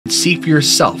see for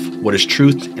yourself what is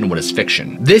truth and what is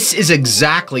fiction. This is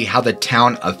exactly how the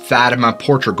town of Fatima,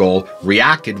 Portugal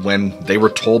reacted when they were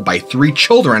told by 3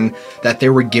 children that they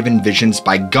were given visions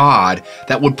by God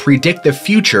that would predict the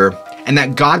future and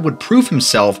that God would prove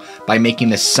himself by making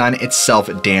the sun itself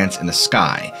dance in the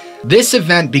sky. This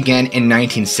event began in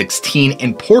 1916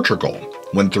 in Portugal,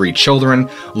 when 3 children,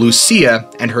 Lucia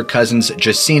and her cousins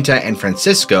Jacinta and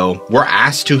Francisco, were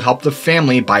asked to help the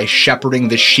family by shepherding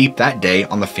the sheep that day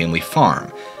on the family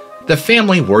farm. The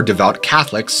family were devout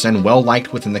Catholics and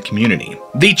well-liked within the community.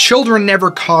 The children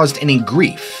never caused any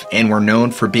grief and were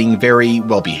known for being very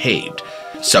well-behaved.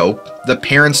 So, the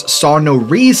parents saw no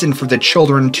reason for the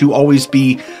children to always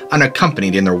be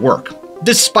unaccompanied in their work,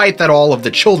 despite that all of the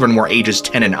children were ages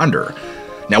 10 and under.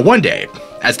 Now one day,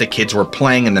 as the kids were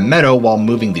playing in the meadow while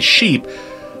moving the sheep,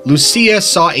 Lucia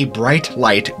saw a bright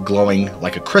light glowing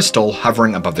like a crystal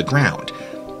hovering above the ground.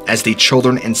 As the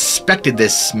children inspected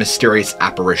this mysterious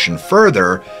apparition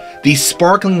further, the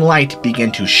sparkling light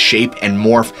began to shape and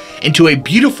morph into a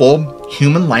beautiful,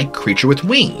 human-like creature with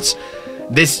wings.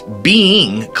 This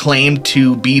being claimed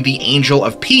to be the Angel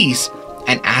of Peace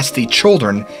and asked the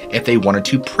children if they wanted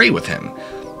to pray with him.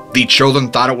 The children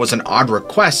thought it was an odd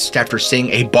request after seeing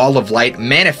a ball of light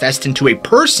manifest into a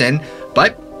person,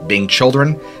 but being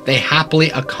children, they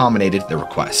happily accommodated the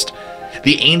request.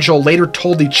 The angel later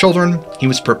told the children he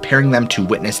was preparing them to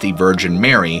witness the Virgin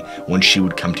Mary when she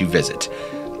would come to visit.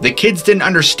 The kids didn't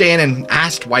understand and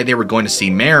asked why they were going to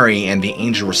see Mary, and the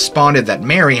angel responded that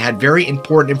Mary had very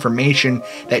important information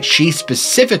that she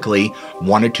specifically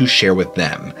wanted to share with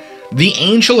them. The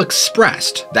angel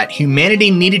expressed that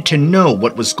humanity needed to know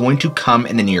what was going to come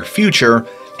in the near future,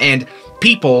 and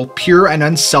people, pure and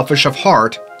unselfish of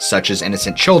heart, such as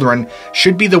innocent children,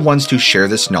 should be the ones to share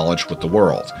this knowledge with the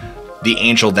world. The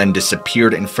angel then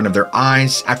disappeared in front of their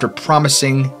eyes after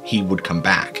promising he would come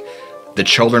back. The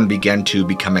children began to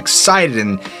become excited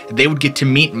and they would get to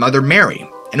meet Mother Mary,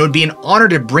 and it would be an honor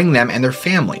to bring them and their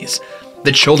families.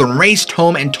 The children raced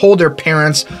home and told their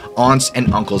parents, aunts,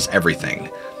 and uncles everything.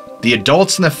 The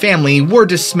adults in the family were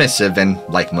dismissive and,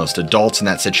 like most adults in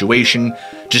that situation,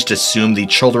 just assumed the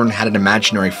children had an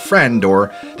imaginary friend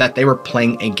or that they were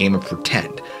playing a game of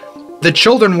pretend. The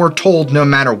children were told no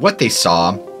matter what they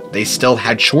saw, they still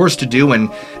had chores to do and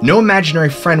no imaginary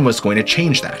friend was going to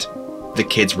change that. The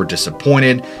kids were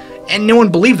disappointed, and no one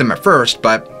believed them at first,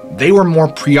 but they were more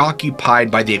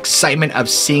preoccupied by the excitement of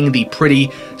seeing the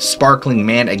pretty, sparkling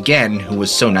man again who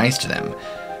was so nice to them.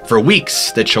 For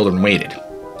weeks, the children waited,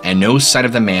 and no sign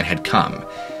of the man had come.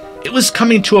 It was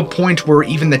coming to a point where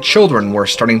even the children were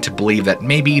starting to believe that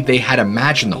maybe they had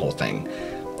imagined the whole thing.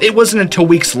 It wasn't until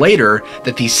weeks later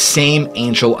that the same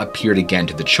angel appeared again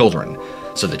to the children.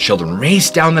 So the children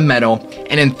raced down the meadow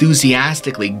and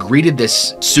enthusiastically greeted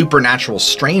this supernatural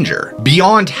stranger,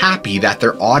 beyond happy that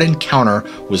their odd encounter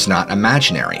was not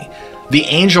imaginary. The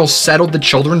angel settled the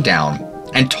children down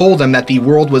and told them that the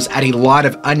world was at a lot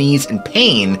of unease and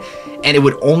pain, and it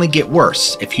would only get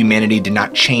worse if humanity did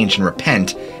not change and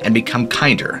repent and become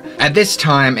kinder. At this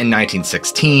time in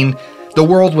 1916, the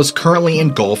world was currently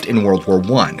engulfed in World War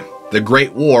I, the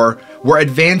Great War, where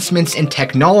advancements in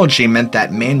technology meant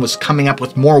that man was coming up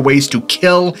with more ways to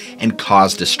kill and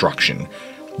cause destruction.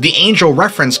 The angel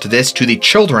referenced this to the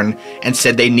children and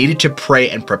said they needed to pray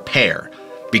and prepare,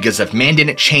 because if man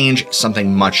didn't change,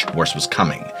 something much worse was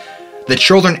coming. The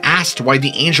children asked why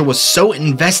the angel was so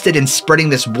invested in spreading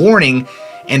this warning,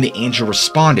 and the angel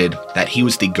responded that he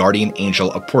was the guardian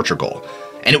angel of Portugal,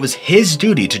 and it was his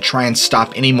duty to try and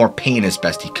stop any more pain as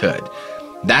best he could.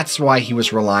 That's why he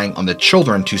was relying on the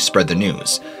children to spread the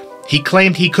news. He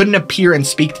claimed he couldn't appear and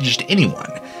speak to just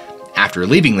anyone. After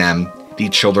leaving them, the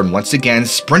children once again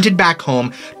sprinted back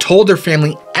home, told their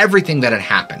family everything that had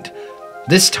happened.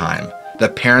 This time, the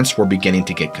parents were beginning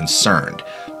to get concerned.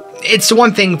 It's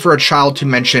one thing for a child to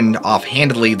mention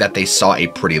offhandedly that they saw a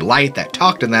pretty light that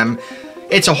talked to them.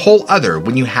 It's a whole other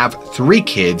when you have 3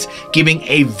 kids giving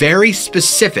a very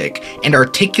specific and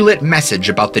articulate message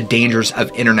about the dangers of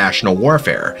international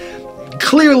warfare.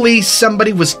 Clearly,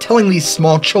 somebody was telling these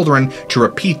small children to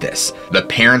repeat this. The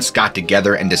parents got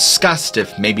together and discussed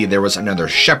if maybe there was another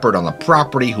shepherd on the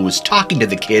property who was talking to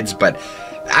the kids, but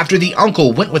after the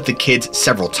uncle went with the kids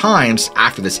several times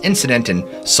after this incident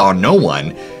and saw no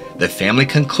one, the family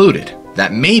concluded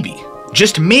that maybe,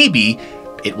 just maybe,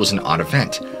 it was an odd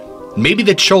event. Maybe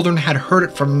the children had heard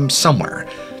it from somewhere.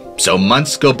 So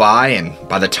months go by, and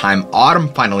by the time autumn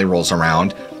finally rolls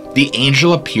around, the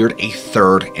angel appeared a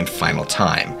third and final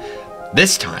time.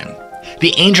 This time,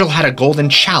 the angel had a golden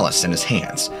chalice in his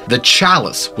hands. The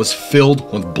chalice was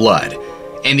filled with blood,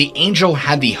 and the angel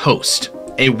had the host,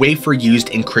 a wafer used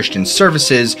in Christian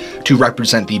services to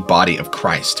represent the body of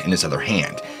Christ in his other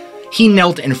hand. He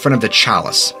knelt in front of the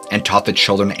chalice and taught the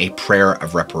children a prayer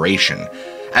of reparation,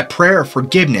 a prayer of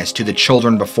forgiveness to the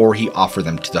children before he offered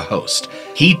them to the host.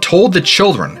 He told the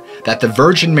children that the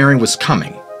Virgin Mary was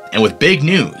coming, and with big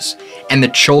news, and the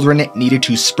children needed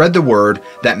to spread the word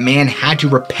that man had to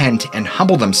repent and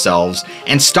humble themselves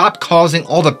and stop causing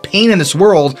all the pain in this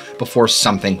world before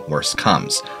something worse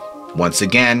comes. Once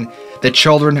again, the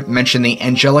children mentioned the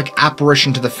angelic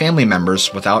apparition to the family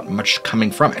members without much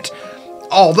coming from it.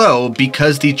 Although,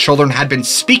 because the children had been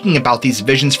speaking about these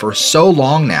visions for so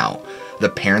long now, the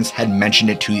parents had mentioned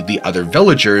it to the other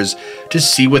villagers to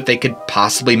see what they could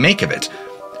possibly make of it.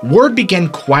 Word began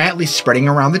quietly spreading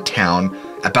around the town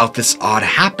about this odd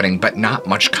happening, but not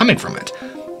much coming from it.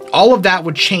 All of that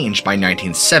would change by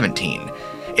 1917.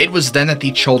 It was then that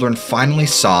the children finally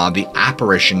saw the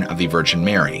apparition of the Virgin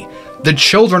Mary. The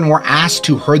children were asked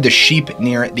to herd the sheep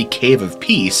near the Cave of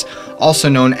Peace, also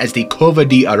known as the Cova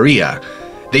de Aria.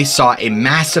 They saw a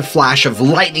massive flash of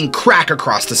lightning crack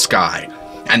across the sky,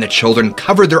 and the children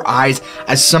covered their eyes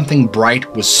as something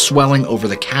bright was swelling over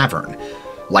the cavern.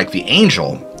 Like the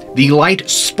angel, the light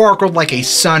sparkled like a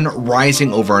sun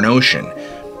rising over an ocean,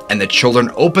 and the children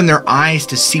opened their eyes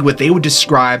to see what they would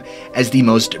describe as the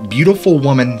most beautiful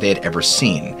woman they had ever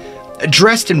seen.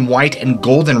 Dressed in white and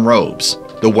golden robes,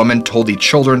 the woman told the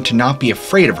children to not be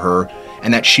afraid of her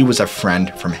and that she was a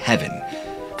friend from heaven.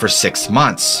 For 6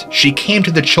 months, she came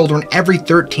to the children every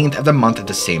 13th of the month at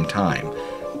the same time.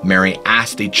 Mary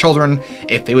asked the children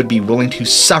if they would be willing to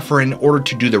suffer in order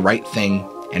to do the right thing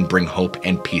and bring hope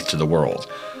and peace to the world.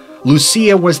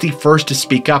 Lucia was the first to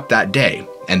speak up that day,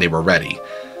 and they were ready.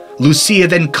 Lucia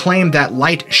then claimed that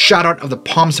light shot out of the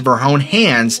palms of her own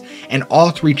hands, and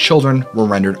all 3 children were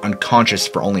rendered unconscious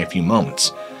for only a few moments.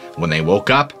 When they woke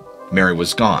up, Mary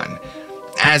was gone.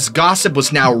 As gossip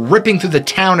was now ripping through the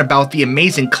town about the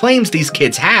amazing claims these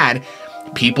kids had,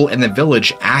 people in the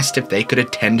village asked if they could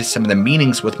attend to some of the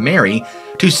meetings with Mary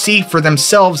to see for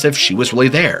themselves if she was really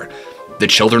there. The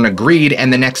children agreed,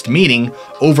 and the next meeting,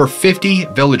 over 50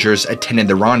 villagers attended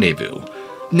the rendezvous.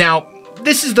 Now,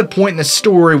 this is the point in the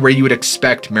story where you would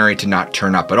expect Mary to not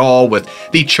turn up at all, with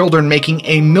the children making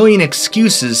a million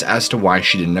excuses as to why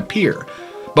she didn't appear.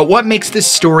 But what makes this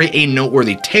story a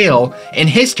noteworthy tale in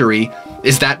history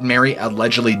is that Mary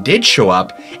allegedly did show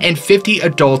up, and 50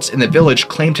 adults in the village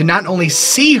claimed to not only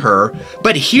see her,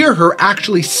 but hear her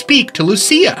actually speak to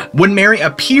Lucia. When Mary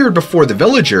appeared before the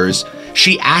villagers,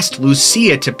 she asked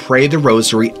Lucia to pray the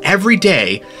rosary every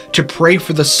day to pray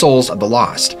for the souls of the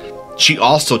lost. She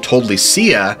also told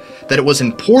Lucia that it was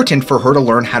important for her to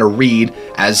learn how to read,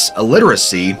 as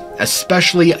illiteracy,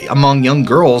 especially among young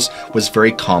girls, was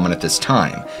very common at this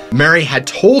time. Mary had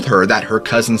told her that her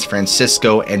cousins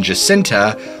Francisco and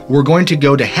Jacinta were going to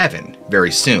go to heaven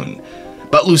very soon,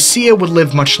 but Lucia would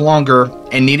live much longer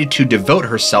and needed to devote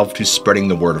herself to spreading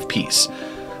the word of peace.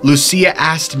 Lucia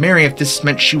asked Mary if this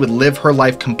meant she would live her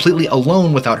life completely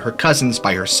alone without her cousins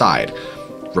by her side.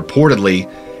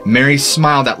 Reportedly, Mary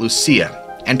smiled at Lucia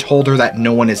and told her that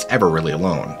no one is ever really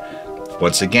alone.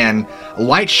 Once again,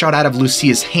 light shot out of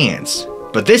Lucia's hands,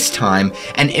 but this time,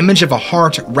 an image of a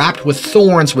heart wrapped with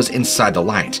thorns was inside the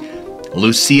light.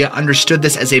 Lucia understood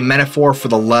this as a metaphor for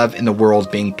the love in the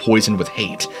world being poisoned with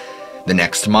hate. The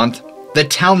next month, the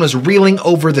town was reeling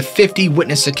over the 50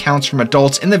 witness accounts from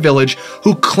adults in the village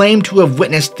who claimed to have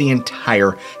witnessed the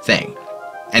entire thing.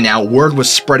 And now word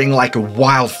was spreading like a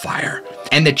wildfire,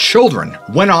 and the children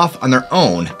went off on their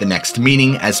own the next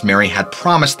meeting, as Mary had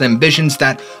promised them visions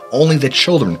that only the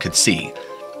children could see.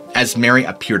 As Mary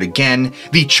appeared again,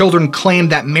 the children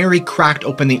claimed that Mary cracked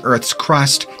open the earth's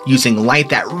crust using light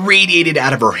that radiated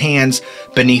out of her hands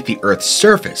beneath the earth's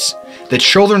surface. The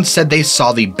children said they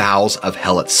saw the bowels of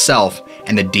hell itself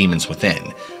and the demons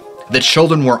within. The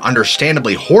children were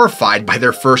understandably horrified by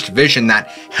their first vision that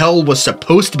hell was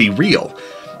supposed to be real.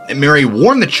 Mary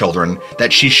warned the children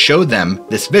that she showed them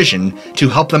this vision to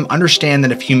help them understand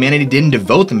that if humanity didn't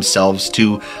devote themselves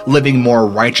to living more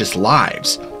righteous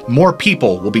lives, more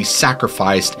people will be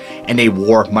sacrificed, and a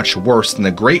war much worse than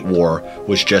the Great War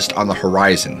was just on the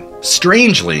horizon.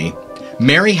 Strangely,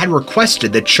 Mary had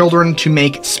requested the children to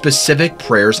make specific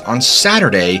prayers on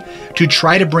Saturday to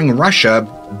try to bring Russia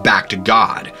back to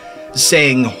God,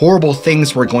 saying horrible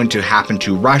things were going to happen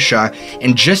to Russia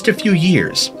in just a few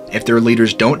years if their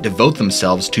leaders don't devote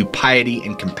themselves to piety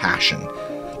and compassion.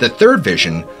 The third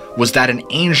vision was that an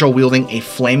angel wielding a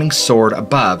flaming sword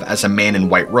above as a man in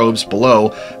white robes below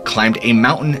climbed a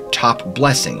mountain-top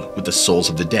blessing with the souls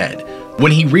of the dead.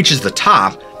 When he reaches the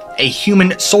top, a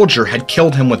human soldier had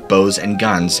killed him with bows and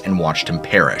guns and watched him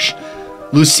perish.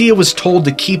 Lucia was told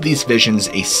to keep these visions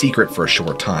a secret for a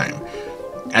short time.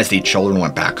 As the children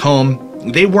went back home,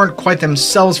 they weren't quite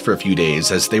themselves for a few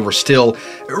days, as they were still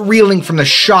reeling from the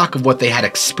shock of what they had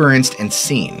experienced and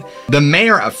seen. The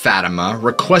mayor of Fatima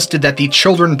requested that the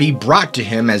children be brought to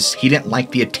him, as he didn't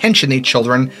like the attention the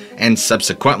children and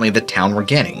subsequently the town were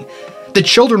getting. The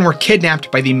children were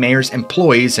kidnapped by the mayor's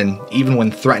employees, and even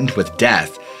when threatened with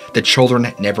death, the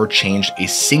children never changed a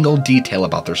single detail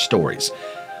about their stories.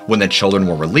 When the children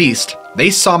were released, they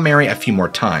saw Mary a few more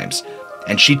times,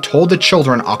 and she told the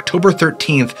children October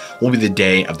 13th will be the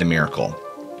day of the miracle.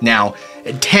 Now,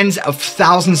 tens of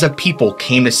thousands of people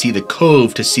came to see the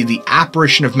cove to see the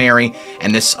apparition of Mary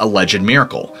and this alleged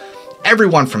miracle.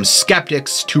 Everyone from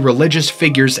skeptics to religious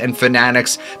figures and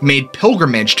fanatics made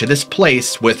pilgrimage to this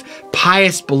place, with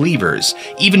pious believers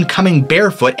even coming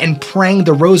barefoot and praying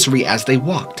the rosary as they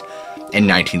walked. In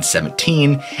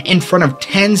 1917, in front of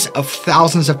tens of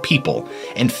thousands of people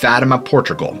in Fatima,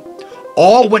 Portugal,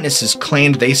 all witnesses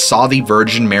claimed they saw the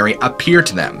Virgin Mary appear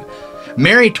to them.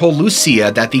 Mary told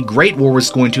Lucia that the Great War was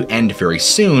going to end very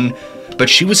soon, but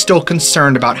she was still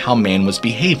concerned about how man was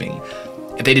behaving.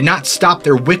 If they did not stop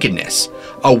their wickedness,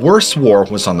 a worse war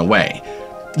was on the way.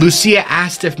 Lucia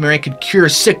asked if Mary could cure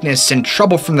sickness and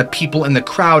trouble from the people in the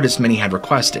crowd, as many had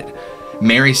requested.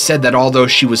 Mary said that although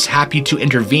she was happy to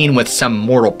intervene with some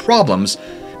mortal problems,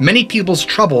 many people's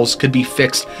troubles could be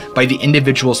fixed by the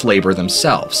individual's labor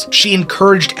themselves. She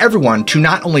encouraged everyone to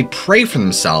not only pray for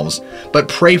themselves, but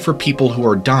pray for people who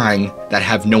are dying that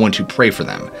have no one to pray for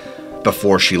them.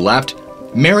 Before she left,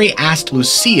 Mary asked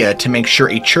Lucia to make sure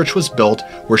a church was built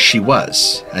where she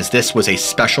was, as this was a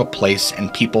special place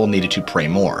and people needed to pray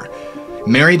more.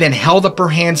 Mary then held up her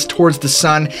hands towards the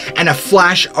sun, and a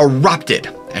flash erupted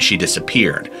as she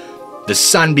disappeared. The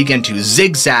sun began to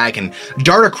zigzag and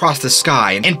dart across the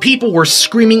sky, and people were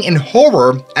screaming in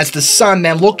horror as the sun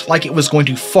then looked like it was going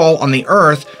to fall on the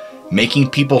earth, making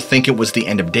people think it was the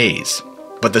end of days.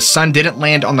 But the sun didn't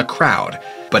land on the crowd,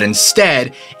 but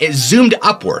instead it zoomed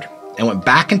upward and went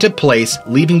back into place,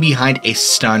 leaving behind a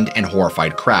stunned and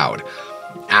horrified crowd.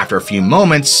 After a few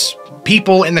moments,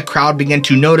 people in the crowd began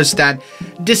to notice that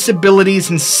disabilities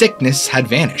and sickness had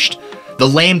vanished. The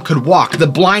lame could walk, the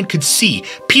blind could see.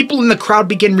 People in the crowd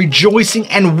began rejoicing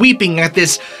and weeping at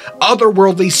this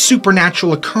otherworldly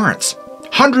supernatural occurrence.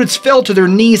 Hundreds fell to their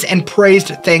knees and praised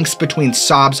thanks between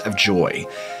sobs of joy.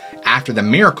 After the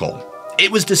miracle,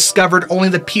 it was discovered only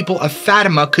the people of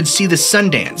Fatima could see the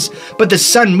sun dance, but the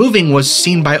sun moving was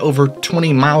seen by over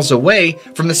 20 miles away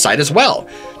from the site as well.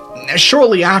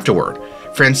 Shortly afterward,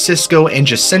 Francisco and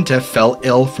Jacinta fell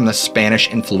ill from the Spanish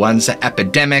influenza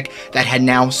epidemic that had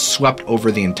now swept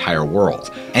over the entire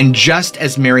world. And just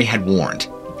as Mary had warned,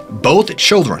 both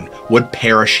children would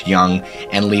perish young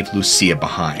and leave Lucia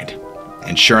behind.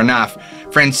 And sure enough,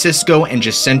 Francisco and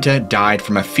Jacinta died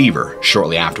from a fever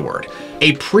shortly afterward.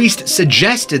 A priest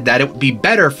suggested that it would be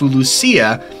better for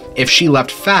Lucia if she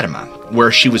left Fatima,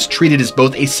 where she was treated as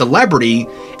both a celebrity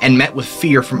and met with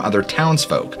fear from other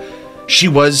townsfolk. She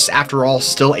was, after all,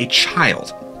 still a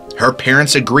child. Her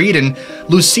parents agreed, and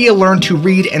Lucia learned to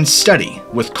read and study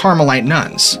with Carmelite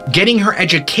nuns, getting her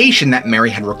education that Mary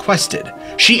had requested.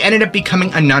 She ended up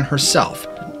becoming a nun herself.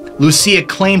 Lucia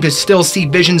claimed to still see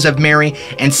visions of Mary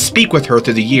and speak with her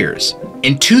through the years.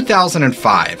 In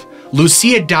 2005,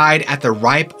 Lucia died at the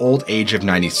ripe old age of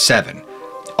 97.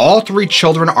 All three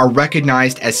children are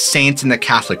recognized as saints in the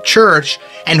Catholic Church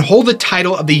and hold the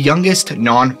title of the youngest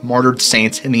non-martyred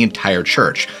saints in the entire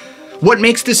church. What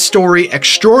makes this story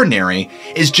extraordinary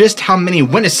is just how many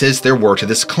witnesses there were to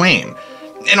this claim.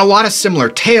 In a lot of similar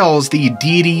tales, the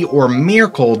deity or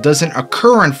miracle doesn't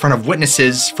occur in front of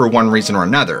witnesses for one reason or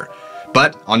another,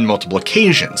 but on multiple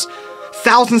occasions.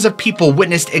 Thousands of people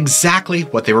witnessed exactly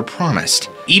what they were promised.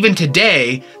 Even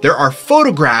today, there are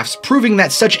photographs proving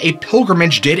that such a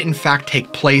pilgrimage did in fact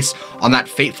take place on that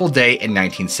fateful day in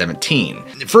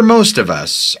 1917. For most of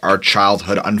us, our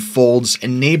childhood unfolds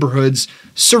in neighborhoods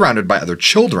surrounded by other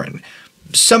children.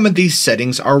 Some of these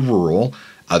settings are rural,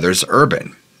 others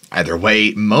urban. Either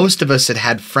way, most of us had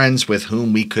had friends with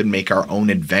whom we could make our own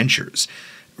adventures.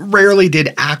 Rarely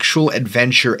did actual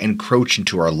adventure encroach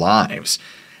into our lives.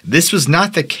 This was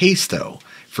not the case, though,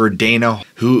 for Dana,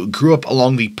 who grew up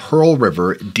along the Pearl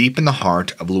River deep in the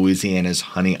heart of Louisiana's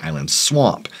Honey Island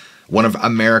Swamp, one of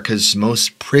America's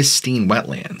most pristine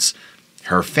wetlands.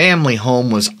 Her family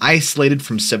home was isolated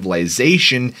from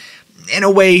civilization in a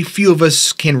way few of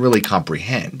us can really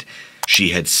comprehend. She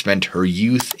had spent her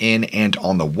youth in and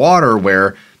on the water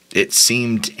where it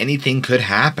seemed anything could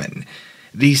happen.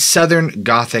 The Southern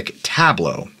Gothic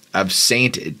tableau of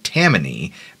Saint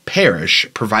Tammany parish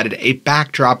provided a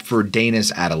backdrop for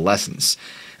Dana's adolescence.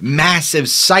 Massive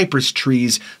cypress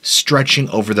trees stretching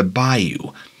over the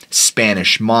bayou,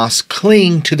 Spanish moss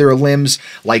clinging to their limbs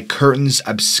like curtains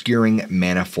obscuring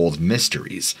manifold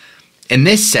mysteries. In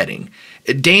this setting,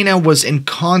 Dana was in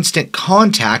constant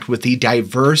contact with the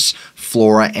diverse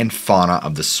flora and fauna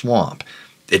of the swamp.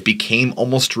 It became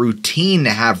almost routine to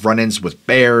have run-ins with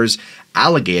bears,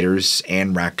 alligators,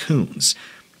 and raccoons.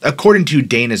 According to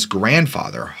Dana's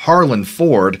grandfather, Harlan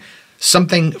Ford,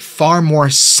 something far more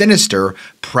sinister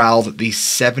prowled the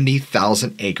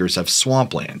 70,000 acres of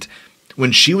swampland.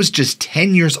 When she was just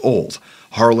 10 years old,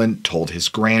 Harlan told his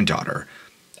granddaughter,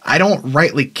 "I don't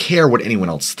rightly care what anyone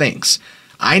else thinks.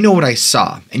 I know what I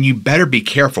saw, and you better be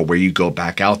careful where you go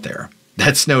back out there."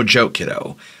 That's no joke,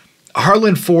 kiddo.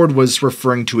 Harlan Ford was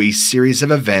referring to a series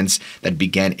of events that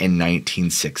began in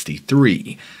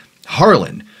 1963.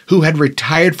 Harlan, who had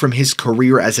retired from his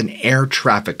career as an air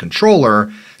traffic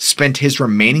controller, spent his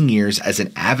remaining years as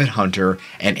an avid hunter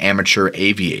and amateur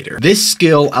aviator. This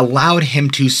skill allowed him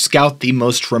to scout the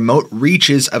most remote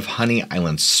reaches of Honey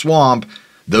Island Swamp,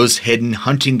 those hidden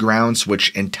hunting grounds which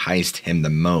enticed him the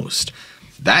most.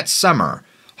 That summer,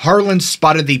 Harlan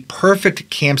spotted the perfect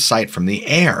campsite from the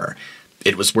air.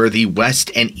 It was where the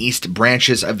west and east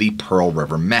branches of the Pearl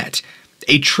River met,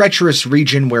 a treacherous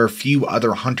region where few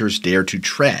other hunters dare to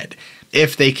tread.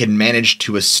 If they could manage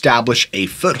to establish a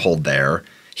foothold there,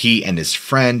 he and his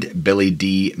friend Billy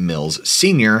D. Mills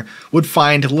Sr. would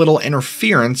find little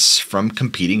interference from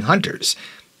competing hunters.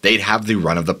 They'd have the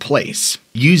run of the place.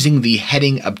 Using the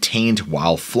heading obtained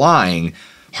while flying,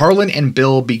 Harlan and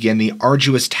Bill began the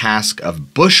arduous task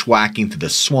of bushwhacking through the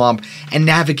swamp and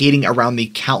navigating around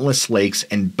the countless lakes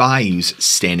and bayous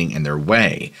standing in their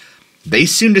way. They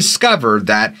soon discovered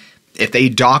that if they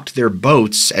docked their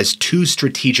boats as two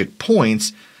strategic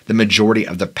points, the majority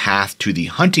of the path to the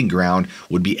hunting ground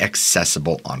would be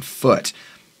accessible on foot.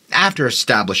 After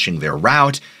establishing their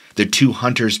route, the two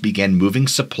hunters began moving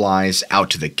supplies out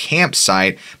to the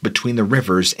campsite between the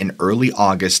rivers in early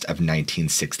August of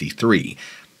 1963.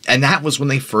 And that was when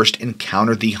they first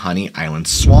encountered the Honey Island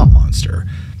swamp monster.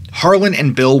 Harlan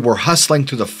and Bill were hustling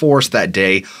through the forest that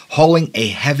day, hauling a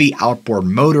heavy outboard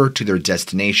motor to their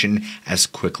destination as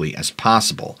quickly as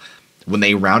possible. When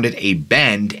they rounded a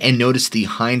bend and noticed the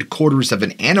hindquarters of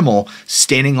an animal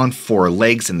standing on four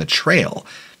legs in the trail,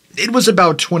 it was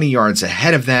about 20 yards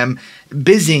ahead of them,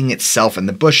 busying itself in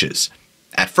the bushes.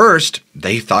 At first,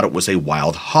 they thought it was a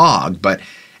wild hog, but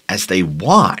as they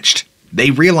watched,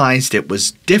 they realized it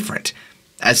was different.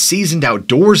 As seasoned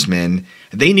outdoorsmen,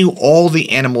 they knew all the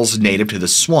animals native to the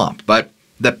swamp, but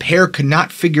the pair could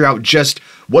not figure out just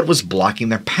what was blocking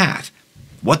their path.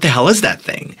 "What the hell is that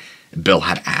thing?" Bill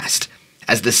had asked.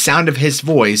 As the sound of his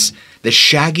voice, the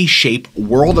shaggy shape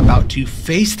whirled about to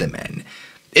face the men.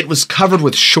 It was covered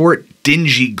with short,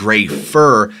 dingy gray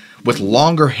fur, with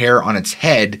longer hair on its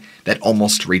head that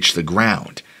almost reached the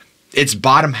ground. Its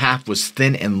bottom half was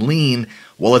thin and lean,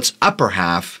 while its upper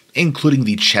half, including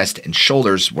the chest and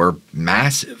shoulders, were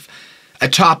massive.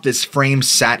 Atop this frame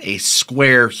sat a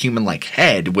square, human-like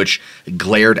head, which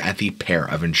glared at the pair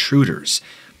of intruders.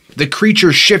 The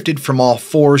creature shifted from all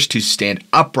fours to stand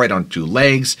upright on two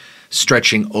legs,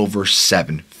 stretching over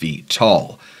 7 feet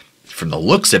tall. From the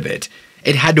looks of it,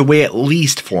 it had to weigh at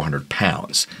least 400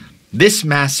 pounds. This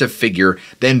massive figure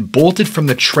then bolted from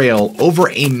the trail over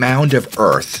a mound of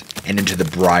earth and into the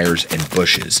briars and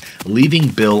bushes, leaving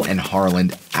Bill and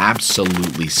Harlan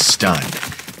absolutely stunned.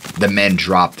 The men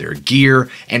dropped their gear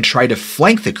and tried to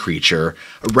flank the creature,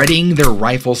 readying their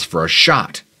rifles for a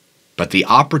shot. But the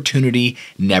opportunity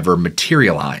never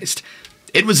materialized.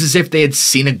 It was as if they had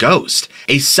seen a ghost.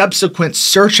 A subsequent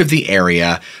search of the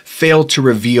area failed to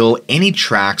reveal any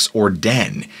tracks or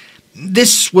den.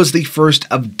 This was the first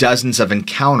of dozens of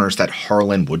encounters that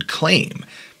Harlan would claim.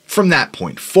 From that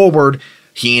point forward,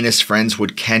 he and his friends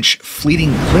would catch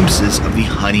fleeting glimpses of the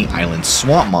Honey Island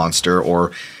swamp monster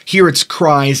or hear its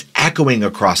cries echoing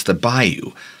across the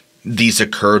bayou. These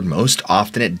occurred most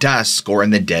often at dusk or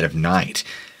in the dead of night,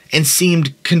 and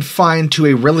seemed confined to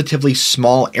a relatively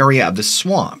small area of the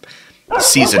swamp.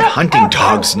 Seasoned hunting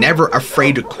dogs, never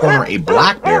afraid to corner a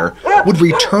black bear, would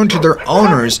return to their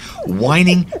owners,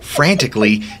 whining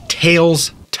frantically,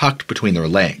 tails tucked between their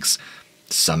legs.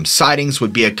 Some sightings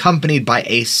would be accompanied by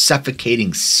a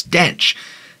suffocating stench.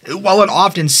 While it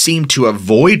often seemed to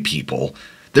avoid people,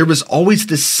 there was always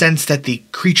the sense that the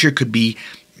creature could be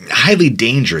highly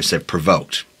dangerous if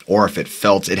provoked, or if it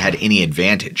felt it had any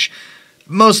advantage.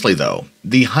 Mostly, though,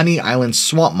 the Honey Island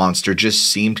swamp monster just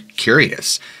seemed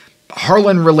curious.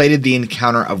 Harlan related the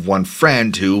encounter of one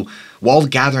friend who, while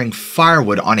gathering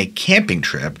firewood on a camping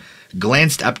trip,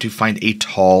 glanced up to find a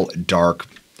tall, dark,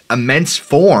 immense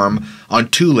form on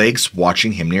two legs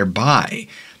watching him nearby.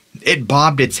 It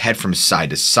bobbed its head from side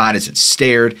to side as it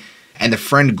stared, and the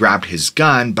friend grabbed his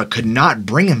gun but could not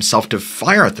bring himself to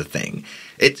fire at the thing.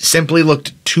 It simply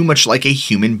looked too much like a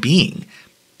human being.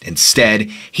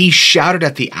 Instead, he shouted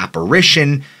at the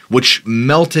apparition, which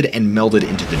melted and melded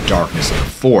into the darkness of the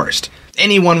forest.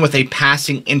 Anyone with a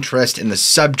passing interest in the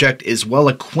subject is well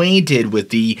acquainted with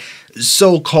the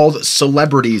so-called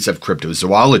celebrities of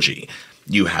cryptozoology.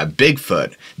 You have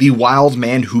Bigfoot, the wild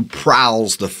man who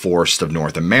prowls the forests of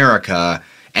North America,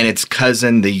 and its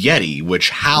cousin the Yeti, which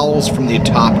howls from the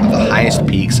top of the highest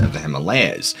peaks of the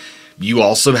Himalayas. You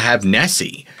also have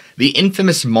Nessie, the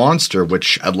infamous monster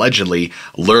which allegedly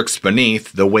lurks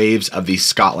beneath the waves of the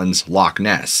Scotland's Loch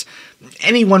Ness.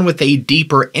 Anyone with a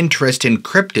deeper interest in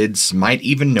cryptids might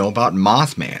even know about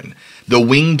Mothman, the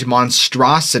winged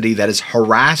monstrosity that has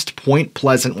harassed Point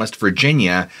Pleasant, West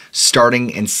Virginia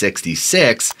starting in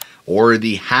 '66, or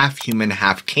the half-human,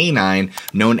 half-canine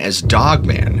known as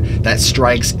Dogman that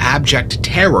strikes abject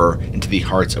terror into the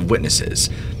hearts of witnesses.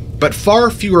 But far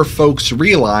fewer folks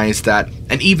realize that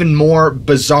an even more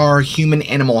bizarre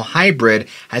human-animal hybrid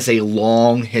has a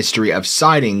long history of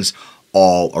sightings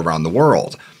all around the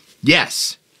world.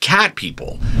 Yes, cat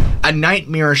people, a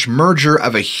nightmarish merger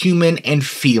of a human and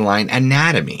feline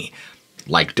anatomy.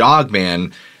 Like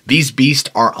Dogman, these beasts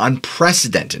are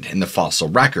unprecedented in the fossil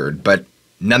record, but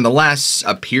nonetheless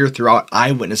appear throughout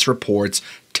eyewitness reports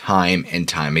time and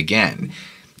time again.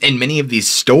 In many of these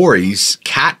stories,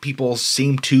 cat people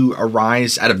seem to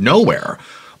arise out of nowhere,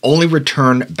 only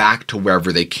return back to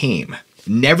wherever they came,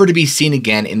 never to be seen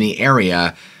again in the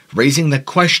area, raising the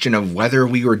question of whether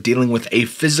we were dealing with a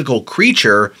physical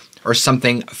creature or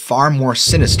something far more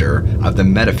sinister of the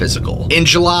metaphysical. In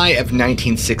July of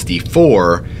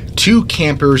 1964, two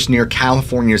campers near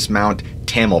California's Mount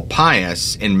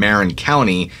Tamalpais in Marin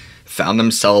County found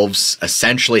themselves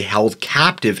essentially held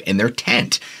captive in their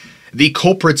tent. The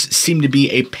culprits seemed to be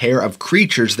a pair of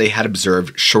creatures they had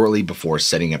observed shortly before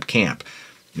setting up camp.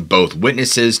 Both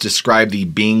witnesses described the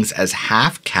beings as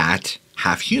half cat,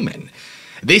 half human.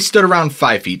 They stood around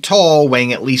 5 feet tall,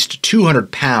 weighing at least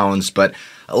 200 pounds, but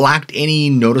lacked any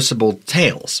noticeable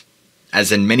tails.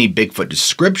 As in many Bigfoot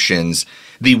descriptions,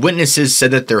 the witnesses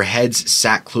said that their heads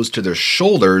sat close to their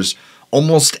shoulders,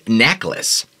 almost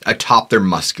neckless, atop their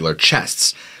muscular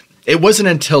chests. It wasn't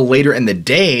until later in the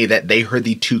day that they heard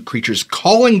the two creatures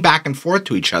calling back and forth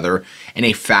to each other in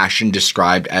a fashion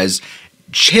described as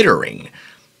chittering.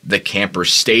 The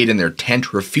campers stayed in their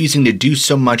tent, refusing to do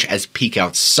so much as peek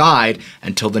outside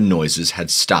until the noises had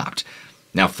stopped.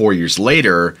 Now, 4 years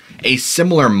later, a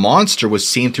similar monster was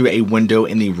seen through a window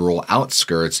in the rural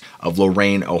outskirts of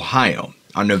Lorain, Ohio,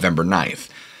 on November 9th.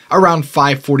 Around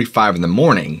 5:45 in the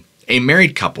morning, a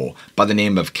married couple by the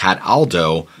name of Cat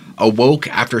Aldo awoke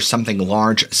after something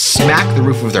large smacked the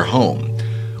roof of their home.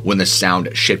 When the sound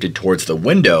shifted towards the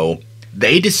window,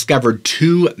 they discovered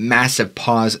two massive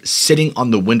paws sitting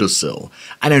on the windowsill,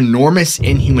 an enormous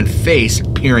inhuman face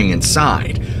peering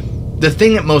inside. The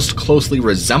thing it most closely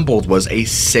resembled was a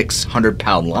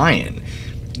 600-pound lion,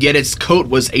 yet its coat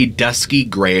was a dusky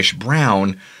grayish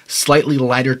brown, slightly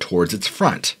lighter towards its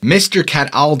front. Mr.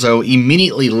 Cataldo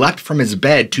immediately leapt from his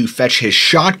bed to fetch his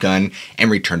shotgun and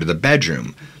return to the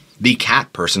bedroom. The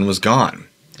cat person was gone,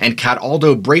 and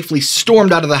Cataldo bravely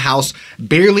stormed out of the house,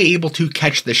 barely able to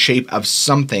catch the shape of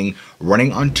something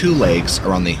running on two legs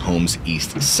around the home's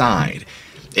east side.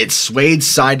 It swayed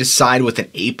side to side with an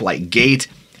ape-like gait,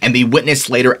 and the witness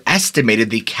later estimated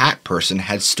the cat person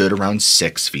had stood around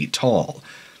 6 feet tall.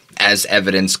 As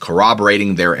evidence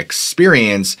corroborating their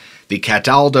experience, the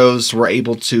Cataldos were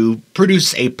able to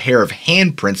produce a pair of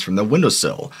handprints from the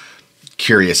windowsill.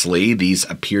 Curiously, these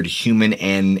appeared human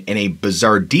and, in a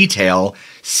bizarre detail,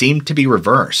 seemed to be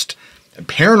reversed.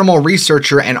 Paranormal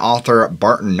researcher and author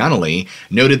Barton Nunnally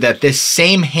noted that this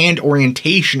same hand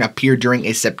orientation appeared during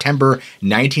a September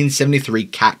 1973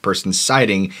 cat person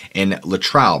sighting in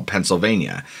Latrobe,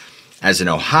 Pennsylvania. As in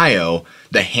Ohio,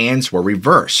 the hands were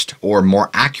reversed, or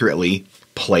more accurately,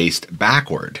 placed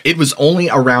backward. It was only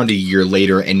around a year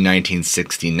later in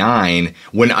 1969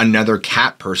 when another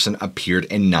cat person appeared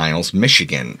in Niles,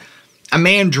 Michigan. A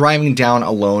man driving down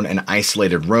alone an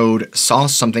isolated road saw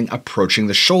something approaching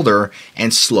the shoulder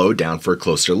and slowed down for a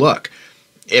closer look.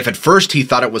 If at first he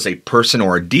thought it was a person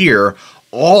or a deer,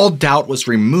 all doubt was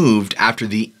removed after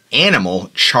the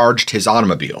animal charged his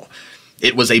automobile.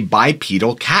 It was a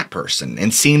bipedal cat person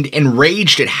and seemed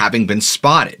enraged at having been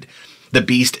spotted. The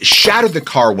beast shattered the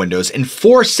car windows in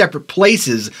 4 separate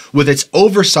places with its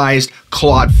oversized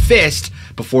clawed fist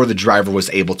before the driver was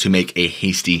able to make a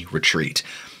hasty retreat.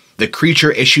 The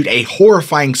creature issued a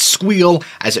horrifying squeal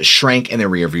as it shrank in the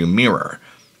rearview mirror.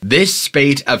 This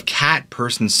spate of cat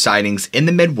person sightings in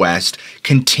the Midwest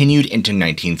continued into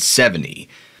 1970.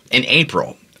 In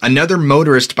April, another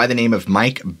motorist by the name of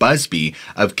Mike Busby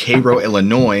of Cairo,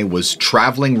 Illinois, was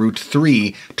traveling Route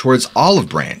 3 towards Olive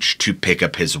Branch to pick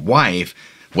up his wife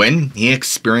when he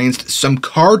experienced some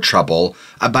car trouble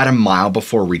about a mile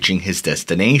before reaching his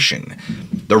destination.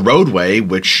 The roadway,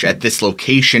 which at this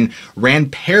location ran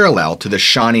parallel to the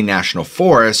Shawnee National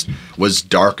Forest, was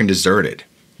dark and deserted.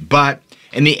 But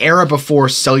in the era before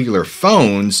cellular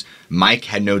phones, Mike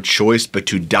had no choice but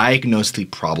to diagnose the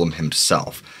problem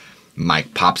himself.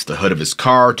 Mike pops the hood of his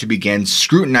car to begin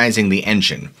scrutinizing the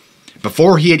engine.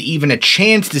 Before he had even a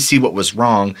chance to see what was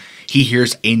wrong, he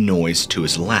hears a noise to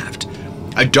his left.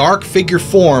 A dark figure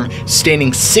form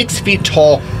standing 6 feet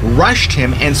tall rushed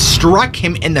him and struck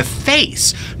him in the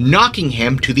face, knocking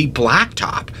him to the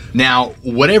blacktop. Now,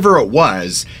 whatever it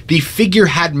was, the figure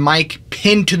had Mike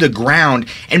pinned to the ground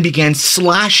and began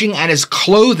slashing at his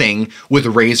clothing with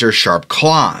razor-sharp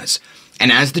claws.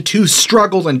 And as the two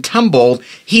struggled and tumbled,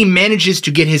 he manages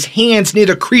to get his hands near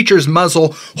the creature's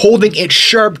muzzle, holding its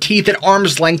sharp teeth at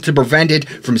arm's length to prevent it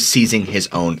from seizing his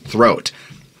own throat.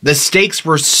 The stakes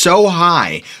were so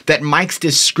high that Mike's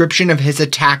description of his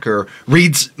attacker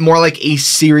reads more like a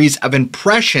series of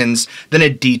impressions than a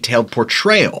detailed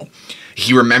portrayal.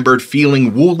 He remembered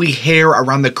feeling woolly hair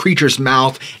around the creature's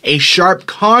mouth, a sharp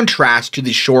contrast to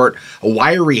the short,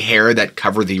 wiry hair that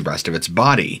covered the rest of its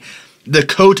body. The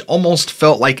coat almost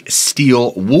felt like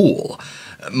steel wool.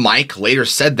 Mike later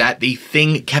said that the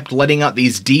thing kept letting out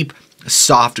these deep,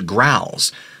 soft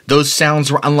growls. Those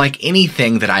sounds were unlike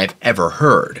anything that I have ever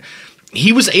heard.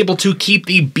 He was able to keep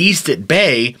the beast at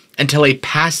bay until a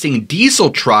passing diesel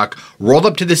truck rolled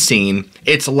up to the scene,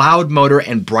 its loud motor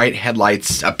and bright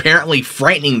headlights apparently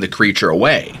frightening the creature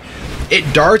away.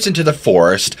 It darts into the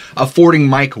forest, affording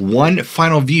Mike one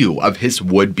final view of his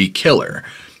would-be killer.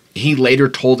 He later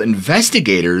told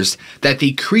investigators that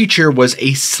the creature was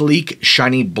a sleek,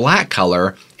 shiny black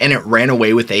color and it ran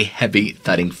away with a heavy,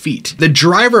 thudding feet. The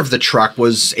driver of the truck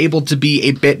was able to be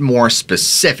a bit more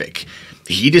specific.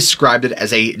 He described it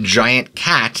as a giant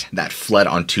cat that fled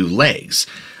on 2 legs.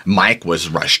 Mike was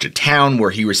rushed to town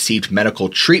where he received medical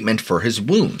treatment for his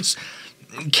wounds.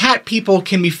 Cat people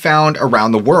can be found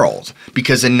around the world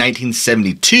because in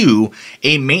 1972,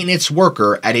 a maintenance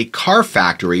worker at a car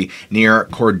factory near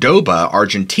Cordoba,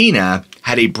 Argentina,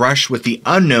 had a brush with the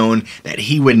unknown that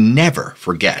he would never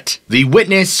forget. The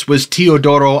witness was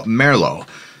Teodoro Merlo,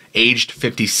 aged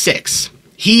 56.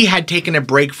 He had taken a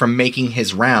break from making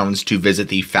his rounds to visit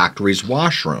the factory's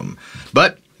washroom,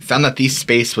 but found that the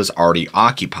space was already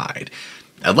occupied.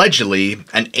 Allegedly,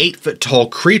 an 8-foot-tall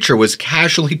creature was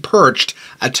casually perched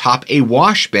atop a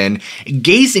wash bin,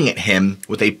 gazing at him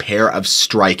with a pair of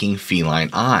striking feline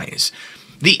eyes.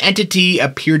 The entity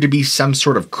appeared to be some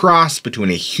sort of cross between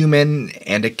a human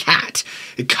and a cat,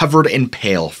 covered in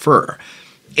pale fur.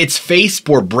 Its face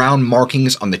bore brown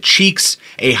markings on the cheeks,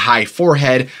 a high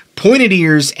forehead, pointed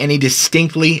ears, and a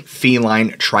distinctly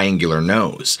feline triangular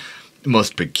nose.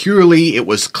 Most peculiarly, it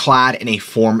was clad in a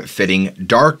form-fitting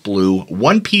dark blue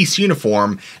one-piece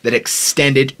uniform that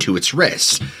extended to its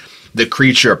wrists. The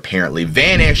creature apparently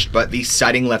vanished, but the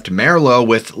sighting left Merlo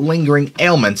with lingering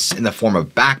ailments in the form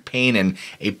of back pain and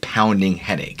a pounding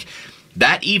headache.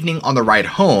 That evening on the ride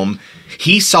home,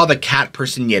 he saw the cat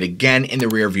person yet again in the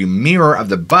rearview mirror of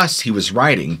the bus he was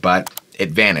riding, but it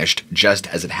vanished just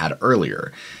as it had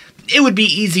earlier. It would be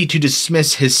easy to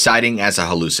dismiss his sighting as a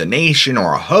hallucination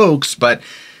or a hoax, but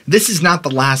this is not the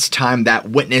last time that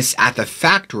witness at the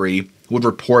factory would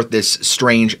report this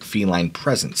strange feline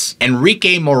presence.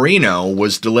 Enrique Moreno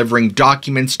was delivering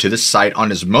documents to the site on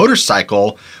his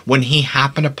motorcycle when he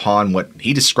happened upon what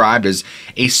he described as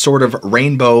a sort of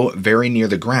rainbow very near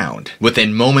the ground.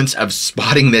 Within moments of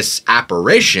spotting this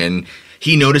apparition,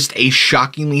 he noticed a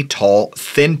shockingly tall,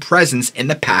 thin presence in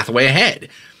the pathway ahead.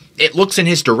 It looks in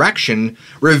his direction,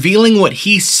 revealing what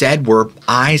he said were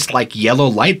eyes like yellow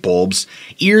light bulbs,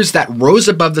 ears that rose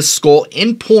above the skull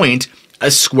in point, a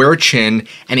square chin,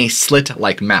 and a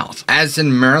slit-like mouth. As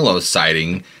in Merlo's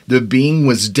sighting, the being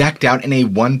was decked out in a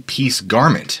one-piece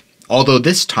garment, although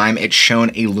this time it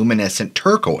shone a luminescent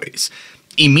turquoise.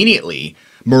 Immediately,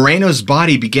 Moreno's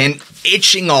body began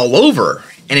itching all over,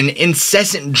 and an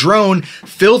incessant drone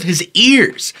filled his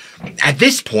ears. At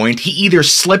this point, he either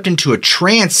slipped into a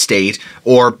trance state,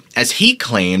 or, as he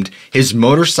claimed, his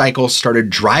motorcycle started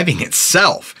driving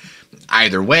itself.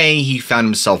 Either way, he found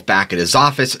himself back at his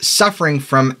office, suffering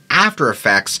from after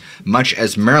effects much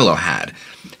as Merlo had.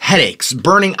 Headaches,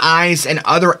 burning eyes, and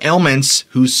other ailments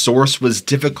whose source was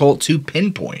difficult to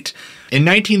pinpoint. In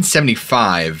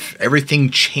 1975, everything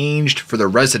changed for the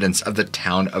residents of the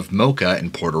town of Mocha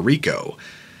in Puerto Rico.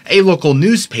 A local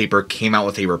newspaper came out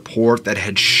with a report that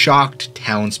had shocked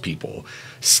townspeople,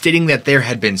 stating that there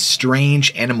had been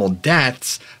strange animal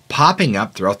deaths popping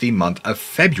up throughout the month of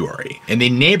February. In the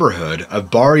neighborhood of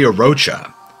Barrio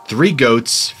Rocha, 3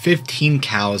 goats, 15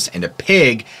 cows, and a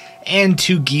pig, and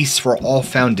 2 geese were all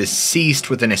found deceased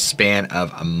within a span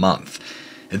of a month.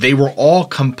 They were all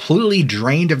completely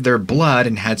drained of their blood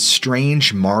and had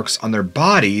strange marks on their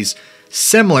bodies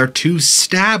similar to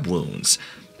stab wounds.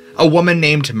 A woman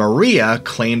named Maria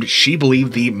claimed she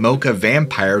believed the Mocha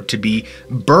vampire to be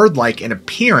bird-like in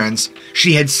appearance.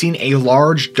 She had seen a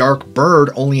large dark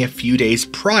bird only a few days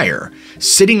prior,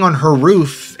 sitting on her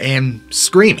roof and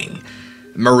screaming.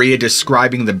 Maria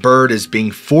describing the bird as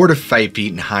being 4 to 5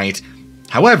 feet in height.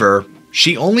 However,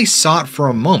 she only saw it for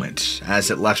a moment as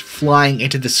it left flying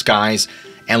into the skies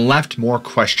and left more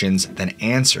questions than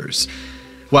answers.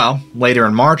 Well, later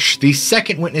in March, the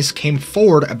second witness came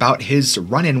forward about his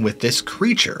run-in with this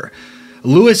creature.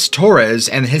 Luis Torres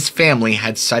and his family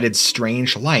had sighted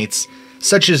strange lights,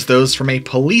 such as those from a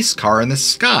police car in the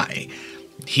sky.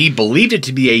 He believed it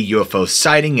to be a UFO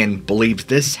sighting and believed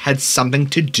this had something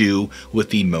to do with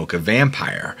the Mocha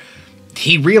vampire.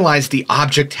 He realized the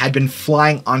object had been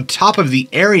flying on top of the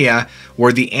area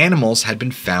where the animals had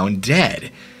been found dead,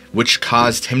 which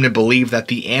caused him to believe that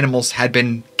the animals had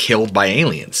been killed by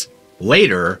aliens.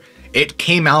 Later, it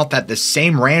came out that the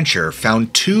same rancher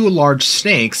found 2 large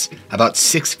snakes about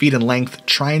 6 feet in length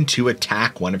trying to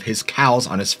attack one of his cows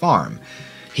on his farm.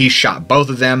 He shot both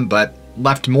of them, but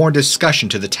left more discussion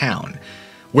to the town.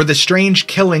 Were the strange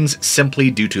killings simply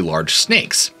due to large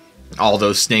snakes?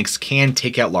 Although snakes can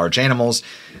take out large animals,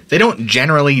 they don't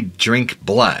generally drink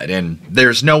blood, and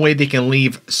there's no way they can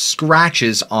leave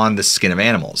scratches on the skin of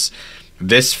animals.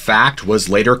 This fact was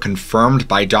later confirmed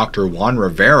by Dr. Juan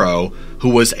Rivero, who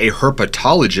was a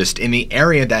herpetologist in the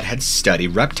area that had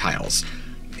studied reptiles.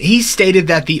 He stated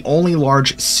that the only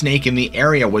large snake in the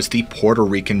area was the Puerto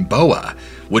Rican boa,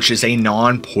 which is a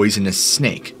non-poisonous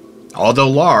snake. Although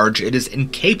large, it is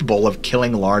incapable of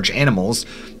killing large animals,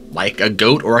 like a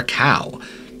goat or a cow.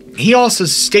 He also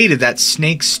stated that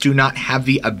snakes do not have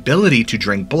the ability to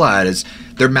drink blood, as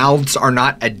their mouths are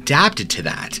not adapted to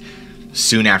that.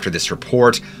 Soon after this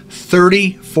report,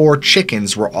 34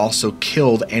 chickens were also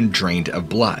killed and drained of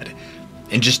blood.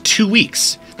 In just 2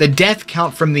 weeks, the death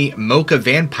count from the Mocha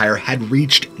vampire had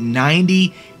reached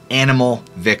 90 animal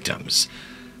victims.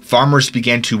 Farmers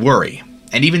began to worry,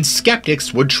 and even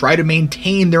skeptics would try to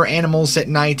maintain their animals at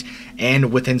night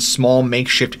and within small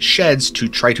makeshift sheds to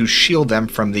try to shield them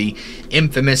from the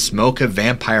infamous Mocha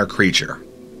vampire creature.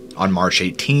 On March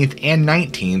 18th and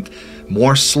 19th,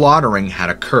 more slaughtering had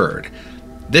occurred.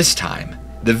 This time,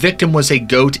 the victim was a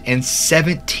goat and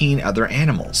 17 other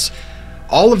animals.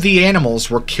 All of the animals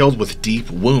were killed with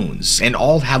deep wounds, and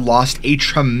all had lost a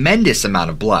tremendous amount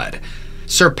of blood.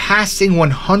 Surpassing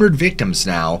 100 victims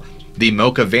now, the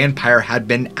Mocha vampire had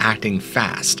been acting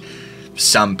fast.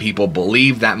 Some people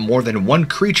believe that more than one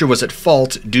creature was at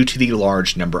fault due to the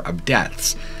large number of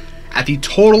deaths. At the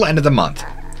total end of the month,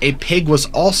 a pig was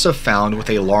also found with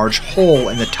a large hole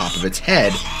in the top of its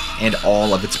head and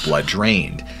all of its blood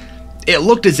drained. It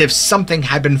looked as if something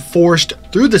had been forced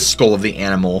through the skull of the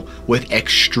animal with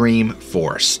extreme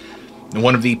force.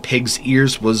 One of the pig's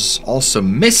ears was also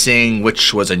missing,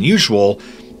 which was unusual,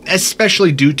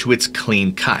 especially due to its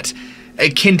clean cut,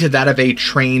 akin to that of a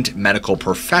trained medical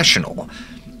professional.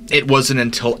 It wasn't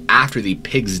until after the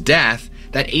pig's death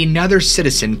that another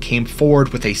citizen came forward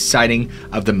with a sighting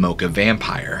of the Mocha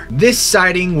vampire. This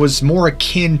sighting was more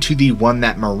akin to the one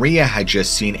that Maria had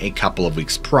just seen a couple of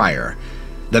weeks prior.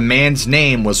 The man's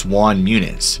name was Juan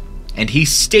Muniz, and he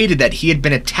stated that he had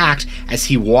been attacked as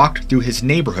he walked through his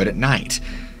neighborhood at night.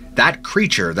 That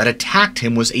creature that attacked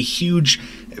him was a huge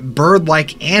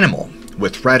bird-like animal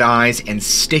with red eyes and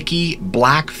sticky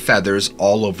black feathers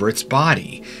all over its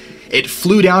body. It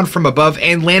flew down from above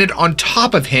and landed on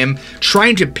top of him,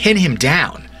 trying to pin him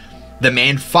down. The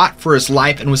man fought for his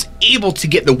life and was able to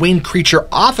get the winged creature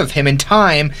off of him in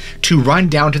time to run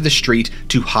down to the street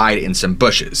to hide in some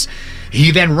bushes.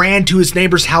 He then ran to his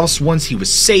neighbor's house once he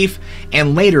was safe,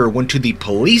 and later went to the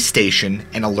police station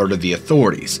and alerted the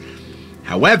authorities.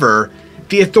 However,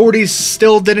 the authorities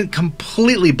still didn't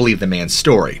completely believe the man's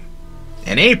story.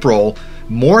 In April,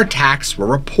 more attacks were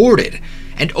reported.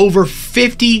 and over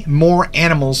 50 more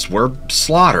animals were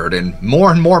slaughtered, and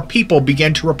more people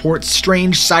began to report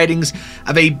strange sightings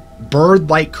of a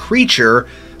bird-like creature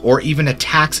or even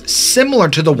attacks similar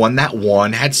to the one that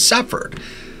one had suffered.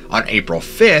 On April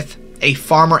 5th, a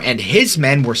farmer and his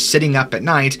men were sitting up at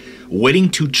night, waiting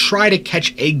to try to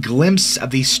catch a glimpse of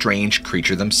the strange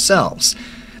creature themselves.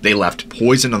 They left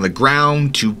poison on the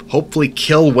ground to hopefully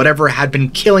kill whatever had been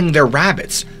killing their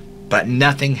rabbits, but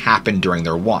nothing happened during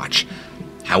their watch.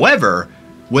 However,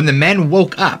 when the men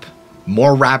woke up,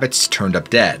 more rabbits turned up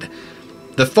dead.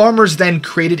 The farmers then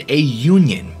created a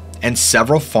union, and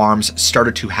several farms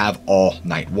started to have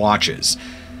all-night watches.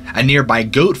 A nearby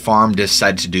goat farm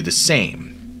decided to do the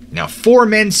same. Now, 4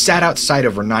 men sat outside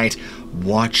overnight,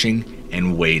 watching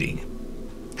and waiting.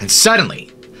 And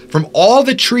suddenly, from all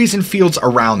the trees and fields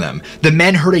around them, the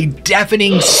men heard a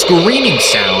deafening screaming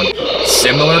sound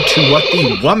similar to what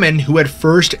the woman who had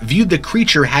first viewed the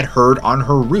creature had heard on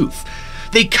her roof.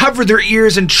 They covered their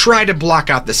ears and tried to block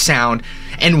out the sound,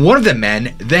 and one of the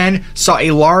men then saw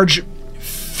a large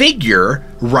figure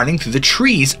running through the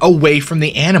trees away from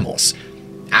the animals.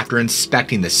 After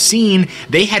inspecting the scene,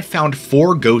 they had found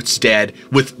 4 goats dead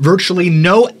with virtually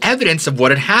no evidence of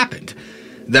what had happened.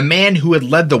 The man who had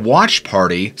led the watch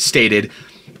party stated,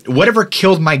 "Whatever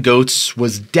killed my goats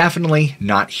was definitely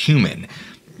not human.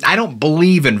 I don't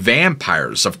believe in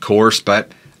vampires, of course,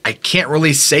 but I can't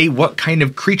really say what kind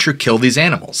of creature killed these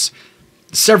animals."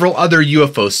 Several other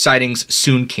UFO sightings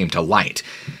soon came to light.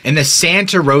 In the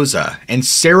Santa Rosa and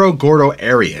Cerro Gordo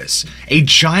areas, a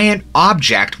giant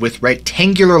object with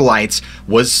rectangular lights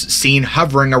was seen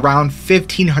hovering around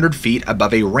 1,500 feet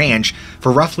above a ranch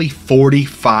for roughly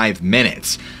 45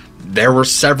 minutes. There were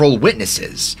several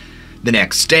witnesses. The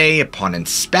next day, upon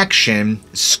inspection,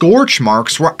 scorch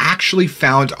marks were actually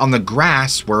found on the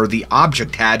grass where the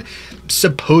object had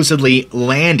supposedly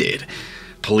landed.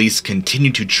 Police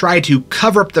continued to try to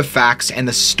cover up the facts and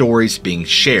the stories being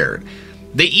shared.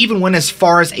 They even went as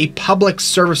far as a public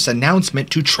service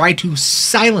announcement to try to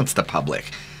silence the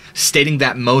public, stating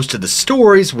that most of the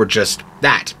stories were just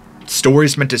that,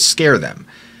 stories meant to scare them.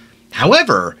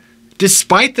 However,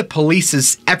 despite the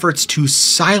police's efforts to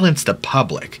silence the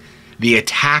public, the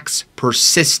attacks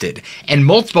persisted, and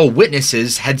multiple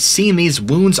witnesses had seen these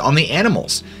wounds on the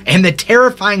animals and the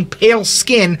terrifying pale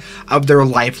skin of their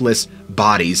lifeless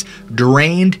bodies,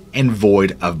 drained and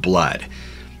void of blood.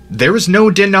 There was no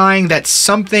denying that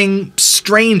something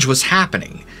strange was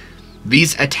happening.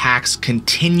 These attacks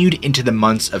continued into the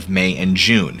months of May and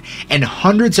June, and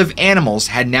hundreds of animals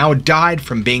had now died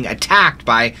from being attacked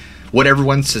by what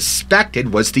everyone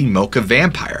suspected was the Mocha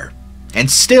vampire.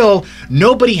 And still,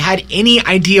 nobody had any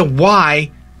idea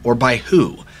why or by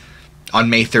who. On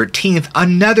May 13th,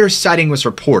 another sighting was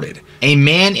reported. A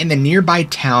man in the nearby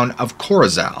town of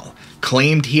Corozal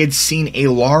claimed he had seen a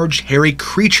large hairy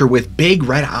creature with big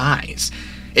red eyes.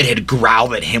 It had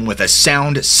growled at him with a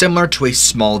sound similar to a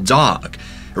small dog.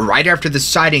 Right after the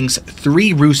sightings,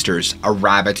 3 roosters, a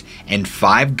rabbit, and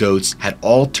 5 goats had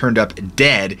all turned up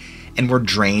dead and were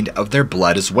drained of their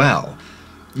blood as well.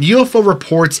 UFO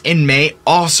reports in May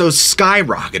also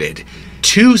skyrocketed.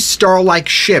 2 star-like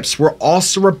ships were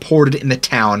also reported in the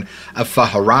town of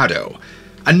Fajardo.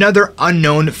 Another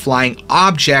unknown flying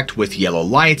object with yellow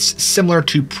lights, similar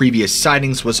to previous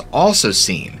sightings, was also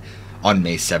seen. On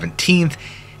May 17th,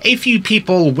 a few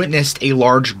people witnessed a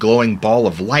large glowing ball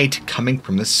of light coming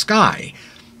from the sky.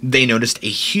 They noticed a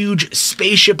huge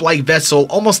spaceship-like vessel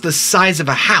almost the size of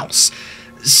a house.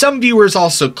 Some viewers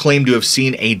also claim to have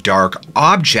seen a dark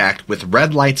object with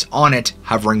red lights on it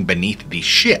hovering beneath the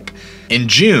ship. In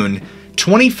June,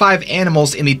 25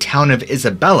 animals in the town of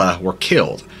Isabella were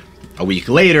killed. A week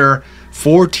later,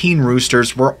 14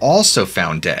 roosters were also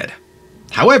found dead.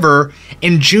 However,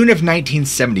 in June of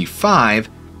 1975,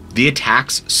 the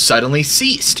attacks suddenly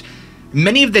ceased.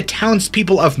 Many of the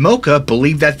townspeople of Mocha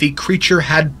believed that the creature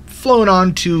had flown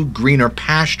on to greener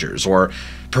pastures, or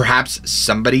perhaps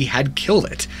somebody had killed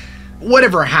it.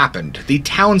 Whatever happened, the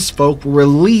townsfolk were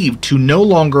relieved to no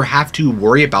longer have to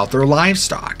worry about their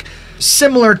livestock.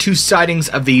 Similar to sightings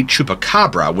of the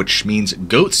chupacabra, which means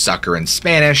goat sucker in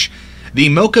Spanish, the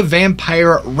Mocha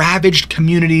vampire ravaged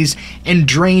communities and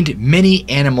drained many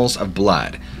animals of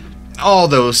blood.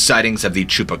 Although sightings of the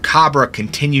chupacabra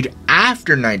continued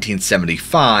after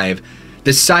 1975,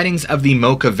 the sightings of the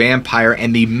Mocha vampire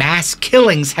and the mass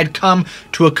killings had come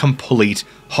to a complete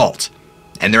halt,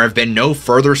 and there have been no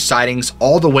further sightings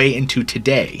all the way into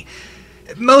today.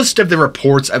 Most of the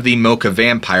reports of the Mocha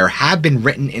vampire have been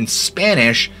written in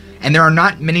Spanish, and there are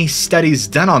not many studies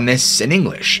done on this in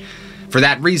English. For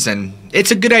that reason,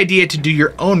 it's a good idea to do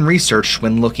your own research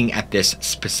when looking at this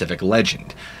specific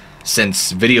legend.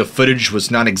 Since video footage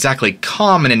was not exactly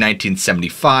common in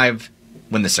 1975,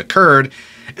 when this occurred,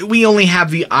 we only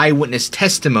have the eyewitness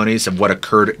testimonies of what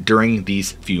occurred during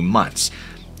these few months.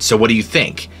 So what do you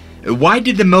think? Why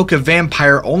did the Mocha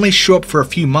vampire only show up for a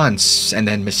few months and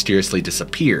then mysteriously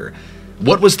disappear?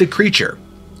 What was the creature?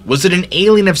 Was it an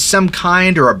alien of some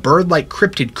kind or a bird-like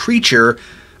cryptid creature?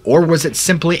 Or was it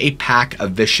simply a pack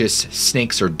of vicious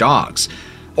snakes or dogs?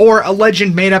 Or a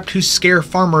legend made up to scare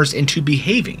farmers into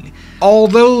behaving?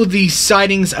 Although the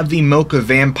sightings of the Mocha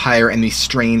vampire and the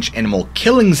strange animal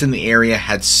killings in the area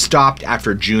had stopped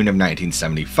after June of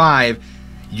 1975,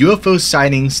 UFO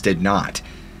sightings did not.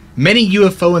 Many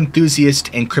UFO enthusiasts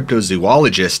and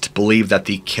cryptozoologists believe that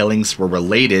the killings were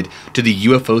related to the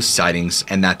UFO sightings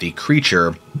and that the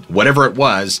creature, whatever it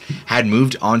was, had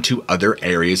moved on to other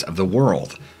areas of the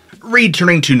world.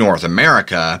 Returning to North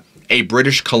America, a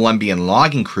British Columbian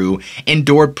logging crew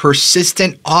endured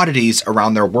persistent oddities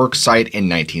around their worksite in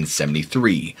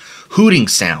 1973. Hooting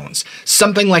sounds,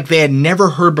 something like they had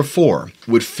never heard before,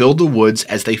 would fill the woods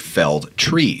as they felled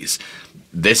trees.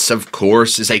 This, of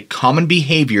course, is a common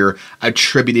behavior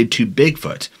attributed to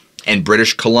Bigfoot, and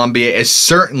British Columbia is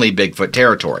certainly Bigfoot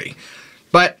territory.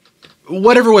 But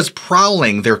whatever was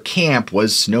prowling their camp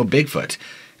was no Bigfoot.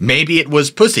 Maybe it was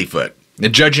Pussyfoot,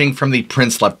 judging from the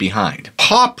prints left behind.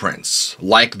 Paw prints,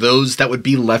 like those that would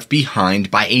be left behind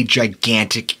by a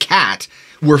gigantic cat,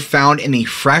 were found in the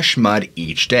fresh mud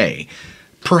each day.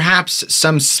 Perhaps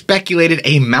some speculated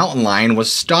a mountain lion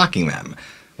was stalking them.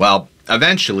 Well,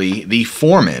 eventually, the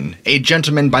foreman, a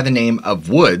gentleman by the name of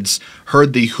Woods,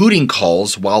 heard the hooting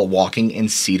calls while walking in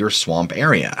Cedar Swamp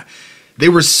area. They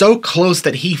were so close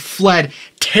that he fled,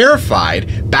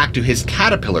 terrified, back to his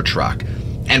Caterpillar truck.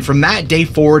 And from that day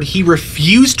forward, he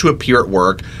refused to appear at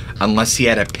work unless he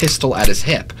had a pistol at his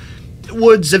hip.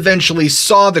 Woods eventually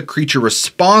saw the creature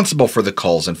responsible for the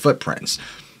calls and footprints.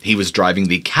 He was driving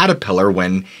the Caterpillar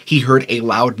when he heard a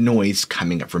loud noise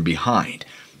coming up from behind.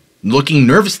 Looking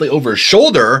nervously over his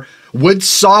shoulder, Woods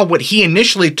saw what he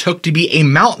initially took to be a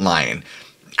mountain lion.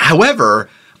 However,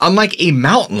 unlike a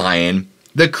mountain lion,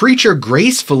 the creature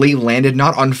gracefully landed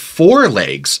not on 4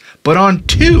 legs, but on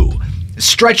 2,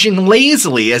 stretching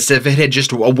lazily as if it had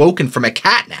just awoken from a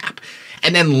catnap,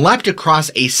 and then leapt across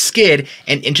a skid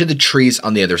and into the trees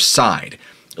on the other side,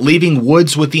 leaving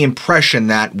Woods with the impression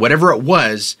that whatever it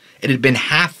was, it had been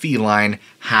half feline,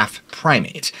 half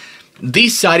primate.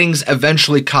 These sightings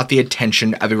eventually caught the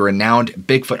attention of a renowned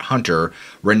Bigfoot hunter,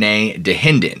 Rene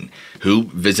DeHinden, who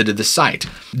visited the site.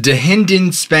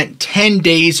 DeHinden spent 10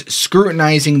 days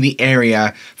scrutinizing the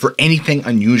area for anything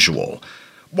unusual.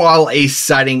 While a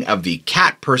sighting of the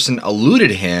cat person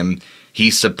eluded him, he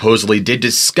supposedly did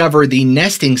discover the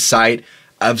nesting site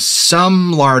of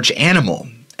some large animal,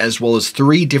 as well as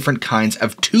 3 different kinds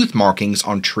of tooth markings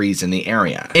on trees in the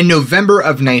area. In November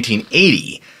of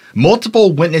 1980,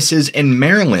 multiple witnesses in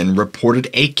Maryland reported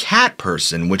a cat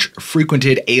person which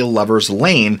frequented a lover's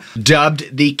lane.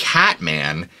 Dubbed the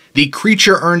Catman, the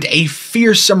creature earned a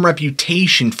fearsome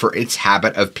reputation for its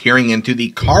habit of peering in through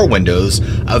the car windows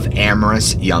of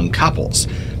amorous young couples.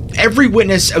 Every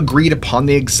witness agreed upon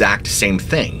the exact same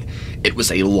thing. It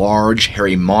was a large,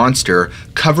 hairy monster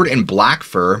covered in black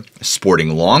fur,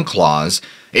 sporting long claws.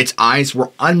 Its eyes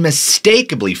were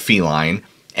unmistakably feline,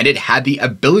 and it had the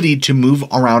ability to move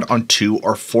around on 2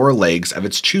 or 4 legs of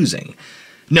its choosing.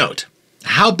 Note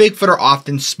how Bigfoot are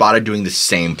often spotted doing the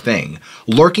same thing,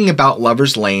 lurking about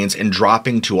lovers' lanes and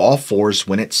dropping to all 4s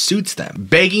when it suits them,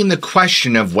 begging the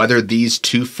question of whether these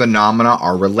 2 phenomena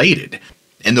are related.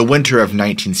 In the winter of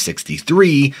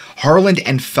 1963, Harland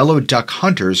and fellow duck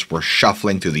hunters were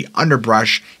shuffling through the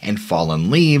underbrush and fallen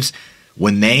leaves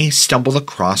when they stumbled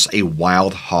across a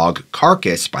wild hog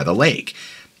carcass by the lake.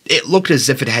 It looked as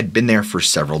if it had been there for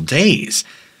several days.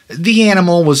 The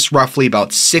animal was roughly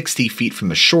about 60 feet from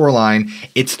the shoreline,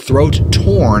 its throat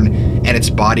torn, and its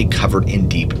body covered in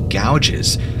deep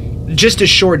gouges. Just a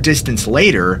short distance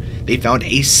later, they found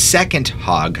a second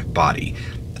hog body,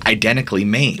 identically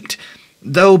maimed.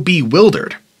 Though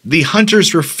bewildered, the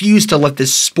hunters refused to let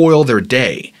this spoil their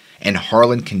day, and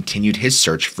Harlan continued his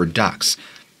search for ducks.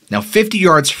 Now, 50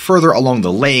 yards further along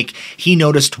the lake, he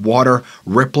noticed water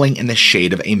rippling in the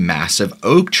shade of a massive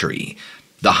oak tree.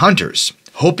 The hunters,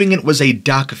 hoping it was a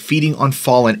duck feeding on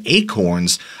fallen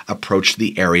acorns, approached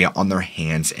the area on their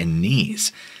hands and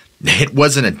knees. It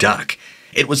wasn't a duck.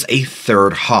 It was a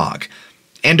third hog.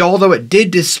 And although it did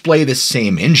display the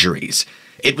same injuries,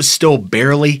 it was still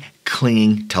barely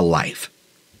clinging to life.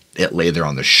 It lay there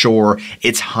on the shore,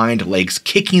 its hind legs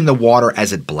kicking the water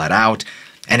as it bled out.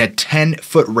 and a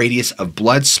 10-foot radius of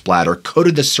blood splatter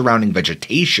coated the surrounding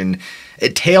vegetation,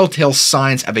 telltale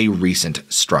signs of a recent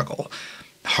struggle.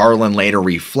 Harlan later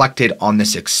reflected on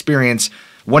this experience,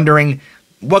 wondering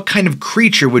what kind of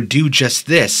creature would do just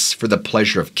this for the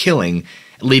pleasure of killing,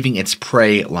 leaving its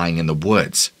prey lying in the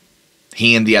woods.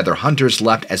 He and the other hunters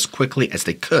left as quickly as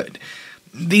they could.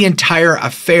 The entire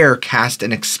affair cast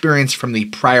an experience from the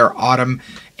prior autumn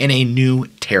in a new,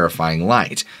 terrifying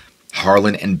light.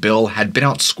 Harlan and Bill had been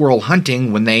out squirrel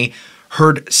hunting when they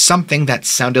heard something that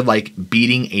sounded like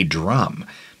beating a drum.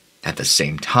 At the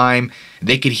same time,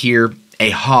 they could hear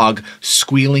a hog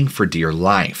squealing for dear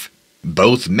life.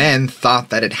 Both men thought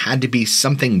that it had to be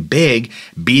something big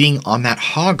beating on that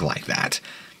hog like that.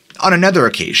 On another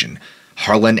occasion,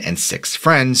 Harlan and 6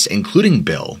 friends, including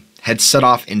Bill, had set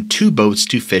off in 2 boats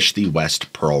to fish the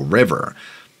West Pearl River.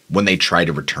 When they tried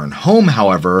to return home,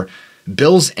 however,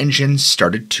 Bill's engine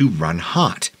started to run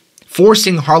hot,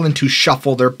 forcing Harlan to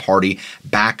shuffle their party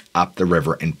back up the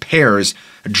river in pairs,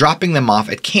 dropping them off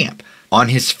at camp. On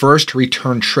his first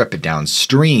return trip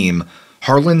downstream,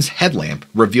 Harlan's headlamp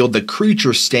revealed the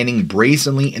creature standing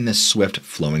brazenly in the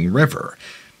swift-flowing river.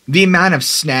 The amount of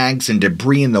snags and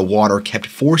debris in the water kept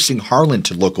forcing Harlan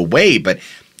to look away, but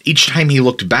each time he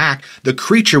looked back, the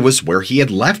creature was where he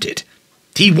had left it.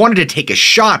 He wanted to take a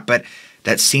shot, but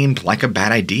that seemed like a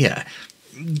bad idea,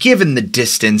 given the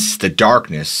distance, the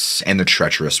darkness, and the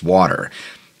treacherous water.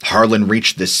 Harlan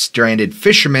reached the stranded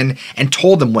fishermen and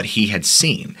told them what he had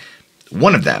seen.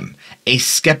 One of them, a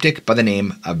skeptic by the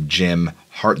name of Jim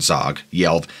Hartzog,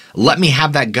 yelled, "Let me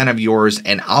have that gun of yours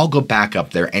and I'll go back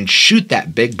up there and shoot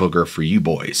that big booger for you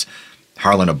boys."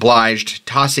 Harlan obliged,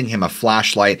 tossing him a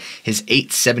flashlight, his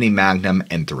 .870 Magnum,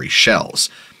 and 3 shells.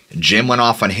 Jim went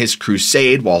off on his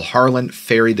crusade while Harlan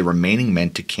ferried the remaining men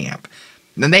to camp.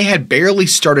 Then they had barely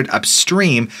started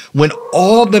upstream when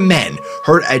all the men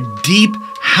heard a deep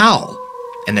howl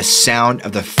and the sound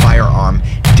of the firearm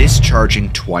discharging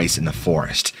twice in the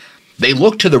forest. They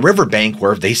looked to the riverbank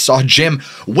where they saw Jim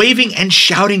waving and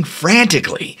shouting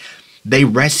frantically. They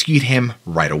rescued him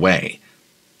right away.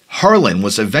 Harlan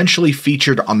was eventually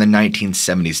featured on the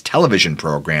 1970s television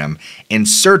program In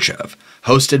Search Of,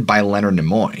 hosted by Leonard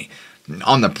Nimoy.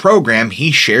 On the program,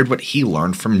 he shared what he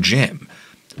learned from Jim.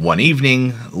 One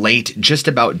evening, late, just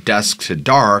about dusk to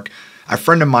dark, a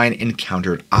friend of mine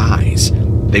encountered eyes.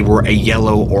 They were a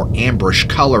yellow or amberish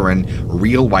color and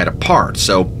real wide apart,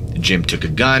 so Jim took a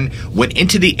gun, went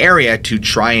into the area to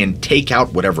try and take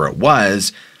out whatever it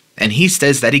was, and he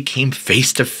says that he came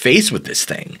face to face with this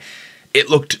thing. It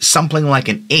looked something like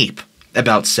an ape,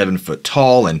 about 7 foot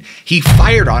tall, and he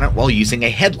fired on it while using a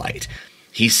headlight.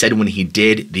 He said when he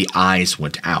did, the eyes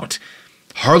went out.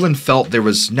 Harlan felt there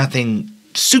was nothing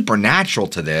supernatural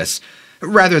to this,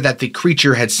 rather that the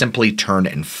creature had simply turned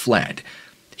and fled.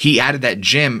 He added that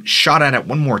Jim shot at it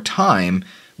one more time.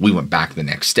 We went back the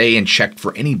next day and checked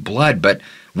for any blood, but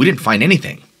we didn't find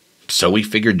anything. So we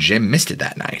figured Jim missed it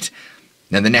that night.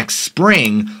 Now the next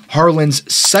spring, Harlan's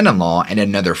son-in-law and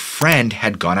another friend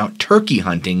had gone out turkey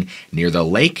hunting near the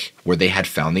lake where they had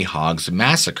found the hogs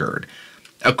massacred.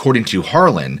 According to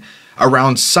Harlan,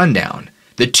 around sundown,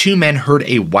 the 2 men heard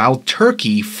a wild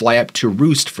turkey fly up to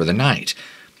roost for the night.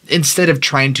 Instead of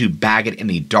trying to bag it in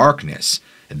the darkness,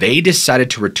 they decided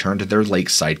to return to their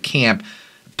lakeside camp,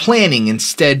 planning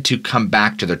instead to come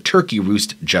back to their turkey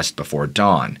roost just before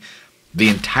dawn. The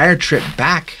entire trip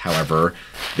back, however,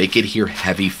 they could hear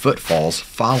heavy footfalls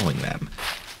following them.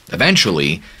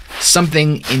 Eventually,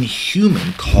 something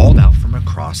inhuman called out from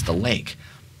across the lake.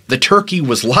 The turkey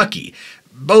was lucky.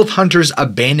 Both hunters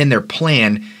abandoned their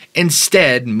plan,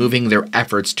 instead moving their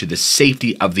efforts to the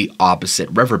safety of the opposite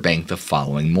riverbank the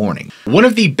following morning. One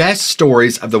of the best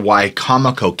stories of the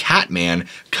Wicomico Catman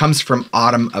comes from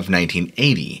autumn of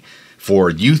 1980.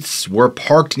 4 youths were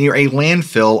parked near a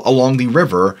landfill along the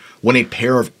river when a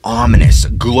pair of ominous,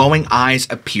 glowing eyes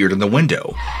appeared in the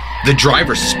window. The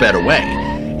driver sped away,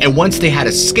 and once they had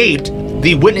escaped,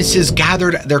 the witnesses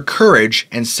gathered their courage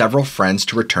and several friends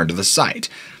to return to the site.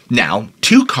 Now,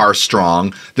 2 cars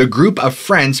strong, the group of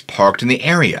friends parked in the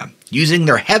area, using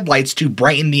their headlights to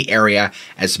brighten the area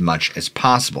as much as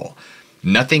possible.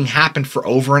 Nothing happened for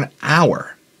over an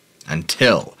hour,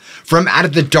 until, from out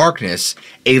of the darkness,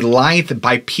 a lithe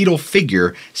bipedal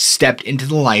figure stepped into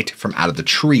the light from out of the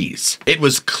trees. It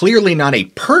was clearly not a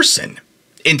person.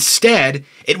 Instead,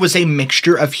 it was a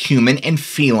mixture of human and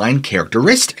feline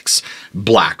characteristics.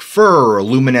 Black fur,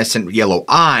 luminescent yellow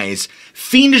eyes,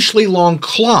 fiendishly long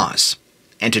claws,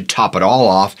 and to top it all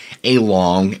off, a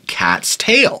long cat's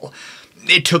tail.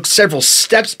 It took several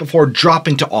steps before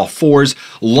dropping to all fours,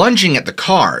 lunging at the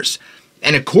cars.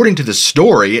 And according to the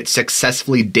story, it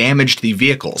successfully damaged the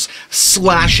vehicles,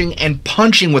 slashing and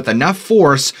punching with enough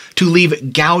force to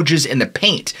leave gouges in the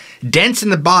paint, dents in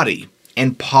the body,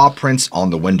 and paw prints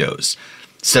on the windows.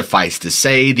 Suffice to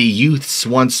say, the youths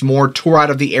once more tore out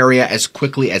of the area as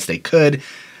quickly as they could,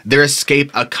 their escape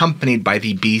accompanied by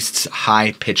the beast's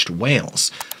high-pitched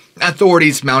wails.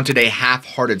 Authorities mounted a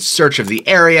half-hearted search of the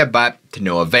area, but to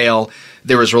no avail.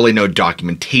 There was really no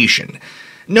documentation.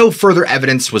 No further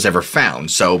evidence was ever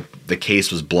found, so the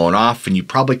case was blown off and you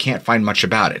probably can't find much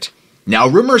about it. Now,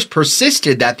 rumors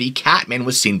persisted that the Catman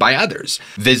was seen by others.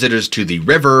 Visitors to the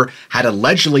river had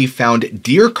allegedly found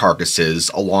deer carcasses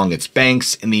along its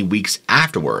banks in the weeks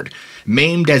afterward,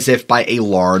 maimed as if by a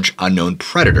large unknown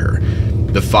predator.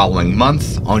 The following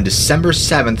month, on December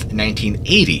 7th,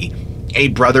 1980, a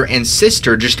brother and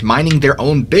sister just minding their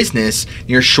own business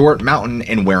near Short Mountain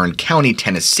in Warren County,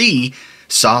 Tennessee,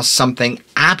 saw something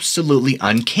absolutely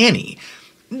uncanny.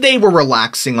 They were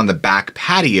relaxing on the back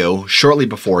patio shortly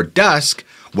before dusk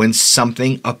when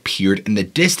something appeared in the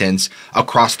distance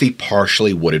across the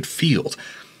partially wooded field.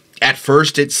 At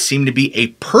first, it seemed to be a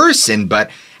person, but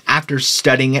after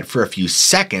studying it for a few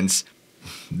seconds,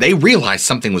 they realized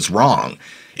something was wrong.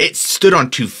 It stood on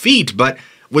 2 feet, but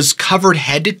was covered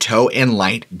head to toe in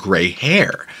light gray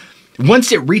hair.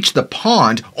 Once it reached the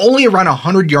pond, only around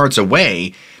 100 yards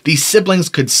away, the siblings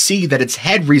could see that its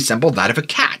head resembled that of a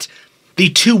cat. The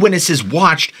 2 witnesses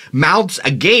watched, mouths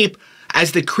agape,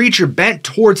 as the creature bent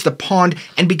towards the pond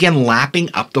and began lapping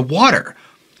up the water.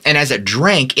 And as it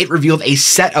drank, it revealed a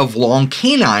set of long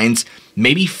canines,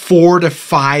 maybe 4 to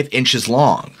 5 inches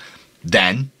long.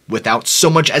 Then, without so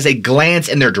much as a glance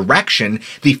in their direction,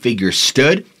 the figure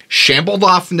stood, shambled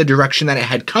off in the direction that it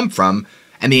had come from,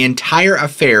 and the entire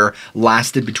affair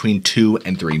lasted between 2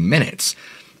 and 3 minutes.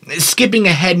 Skipping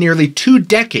ahead nearly 2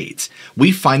 decades,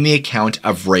 we find the account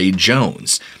of Ray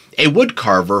Jones, a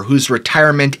woodcarver whose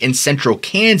retirement in central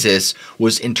Kansas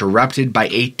was interrupted by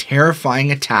a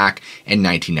terrifying attack in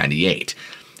 1998.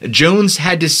 Jones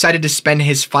had decided to spend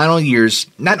his final years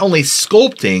not only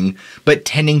sculpting, but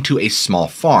tending to a small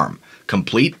farm,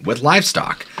 complete with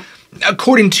livestock.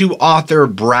 According to author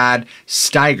Brad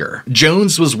Steiger,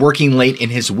 Jones was working late in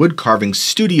his woodcarving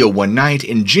studio one night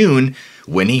in June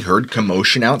when he heard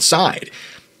commotion outside.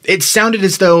 It sounded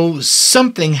as though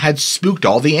something had spooked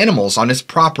all the animals on his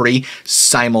property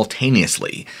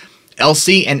simultaneously.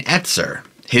 Elsie and Etzer,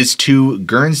 his 2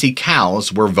 Guernsey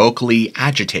cows, were vocally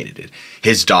agitated.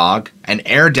 His dog, an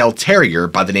Airedale Terrier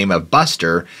by the name of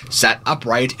Buster, sat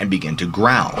upright and began to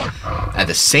growl. At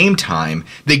the same time,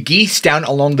 the geese down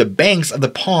along the banks of the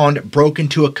pond broke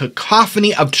into a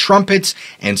cacophony of trumpets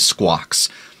and squawks.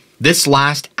 This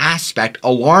last aspect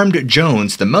alarmed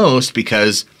Jones the most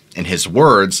because, in his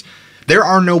words, there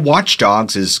are no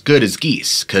watchdogs as good as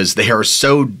geese, because they are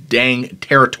so dang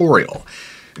territorial.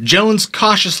 Jones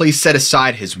cautiously set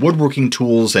aside his woodworking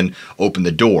tools and opened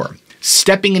the door,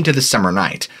 stepping into the summer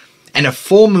night, and a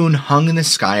full moon hung in the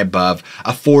sky above,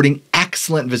 affording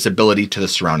excellent visibility to the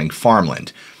surrounding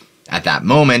farmland. At that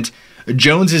moment,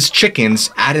 Jones's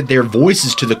chickens added their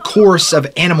voices to the chorus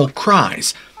of animal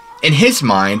cries. In his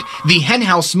mind, the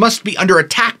henhouse must be under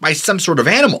attack by some sort of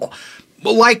animal,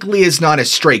 likely as not a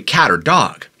stray cat or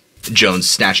dog. Jones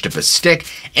snatched up a stick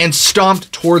and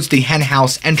stomped towards the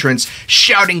henhouse entrance,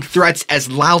 shouting threats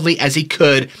as loudly as he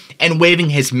could and waving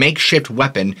his makeshift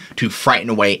weapon to frighten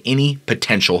away any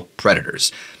potential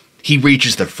predators. He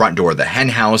reaches the front door of the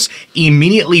henhouse,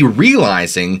 immediately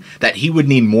realizing that he would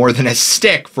need more than a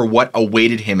stick for what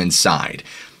awaited him inside.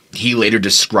 He later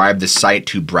described the sight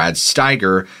to Brad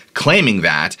Steiger, claiming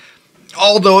that,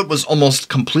 although it was almost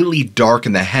completely dark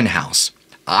in the henhouse,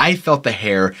 I felt the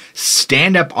hair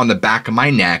stand up on the back of my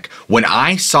neck when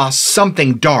I saw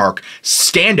something dark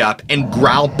stand up and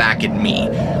growl back at me.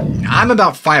 I'm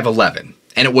about 5'11",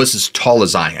 and it was as tall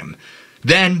as I am.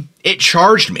 Then it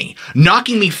charged me,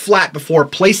 knocking me flat before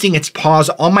placing its paws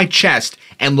on my chest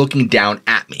and looking down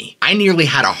at me. I nearly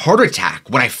had a heart attack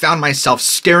when I found myself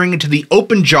staring into the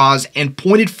open jaws and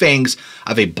pointed fangs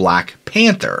of a black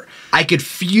panther. I could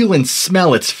feel and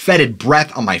smell its fetid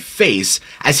breath on my face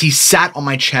as he sat on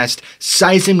my chest,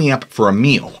 sizing me up for a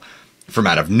meal. From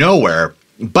out of nowhere,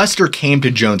 Buster came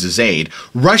to Jones's aid,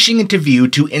 rushing into view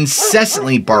to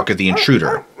incessantly bark at the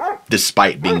intruder.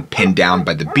 Despite being pinned down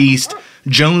by the beast,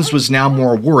 Jones was now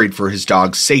more worried for his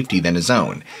dog's safety than his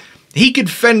own. He could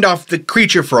fend off the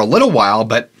creature for a little while,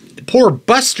 but poor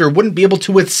Buster wouldn't be able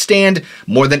to withstand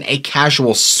more than a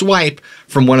casual swipe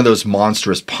from one of those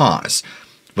monstrous paws.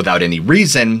 Without any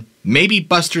reason, maybe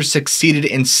Buster succeeded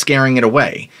in scaring it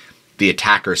away. The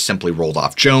attacker simply rolled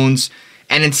off Jones,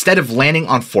 and instead of landing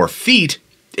on 4 feet,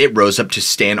 It rose up to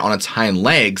stand on its hind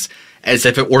legs as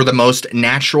if it were the most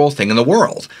natural thing in the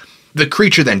world. The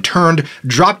creature then turned,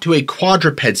 dropped to a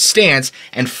quadruped stance,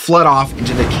 and fled off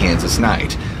into the Kansas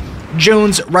night.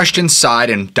 Jones rushed inside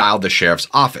and dialed the sheriff's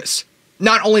office,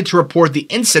 not only to report the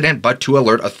incident, but to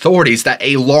alert authorities that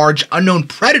a large unknown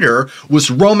predator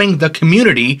was roaming the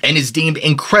community and is deemed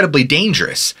incredibly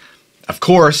dangerous. Of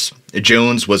course,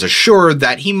 Jones was assured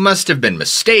that he must have been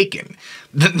mistaken.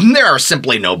 There are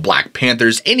simply no black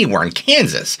panthers anywhere in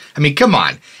Kansas. I mean, come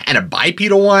on. And a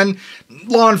bipedal one?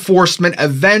 Law enforcement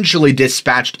eventually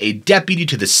dispatched a deputy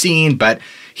to the scene, but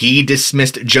he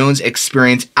dismissed Jones'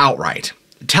 experience outright,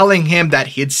 telling him that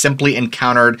he had simply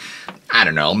encountered, I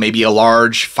don't know, maybe a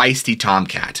large, feisty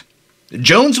tomcat.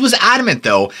 Jones was adamant,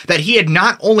 though, that he had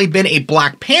not only been a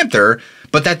black panther,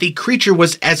 but that the creature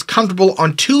was as comfortable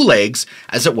on 2 legs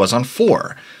as it was on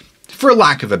 4. For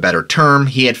lack of a better term,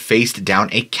 he had faced down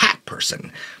a cat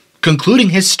person.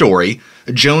 Concluding his story,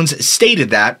 Jones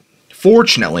stated that,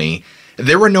 fortunately,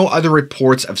 there were no other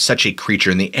reports of such a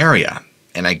creature in the area,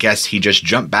 and I guess he just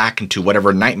jumped back into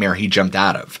whatever nightmare he jumped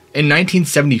out of. In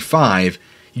 1975,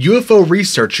 UFO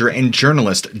researcher and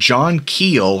journalist John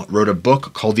Keel wrote a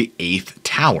book called The Eighth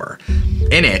Tower.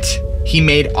 In it, he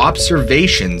made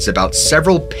observations about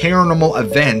several paranormal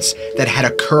events that had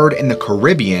occurred in the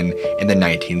Caribbean in the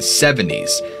 1970s.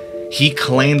 He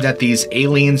claimed that these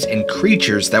aliens and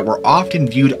creatures that were often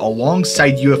viewed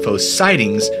alongside UFO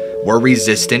sightings were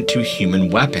resistant to human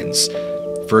weapons.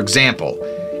 For example,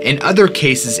 in other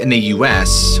cases in the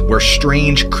US where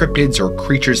strange cryptids or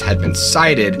creatures had been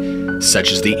sighted,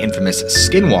 such as the infamous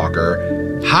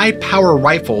skinwalker, high-power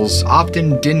rifles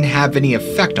often didn't have any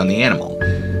effect on the animal.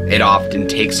 It often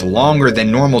takes longer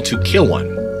than normal to kill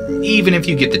one, even if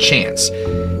you get the chance.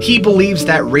 He believes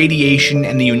that radiation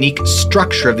and the unique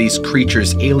structure of these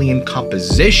creatures' alien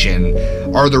composition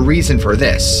are the reason for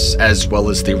this, as well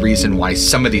as the reason why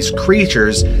some of these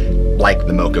creatures, like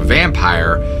the Mocha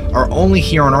vampire, are only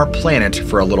here on our planet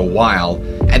for a little while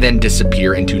and then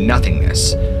disappear into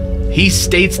nothingness. He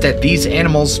states that these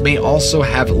animals may also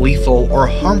have lethal or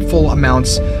harmful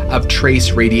amounts of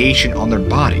trace radiation on their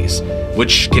bodies,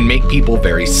 which can make people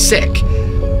very sick.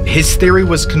 His theory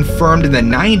was confirmed in the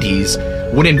 90s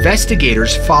when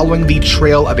investigators following the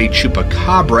trail of a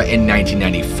chupacabra in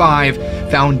 1995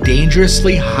 found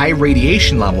dangerously high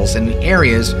radiation levels in the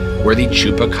areas where the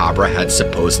chupacabra had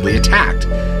supposedly attacked.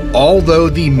 Although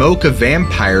the Mocha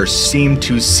vampire seemed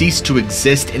to cease to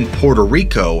exist in Puerto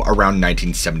Rico around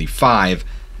 1975,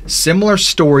 similar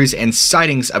stories and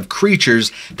sightings of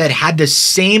creatures that had the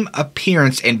same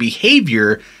appearance and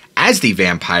behavior as the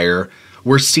vampire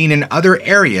were seen in other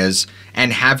areas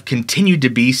and have continued to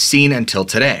be seen until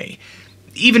today.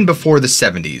 Even before the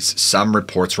 70s, some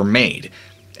reports were made.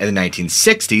 In the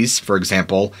 1960s, for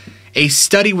example, a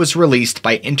study was released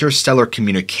by Interstellar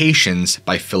Communications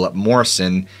by Philip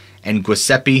Morrison and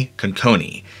Giuseppe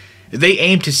Conconi. They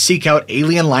aimed to seek out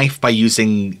alien life by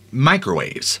using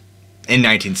microwaves. In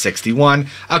 1961,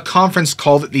 a conference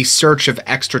called The Search of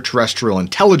Extraterrestrial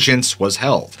Intelligence was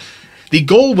held. The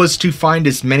goal was to find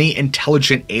as many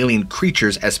intelligent alien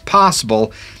creatures as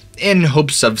possible in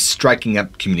hopes of striking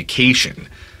up communication.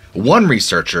 One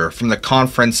researcher from the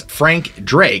conference, Frank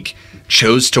Drake,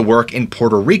 chose to work in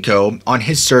Puerto Rico on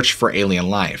his search for alien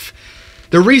life.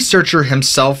 The researcher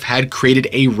himself had created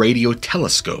a radio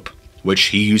telescope, which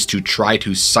he used to try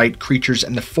to sight creatures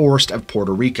in the forest of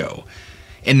Puerto Rico.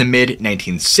 In the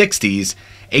mid-1960s,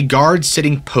 a guard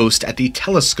sitting post at the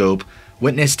telescope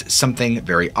witnessed something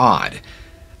very odd.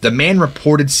 The man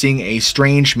reported seeing a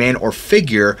strange man or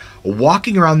figure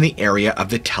walking around the area of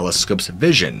the telescope's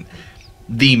vision.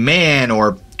 The man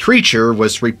or creature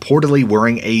was reportedly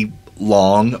wearing a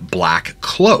long black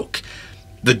cloak.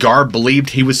 The guard believed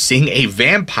he was seeing a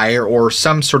vampire or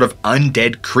some sort of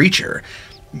undead creature.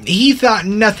 He thought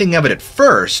nothing of it at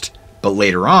first, but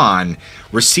later on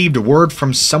received word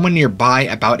from someone nearby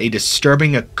about a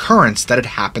disturbing occurrence that had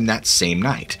happened that same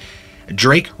night.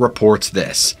 Drake reports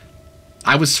this: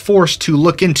 "I was forced to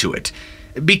look into it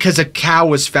because a cow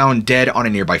was found dead on a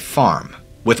nearby farm,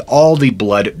 with all the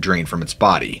blood drained from its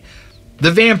body.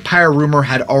 The vampire rumor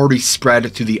had already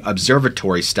spread through the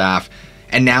observatory staff,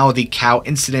 and now the cow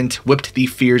incident whipped the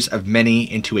fears of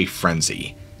many into a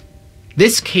frenzy."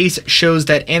 This case shows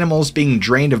that animals being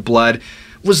drained of blood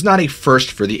was not a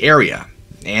first for the area,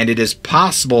 and it is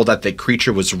possible that the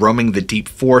creature was roaming the deep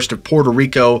forest of Puerto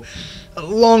Rico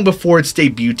long before its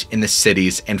debut in the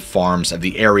cities and farms of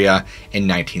the area in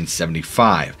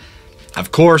 1975.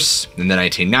 Of course, in the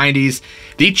 1990s,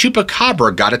 the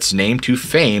chupacabra got its name to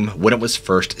fame when it was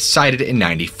first sighted in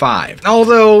 '95.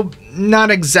 Although not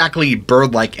exactly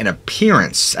bird-like in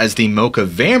appearance as the Mocha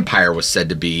vampire was said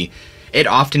to be, it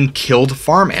often killed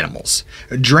farm animals,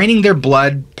 draining their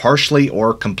blood partially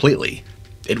or completely.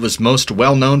 It was most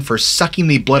well known for sucking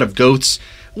the blood of goats,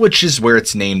 which is where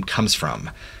its name comes from.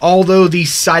 Although the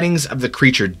sightings of the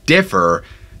creature differ,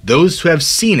 those who have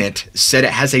seen it said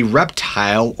it has a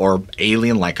reptile or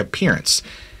alien-like appearance.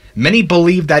 Many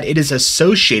believe that it is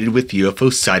associated with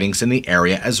UFO sightings in the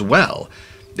area as well.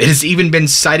 It has even been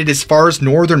sighted as far as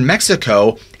northern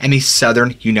Mexico and the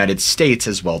southern United States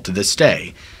as well to this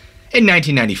day. In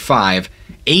 1995,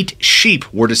 8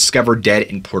 sheep were discovered dead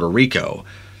in Puerto Rico.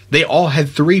 They all had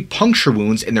 3 puncture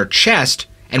wounds in their chest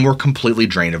and were completely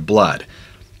drained of blood.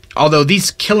 Although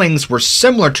these killings were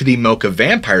similar to the Mocha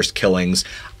vampire's killings,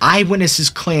 eyewitnesses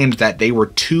claimed that they were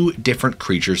 2 different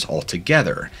creatures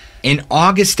altogether. In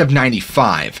August of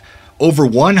 '95, over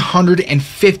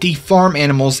 150 farm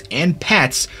animals and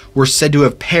pets were said to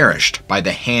have perished by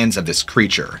the hands of this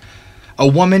creature. A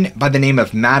woman by the name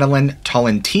of Madeline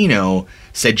Tolentino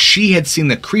said she had seen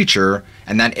the creature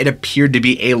and that it appeared to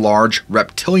be a large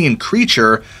reptilian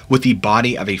creature with the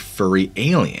body of a furry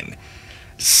alien.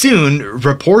 Soon,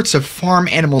 reports of farm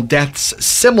animal deaths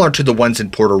similar to the ones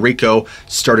in Puerto Rico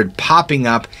started popping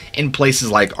up in places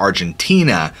like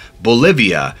Argentina,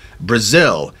 Bolivia,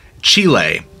 Brazil,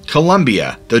 Chile,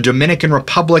 Colombia, the Dominican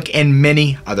Republic, and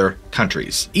many other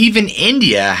countries. Even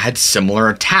India had similar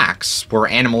attacks where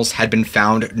animals had been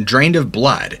found drained of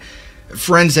blood.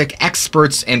 Forensic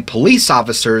experts and police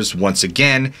officers once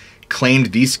again claimed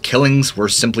these killings were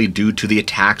simply due to the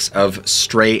attacks of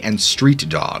stray and street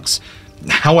dogs.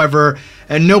 However,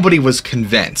 nobody was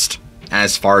convinced.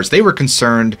 As far as they were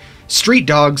concerned, street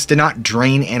dogs did not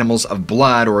drain animals of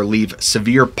blood or leave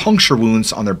severe puncture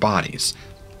wounds on their bodies.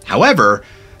 However,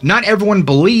 not everyone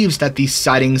believes that these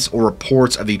sightings or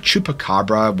reports of the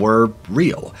chupacabra were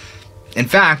real. In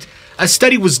fact, a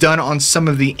study was done on some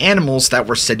of the animals that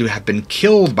were said to have been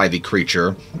killed by the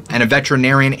creature, and a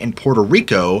veterinarian in Puerto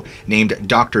Rico named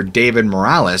Dr. David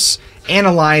Morales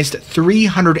analyzed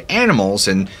 300 animals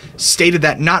and stated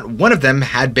that not one of them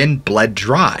had been bled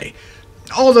dry,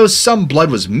 although some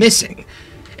blood was missing.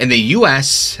 In the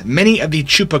US, many of the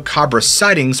chupacabra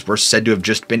sightings were said to have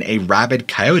just been a rabid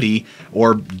coyote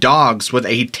or dogs with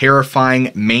a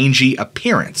terrifying mangy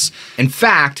appearance. In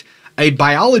fact, a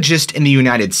biologist in the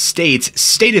United States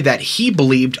stated that he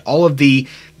believed all of the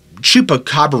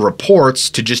chupacabra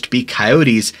reports to just be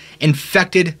coyotes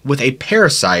infected with a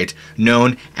parasite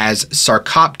known as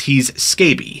Sarcoptes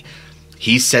scabi.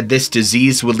 He said this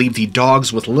disease would leave the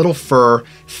dogs with little fur,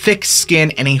 thick skin,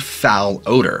 and a foul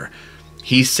odor.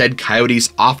 He said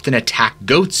coyotes often attack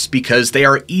goats because they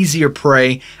are easier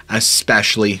prey,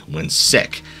 especially when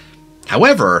sick.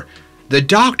 However, the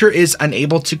doctor is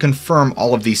unable to confirm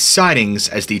all of these sightings,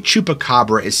 as the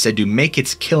chupacabra is said to make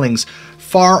its killings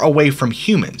far away from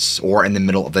humans or in the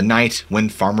middle of the night when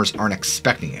farmers aren't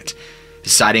expecting it.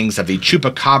 Sightings of the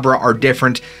chupacabra are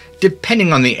different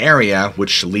depending on the area,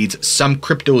 which leads some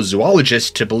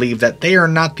cryptozoologists to believe that they are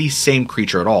not the same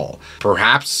creature at all.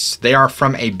 Perhaps they are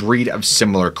from a breed of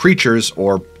similar creatures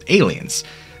or aliens,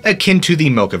 akin to the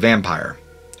Mocha vampire.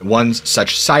 One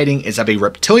such sighting is of a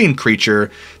reptilian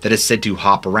creature that is said to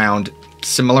hop around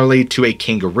similarly to a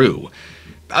kangaroo.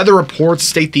 Other reports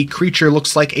state the creature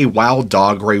looks like a wild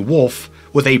dog or a wolf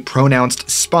with a pronounced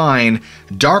spine,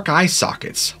 dark eye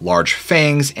sockets, large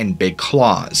fangs, and big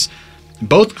claws.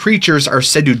 Both creatures are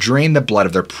said to drain the blood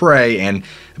of their prey, and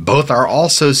both are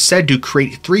also said to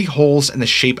create 3 holes in the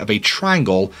shape of a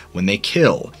triangle when they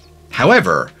kill.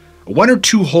 However, 1 or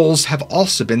 2 holes have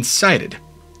also been sighted.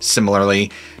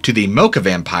 Similarly to the Mocha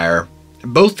vampire,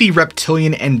 both the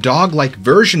reptilian and dog-like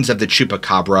versions of the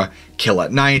chupacabra kill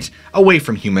at night, away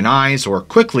from human eyes, or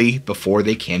quickly before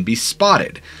they can be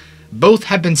spotted. Both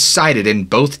have been sighted and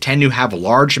both tend to have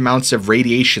large amounts of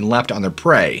radiation left on their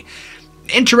prey.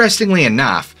 Interestingly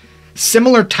enough,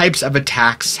 similar types of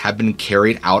attacks have been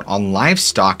carried out on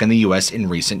livestock in the US in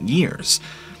recent years.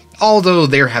 Although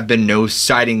there have been no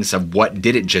sightings of what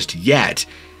did it just yet,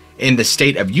 in the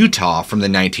state of Utah from the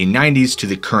 1990s to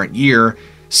the current year,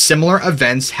 similar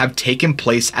events have taken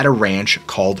place at a ranch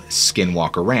called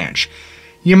Skinwalker Ranch.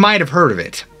 You might have heard of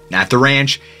it. At the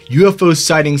ranch, UFO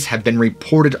sightings have been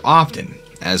reported often,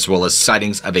 as well as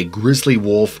sightings of a grizzly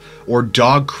wolf or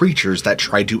dog creatures that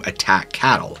try to attack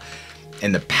cattle.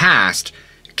 In the past,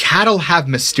 cattle have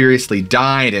mysteriously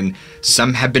died and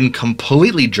some have been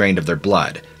completely drained of their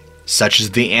blood, such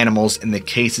as the animals in the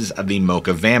cases of the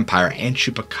Mocha vampire and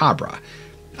chupacabra.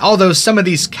 Although some of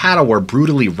these cattle were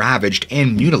brutally ravaged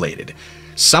and mutilated,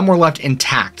 some were left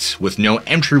intact with no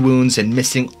entry wounds and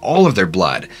missing all of their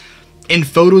blood. In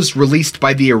photos released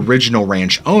by the original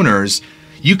ranch owners,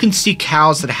 you can see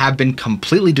cows that have been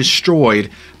completely destroyed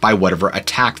by whatever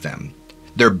attacked them.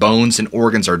 Their bones and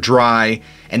organs are dry,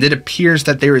 and it appears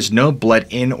that there is no blood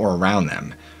in or around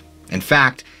them. In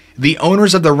fact, the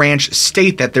owners of the ranch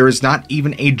state that there is not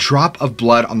even a drop of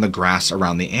blood on the grass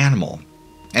around the animal.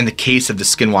 In the case of the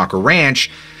Skinwalker Ranch,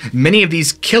 many of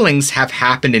these killings have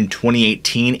happened in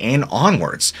 2018 and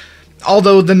onwards,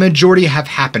 although the majority have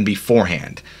happened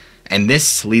beforehand. And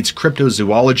this leads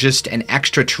cryptozoologists and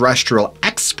extraterrestrial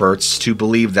experts to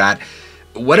believe that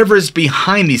whatever is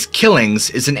behind these killings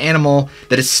is an animal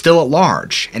that is still at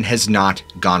large and has not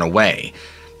gone away.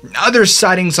 Other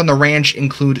sightings on the ranch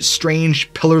include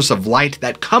strange pillars of light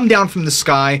that come down from the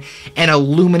sky and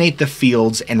illuminate the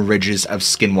fields and ridges of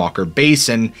Skinwalker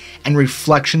Basin, and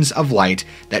reflections of light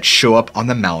that show up on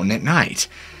the mountain at night.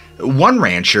 One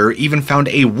rancher even found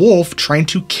a wolf trying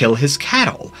to kill his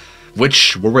cattle,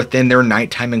 which were within their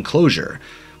nighttime enclosure,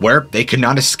 where they could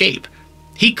not escape.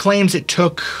 He claims it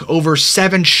took over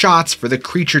 7 shots for the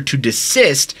creature to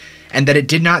desist, and that it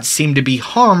did not seem to be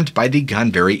harmed by the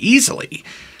gun very easily.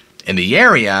 In the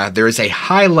area, there is a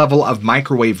high level of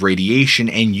microwave radiation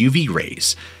and UV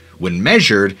rays. When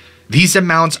measured, these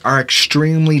amounts are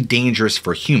extremely dangerous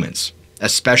for humans,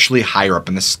 especially higher up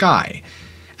in the sky.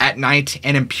 At night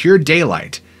and in pure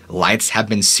daylight, lights have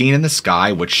been seen in the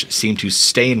sky which seem to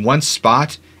stay in one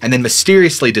spot and then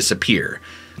mysteriously disappear.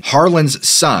 Harlan's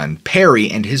son, Perry,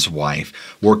 and his wife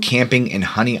were camping in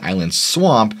Honey Island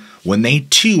Swamp when they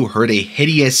too heard a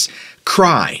hideous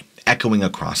cry echoing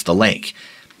across the lake.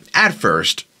 At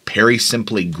first, Perry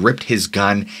simply gripped his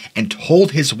gun and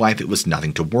told his wife it was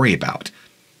nothing to worry about.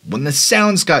 When the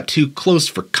sounds got too close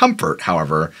for comfort,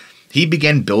 however, he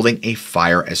began building a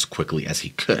fire as quickly as he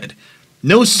could.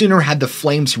 No sooner had the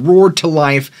flames roared to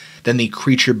life than the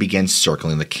creature began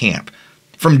circling the camp.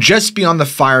 From just beyond the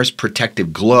fire's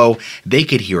protective glow, they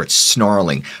could hear it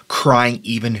snarling, crying,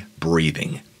 even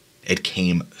breathing. It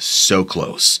came so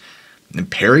close. And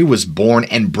Perry was born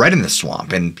and bred in the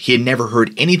swamp, and he had never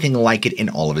heard anything like it in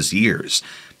all of his years.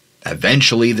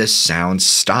 Eventually, the sound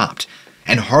stopped,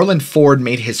 and Harlan Ford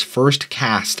made his first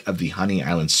cast of the Honey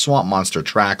Island Swamp Monster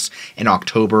tracks in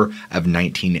October of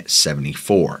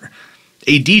 1974.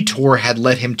 A detour had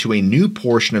led him to a new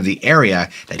portion of the area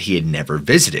that he had never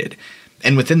visited,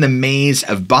 and within the maze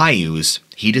of bayous,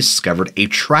 he discovered a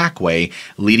trackway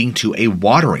leading to a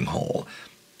watering hole.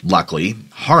 Luckily,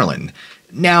 Harlan,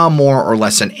 now more or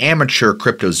less an amateur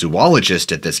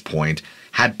cryptozoologist at this point,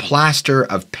 had plaster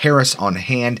of Paris on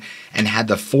hand and had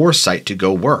the foresight to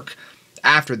go work.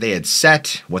 After they had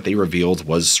set, what they revealed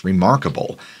was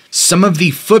remarkable. Some of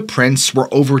the footprints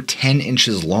were over 10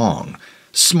 inches long,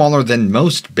 smaller than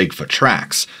most Bigfoot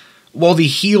tracks. While the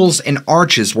heels and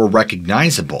arches were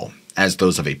recognizable as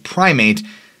those of a primate,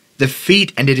 the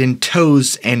feet ended in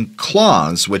toes and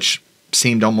claws, which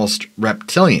seemed almost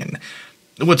reptilian.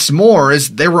 What's more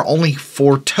is there were only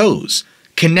 4 toes,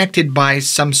 connected by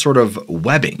some sort of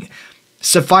webbing.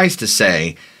 Suffice to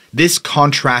say, this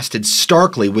contrasted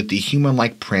starkly with the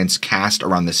human-like prints cast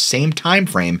around the same time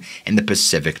frame in the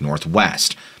Pacific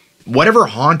Northwest. Whatever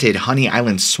haunted Honey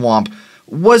Island Swamp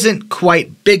wasn't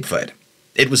quite Bigfoot.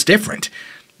 It was different.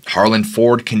 Harlan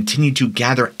Ford continued to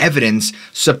gather evidence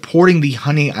supporting the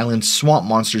Honey Island Swamp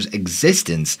Monster's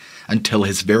existence until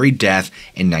his very death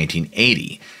in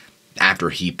 1980. After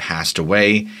he passed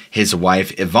away, his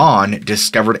wife Yvonne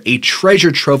discovered a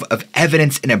treasure trove of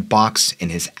evidence in a box in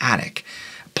his attic.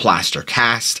 Plaster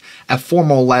cast, a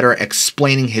formal letter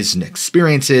explaining his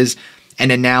experiences,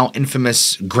 and a now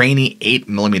infamous grainy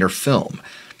 8mm film.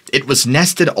 It was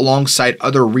nested alongside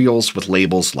other reels with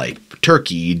labels like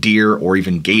turkey, deer, or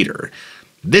even gator.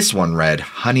 This one read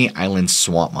Honey Island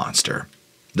Swamp Monster.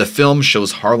 The film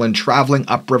shows Harlan traveling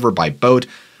upriver by boat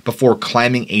before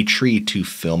climbing a tree to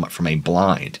film from a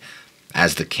blind.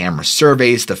 As the camera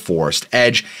surveys the forest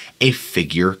edge, a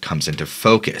figure comes into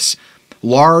focus.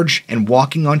 Large and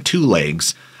walking on 2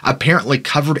 legs, apparently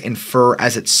covered in fur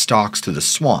as it stalks through the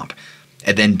swamp,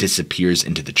 and then disappears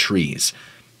into the trees.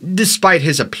 Despite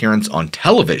his appearance on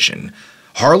television,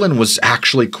 Harlan was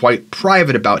actually quite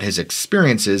private about his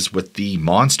experiences with the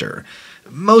monster,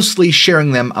 mostly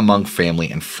sharing them among family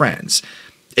and friends.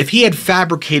 If he had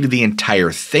fabricated the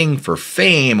entire thing for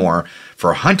fame or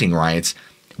for hunting rights,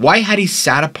 why had he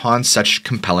sat upon such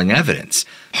compelling evidence?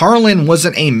 Harlan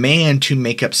wasn't a man to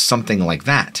make up something like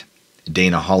that,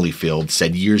 Dana Hollyfield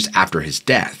said years after his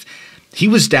death. He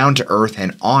was down to earth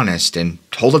and honest and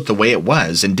told it the way it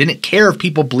was and didn't care if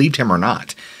people believed him or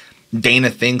not. Dana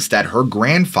thinks that her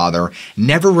grandfather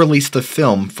never released the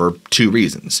film for 2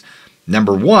 reasons.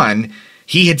 Number 1,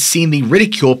 he had seen the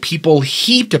ridicule people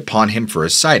heaped upon him for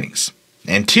his sightings.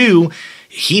 And 2,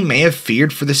 he may have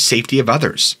feared for the safety of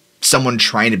others. Someone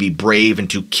trying to be brave and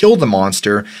to kill the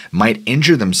monster might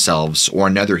injure themselves or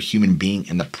another human being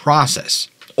in the process.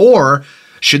 Or,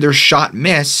 should their shot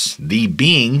miss, the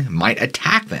being might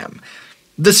attack them.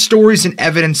 The stories and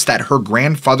evidence that her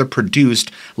grandfather produced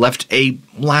left a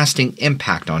lasting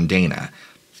impact on Dana.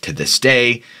 To this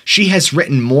day, she has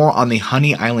written more on the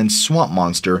Honey Island swamp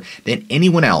monster than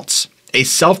anyone else, a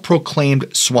self-proclaimed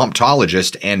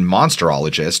swamptologist and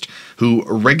monsterologist who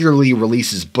regularly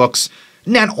releases books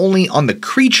not only on the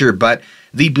creature but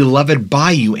the beloved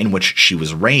bayou in which she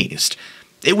was raised.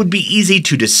 It would be easy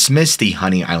to dismiss the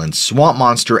Honey Island swamp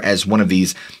monster as one of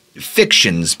these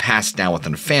fictions passed down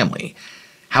within a family.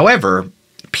 However,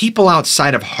 people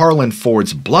outside of Harlan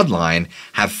Ford's bloodline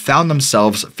have found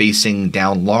themselves facing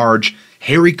down large,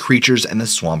 hairy creatures in the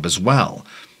swamp as well.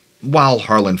 While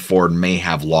Harlan Ford may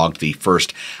have logged the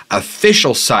first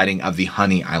official sighting of the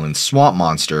Honey Island swamp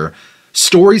monster,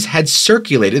 stories had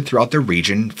circulated throughout the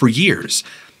region for years.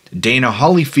 Dana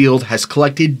Hollyfield has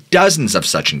collected dozens of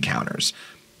such encounters.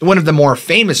 One of the more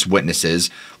famous witnesses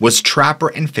was trapper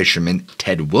and fisherman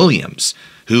Ted Williams,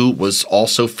 who was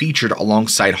also featured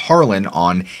alongside Harlan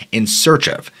on In Search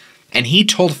Of, and he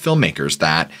told filmmakers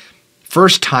that,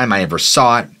 "First time I ever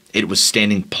saw it, it was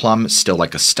standing plumb still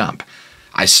like a stump.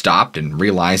 I stopped and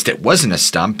realized it wasn't a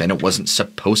stump and it wasn't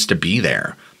supposed to be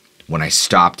there. When I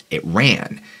stopped, it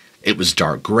ran. It was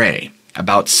dark gray.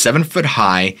 About 7 foot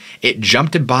high, it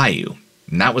jumped a bayou,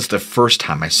 and that was the first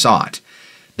time I saw it.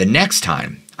 The next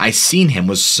time I seen him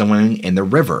was swimming in the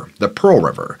river, the Pearl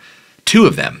River. 2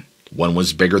 of them. One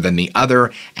was bigger than the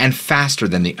other and faster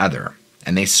than the other,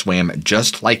 and they swam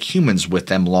just like humans with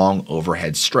them long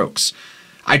overhead strokes.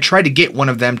 I tried to get one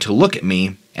of them to look at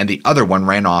me, and the other one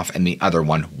ran off and the other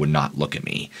one would not look at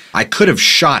me. I could have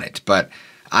shot it, but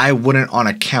I wouldn't on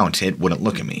account it wouldn't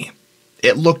look at me.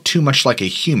 It looked too much like a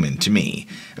human to me.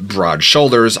 Broad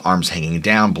shoulders, arms hanging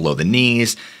down below the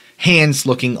knees, hands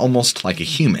looking almost like a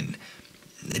human."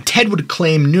 Ted would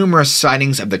claim numerous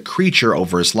sightings of the creature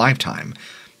over his lifetime,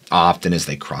 often as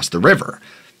they crossed the river.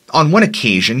 On one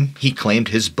occasion, he claimed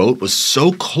his boat was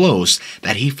so close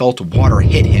that he felt water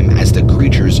hit him as the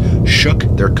creatures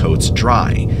shook their coats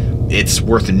dry. It's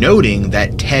worth noting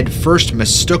that Ted first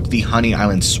mistook the Honey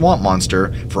Island swamp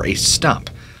monster for a stump.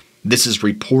 This is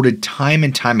reported time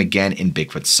and time again in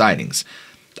Bigfoot sightings.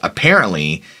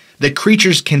 Apparently, the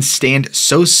creatures can stand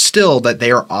so still that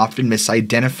they are often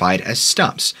misidentified as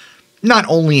stumps, not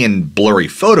only in blurry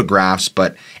photographs,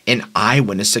 but in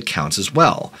eyewitness accounts as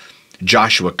well.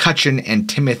 Joshua Cutchin and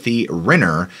Timothy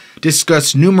Renner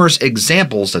discuss numerous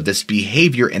examples of this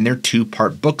behavior in their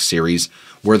 2-part book series,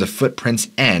 Where the Footprints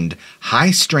End, High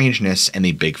Strangeness and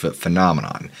the Bigfoot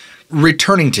Phenomenon.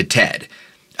 Returning to Ted,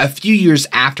 a few years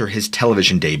after his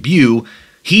television debut,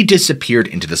 he disappeared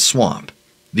into the swamp.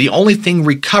 The only thing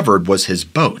recovered was his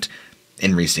boat.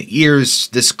 In recent years,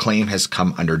 this claim has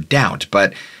come under doubt,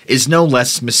 but is no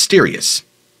less mysterious.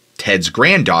 Ted's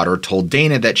granddaughter told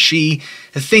Dana that she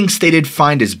thinks they did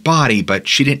find his body, but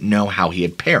she didn't know how he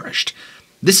had perished.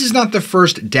 This is not the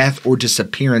first death or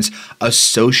disappearance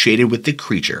associated with the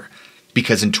creature,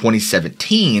 because in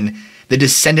 2017, the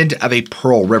descendant of a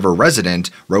Pearl River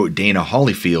resident wrote Dana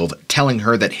Hollyfield telling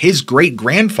her that his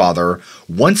great-grandfather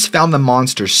once found the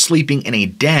monster sleeping in a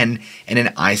den in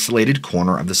an isolated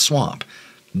corner of the swamp.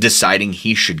 Deciding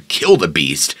he should kill the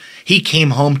beast, he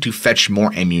came home to fetch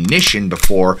more ammunition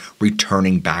before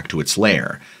returning back to its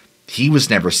lair. He was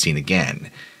never seen again.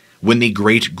 When the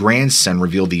great-grandson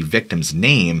revealed the victim's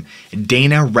name,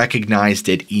 Dana recognized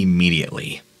it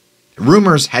immediately.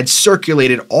 Rumors had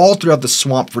circulated all throughout the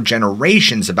swamp for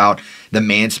generations about the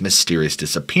man's mysterious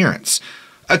disappearance.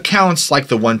 Accounts like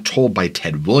the one told by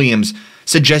Ted Williams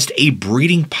suggest a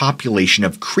breeding population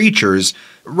of creatures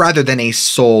rather than a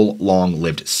sole,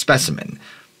 long-lived specimen.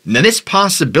 Now, this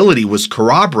possibility was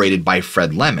corroborated by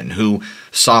Fred Lemon, who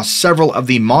saw several of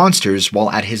the monsters while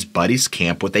at his buddy's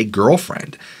camp with a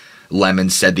girlfriend.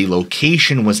 Lemon said the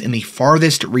location was in the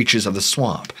farthest reaches of the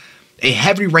swamp. A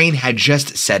heavy rain had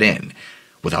just set in.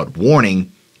 Without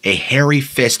warning, a hairy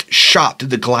fist shot through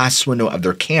the glass window of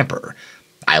their camper.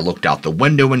 I looked out the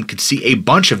window and could see a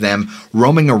bunch of them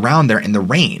roaming around there in the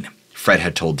rain, Fred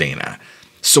had told Dana.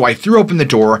 So I threw open the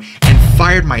door and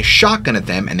fired my shotgun at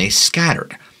them and they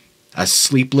scattered. A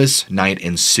sleepless night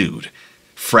ensued.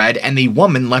 Fred and the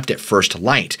woman left at first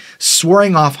light,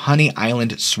 swearing off Honey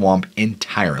Island Swamp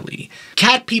entirely.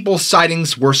 Cat people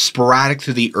sightings were sporadic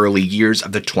through the early years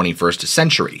of the 21st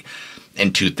century.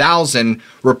 In 2000,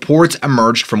 reports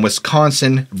emerged from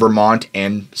Wisconsin, Vermont,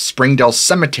 and Springdale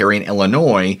Cemetery in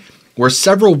Illinois, where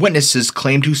several witnesses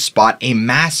claimed to spot a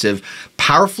massive,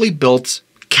 powerfully built,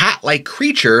 cat-like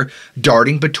creature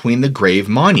darting between the grave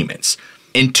monuments.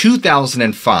 In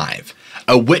 2005,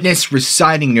 a witness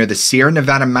residing near the Sierra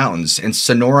Nevada mountains in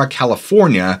Sonora,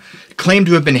 California, claimed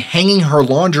to have been hanging her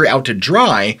laundry out to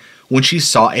dry when she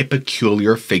saw a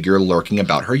peculiar figure lurking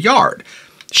about her yard.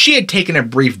 She had taken a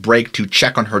brief break to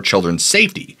check on her children's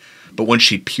safety, but when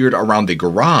she peered around the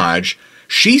garage,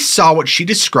 she saw what she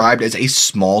described as a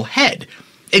small head,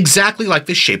 exactly like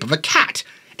the shape of a cat,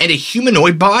 and a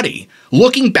humanoid body,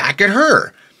 looking back at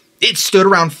her. It stood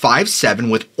around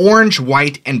 5'7" with orange,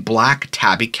 white, and black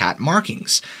tabby cat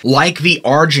markings. Like the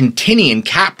Argentinian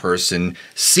cat person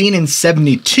seen in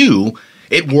 '72,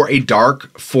 it wore a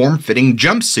dark, form-fitting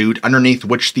jumpsuit underneath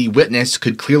which the witness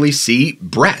could clearly see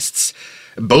breasts.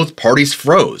 Both parties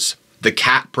froze. The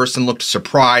cat person looked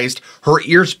surprised, her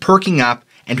ears perking up,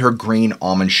 and her green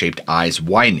almond-shaped eyes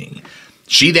widening.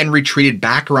 She then retreated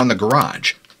back around the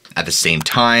garage. At the same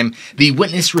time, the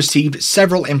witness received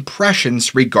several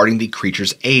impressions regarding the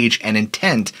creature's age and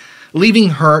intent,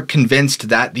 leaving her convinced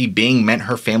that the being meant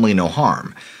her family no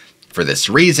harm. For this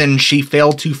reason, she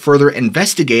failed to further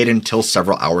investigate until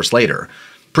several hours later.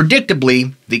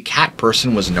 Predictably, the cat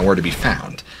person was nowhere to be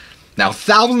found. Now,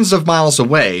 thousands of miles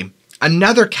away,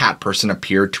 another cat person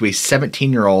appeared to a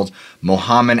 17-year-old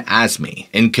Mohammed Azmi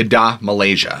in Kedah,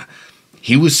 Malaysia.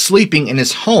 He was sleeping in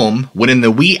his home when in the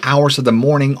wee hours of the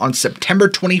morning on September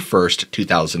 21st,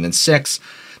 2006,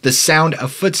 the sound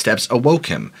of footsteps awoke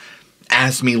him.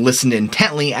 Azmi listened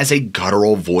intently as a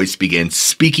guttural voice began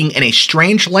speaking in a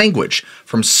strange language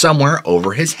from somewhere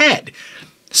over his head.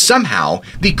 Somehow,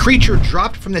 the creature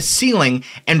dropped from the ceiling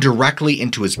and directly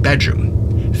into his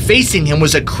bedroom. Facing him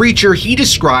was a creature he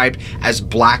described as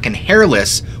black and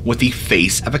hairless with the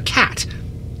face of a cat.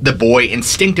 The boy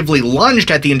instinctively lunged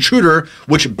at the intruder,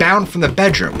 which bounded from the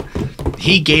bedroom.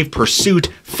 He gave pursuit,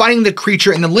 finding the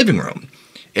creature in the living room.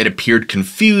 It appeared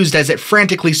confused as it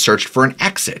frantically searched for an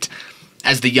exit.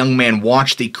 As the young man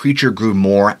watched, the creature grew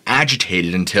more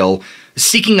agitated until,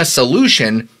 seeking a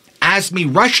solution, Azmi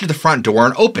rushed to the front door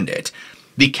and opened it.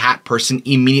 The cat person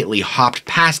immediately hopped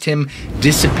past him,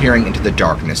 disappearing into the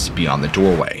darkness beyond the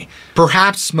doorway.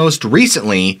 Perhaps most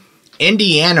recently,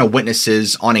 Indiana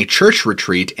witnesses on a church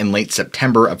retreat in late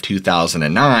September of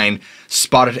 2009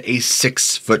 spotted a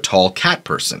 6-foot-tall cat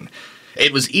person.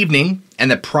 It was evening, and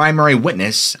the primary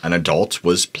witness, an adult,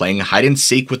 was playing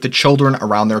hide-and-seek with the children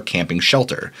around their camping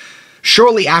shelter.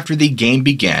 Shortly after the game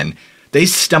began, they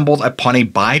stumbled upon a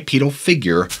bipedal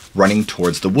figure running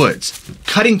towards the woods,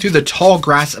 cutting through the tall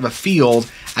grass of a field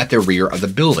at the rear of the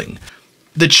building.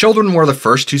 The children were the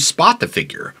first to spot the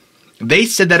figure. They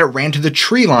said that it ran to the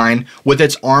tree line with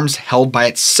its arms held by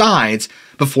its sides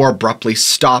before abruptly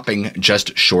stopping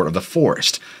just short of the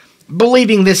forest.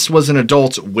 Believing this was an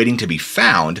adult waiting to be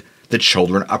found, the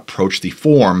children approached the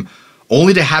form,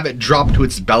 only to have it drop to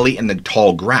its belly in the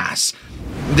tall grass.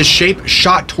 The shape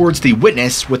shot towards the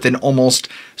witness with an almost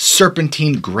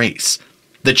serpentine grace.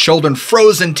 The children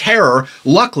froze in terror.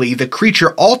 Luckily, the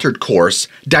creature altered course,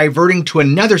 diverting to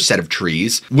another set of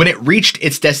trees. When it reached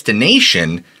its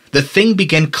destination, the thing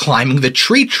began climbing the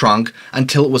tree trunk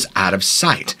until it was out of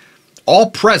sight. All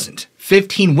present,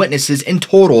 15 witnesses in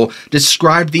total,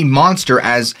 described the monster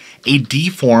as a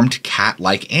deformed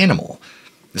cat-like animal.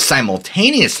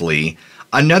 Simultaneously,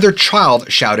 another child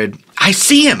shouted, "I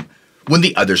see him!" When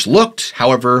the others looked,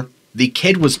 however, the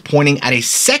kid was pointing at a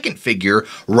second figure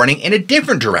running in a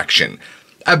different direction.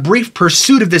 A brief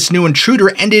pursuit of this new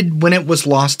intruder ended when it was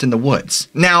lost in the woods.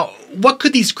 Now, what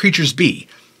could these creatures be?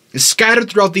 Scattered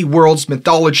throughout the world's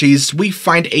mythologies, we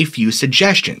find a few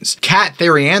suggestions. Cat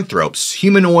therianthropes,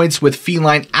 humanoids with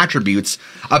feline attributes,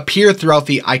 appear throughout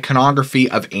the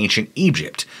iconography of ancient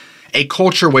Egypt, a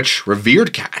culture which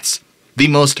revered cats. The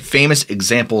most famous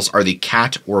examples are the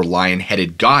cat or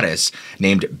lion-headed goddess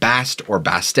named Bast or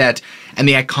Bastet, and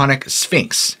the iconic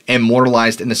Sphinx,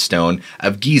 immortalized in the stone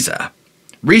of Giza.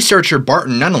 Researcher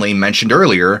Barton Nunnally, mentioned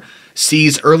earlier,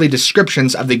 sees early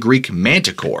descriptions of the Greek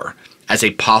manticore as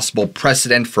a possible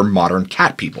precedent for modern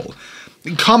cat people.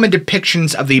 Common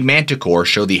depictions of the manticore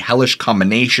show the hellish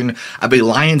combination of a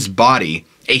lion's body,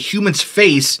 a human's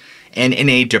face, and in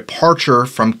a departure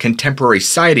from contemporary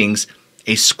sightings,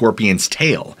 a scorpion's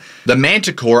tail. The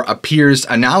manticore appears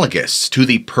analogous to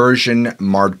the Persian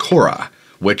Mardkora,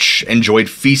 which enjoyed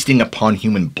feasting upon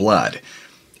human blood.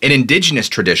 In indigenous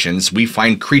traditions, we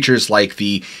find creatures like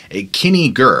the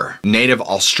Kinni-gur. Native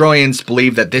Australians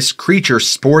believe that this creature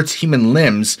sports human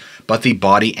limbs but the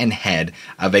body and head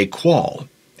of a quoll,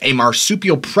 a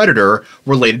marsupial predator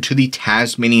related to the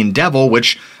Tasmanian devil,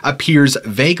 which appears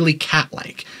vaguely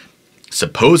cat-like.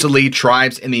 Supposedly,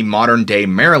 tribes in the modern-day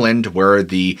Maryland, where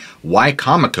the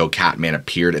Wicomico catman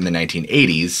appeared in the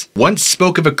 1980s, once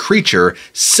spoke of a creature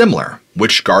similar,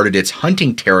 which guarded its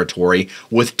hunting territory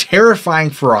with terrifying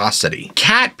ferocity.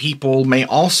 Cat people may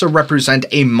also represent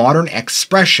a modern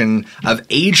expression of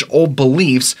age-old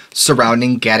beliefs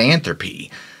surrounding gadanthropy.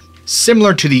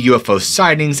 Similar to the UFO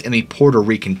sightings in the Puerto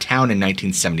Rican town in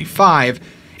 1975,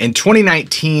 in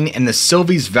 2019 in the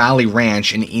Silvies Valley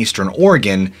Ranch in eastern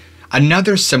Oregon,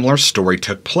 another similar story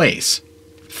took place.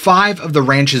 5 of the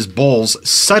ranch's bulls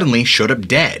suddenly showed up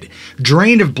dead,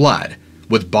 drained of blood,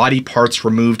 with body parts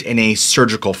removed in a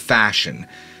surgical fashion,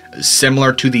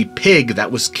 similar to the pig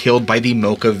that was killed by the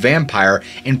Mocha vampire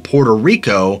in Puerto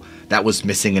Rico that was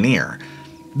missing an ear.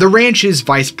 The ranch's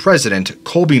vice president,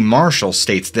 Colby Marshall,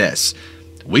 states this: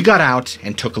 "We got out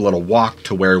and took a little walk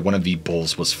to where one of the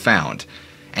bulls was found,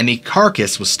 and the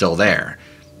carcass was still there."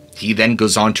 He then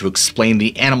goes on to explain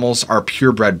the animals are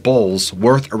purebred bulls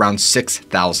worth around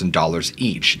 $6,000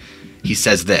 each. He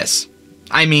says this: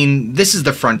 "I mean, this is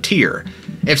the frontier.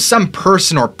 If some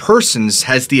person or persons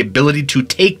has the ability to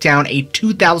take down a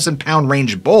 2,000-pound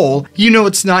range bull, you know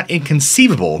it's not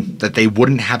inconceivable that they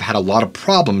wouldn't have had a lot of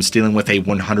problems dealing with a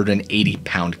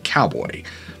 180-pound cowboy."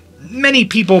 Many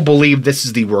people believe this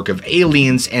is the work of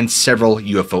aliens, and several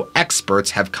UFO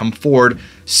experts have come forward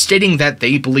stating that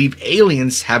they believe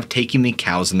aliens have taken the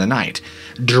cows in the night,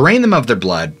 drained them of their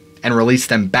blood, and released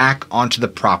them back onto the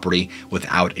property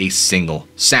without a single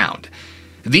sound.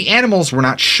 The animals were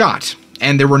not shot,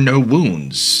 and there were no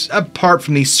wounds, apart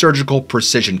from the surgical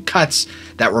precision cuts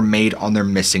that were made on their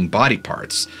missing body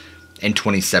parts. In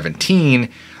 2017,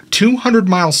 200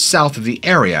 miles south of the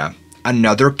area,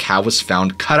 another cow was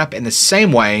found cut up in the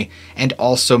same way and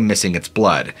also missing its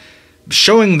blood,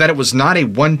 showing that it was not a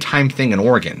one-time thing in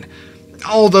Oregon.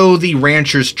 Although the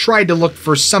ranchers tried to look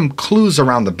for some clues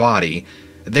around the body,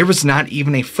 there was not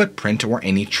even a footprint or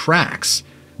any tracks.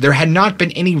 There had not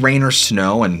been any rain or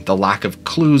snow, and the lack of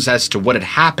clues as to what had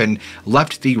happened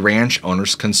left the ranch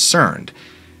owners concerned.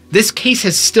 This case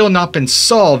has still not been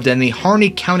solved, and the Harney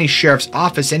County Sheriff's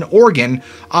Office in Oregon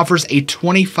offers a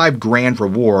 $25,000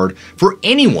 reward for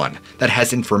anyone that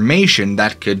has information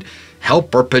that could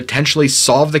help or potentially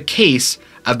solve the case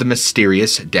of the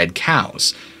mysterious dead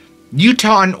cows.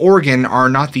 Utah and Oregon are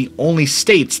not the only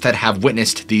states that have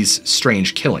witnessed these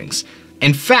strange killings.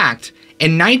 In fact,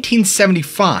 in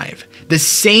 1975, the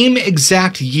same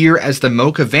exact year as the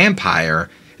Mocha vampire,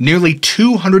 nearly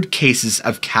 200 cases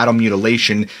of cattle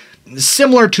mutilation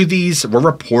similar to these were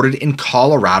reported in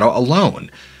Colorado alone,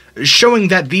 showing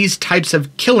that these types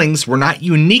of killings were not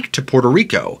unique to Puerto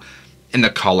Rico. In the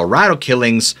Colorado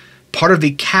killings, part of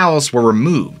the cows were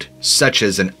removed, such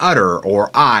as an udder or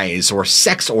eyes or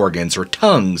sex organs or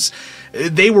tongues.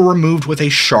 They were removed with a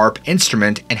sharp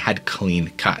instrument and had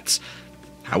clean cuts.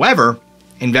 However,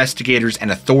 investigators and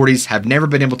authorities have never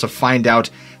been able to find out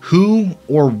who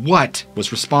or what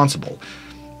was responsible.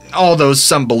 Although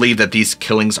some believe that these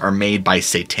killings are made by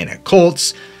satanic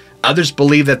cults, others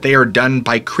believe that they are done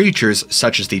by creatures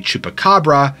such as the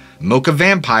chupacabra, Mocha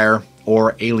vampire,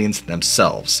 or aliens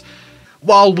themselves.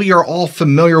 While we are all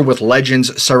familiar with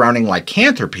legends surrounding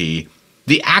lycanthropy,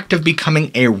 the act of becoming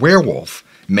a werewolf,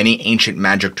 many ancient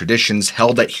magic traditions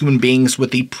held that human beings with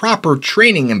the proper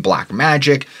training in black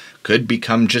magic could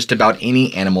become just about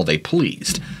any animal they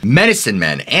pleased. Medicine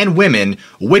men and women,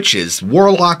 witches,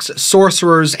 warlocks,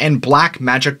 sorcerers, and black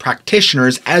magic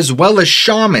practitioners, as well as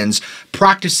shamans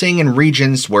practicing in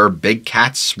regions where big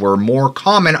cats were more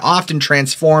common, often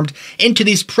transformed into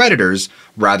these predators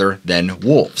rather than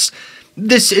wolves.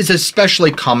 This is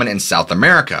especially common in South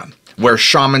America, where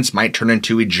shamans might turn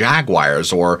into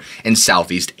jaguars, or in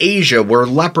Southeast Asia, where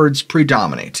leopards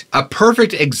predominate. A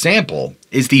perfect example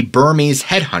is the Burmese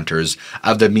headhunters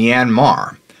of the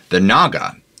Myanmar. The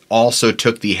Naga also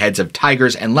took the heads of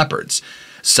tigers and leopards.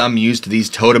 Some used these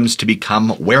totems to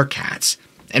become werecats.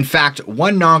 In fact,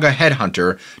 one Naga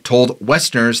headhunter told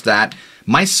Westerners that,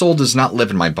 "My soul does not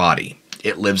live in my body.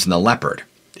 It lives in the leopard.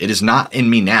 It is not in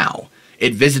me now.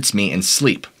 It visits me in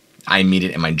sleep. I meet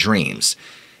it in my dreams.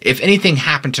 If anything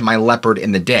happened to my leopard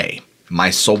in the day, my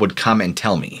soul would come and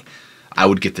tell me. I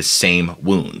would get the same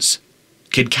wounds."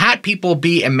 Could cat people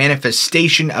be a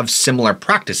manifestation of similar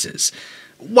practices?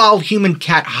 While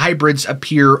human-cat hybrids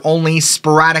appear only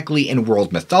sporadically in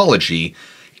world mythology,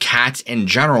 Cats in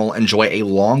general enjoy a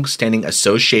long-standing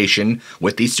association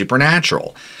with the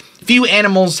supernatural. Few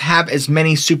animals have as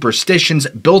many superstitions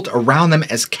built around them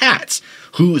as cats,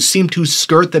 who seem to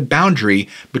skirt the boundary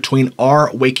between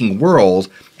our waking world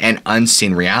and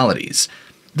unseen realities.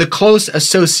 The close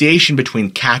association between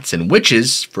cats and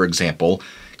witches, for example,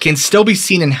 can still be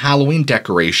seen in Halloween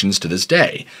decorations to this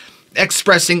day,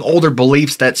 expressing older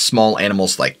beliefs that small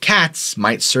animals like cats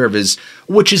might serve as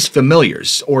witches'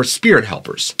 familiars or spirit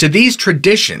helpers. To these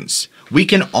traditions, we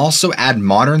can also add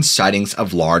modern sightings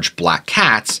of large black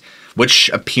cats, which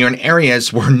appear in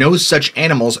areas where no such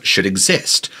animals should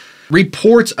exist.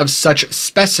 Reports of such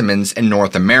specimens in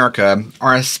North America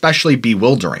are especially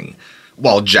bewildering.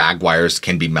 While jaguars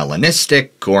can be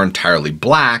melanistic or entirely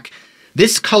black,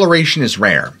 this coloration is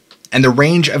rare, and the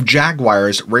range of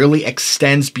jaguars rarely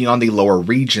extends beyond the lower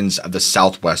regions of the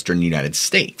southwestern United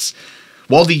States.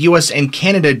 While the US and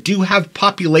Canada do have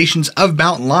populations of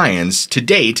mountain lions, to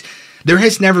date, there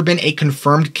has never been a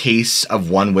confirmed case of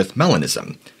one with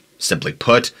melanism. Simply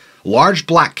put, large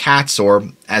black cats, or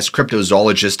as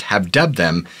cryptozoologists have dubbed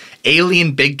them,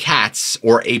 alien big cats,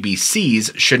 or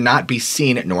ABCs, should not be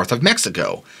seen north of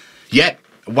Mexico. Yet,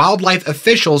 wildlife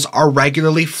officials are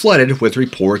regularly flooded with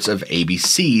reports of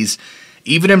ABCs,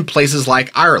 even in places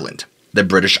like Ireland, the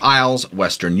British Isles,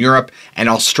 Western Europe, and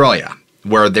Australia,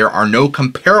 where there are no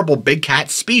comparable big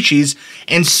cat species,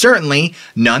 and certainly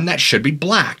none that should be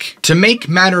black. To make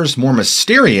matters more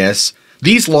mysterious,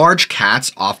 these large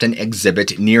cats often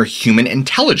exhibit near human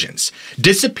intelligence,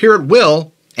 disappear at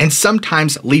will, and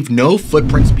sometimes leave no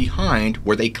footprints behind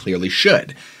where they clearly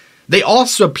should. They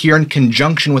also appear in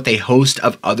conjunction with a host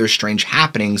of other strange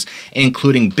happenings,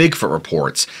 including Bigfoot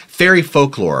reports, fairy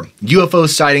folklore, UFO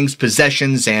sightings,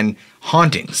 possessions, and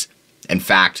hauntings. In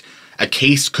fact, a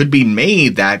case could be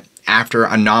made that after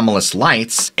anomalous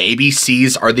lights,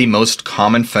 ABCs are the most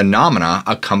common phenomena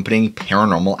accompanying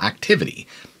paranormal activity.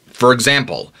 For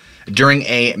example, during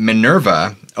a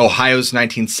Minerva, Ohio's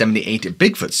 1978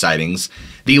 Bigfoot sightings,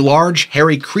 the large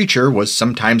hairy creature was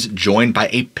sometimes joined by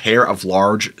a pair of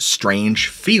large, strange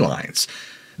felines.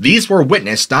 These were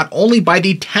witnessed not only by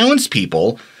the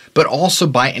townspeople, but also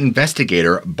by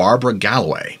investigator Barbara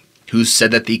Galloway, who said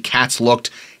that the cats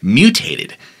looked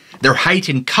mutated, their height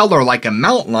and color like a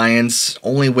mountain lion's,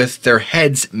 only with their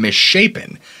heads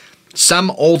misshapen.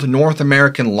 Some old North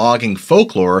American logging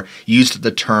folklore used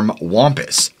the term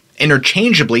wampus,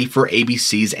 interchangeably for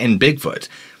ABCs and Bigfoot.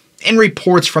 In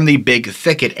reports from the Big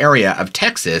Thicket area of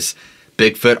Texas,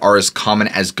 Bigfoot are as common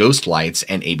as ghost lights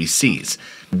and ABCs,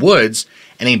 woods,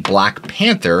 and a black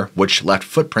panther which left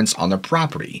footprints on their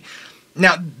property.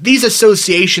 Now, these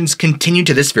associations continue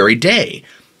to this very day.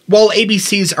 While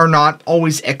ABCs are not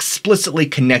always explicitly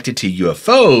connected to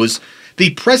UFOs,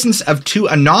 the presence of two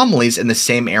anomalies in the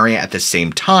same area at the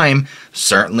same time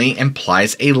certainly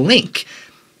implies a link.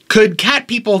 Could cat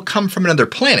people come from another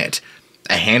planet?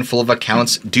 A handful of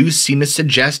accounts do seem to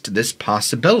suggest this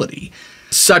possibility.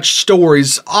 Such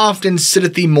stories often sit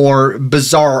at the more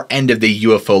bizarre end of the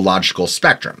ufological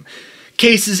spectrum.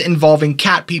 Cases involving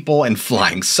cat people and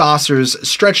flying saucers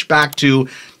stretch back to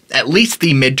at least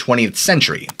the mid-20th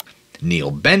century.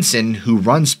 Neil Benson, who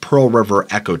runs Pearl River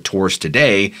Echo Tours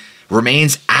today,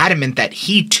 remains adamant that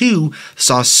he too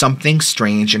saw something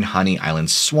strange in Honey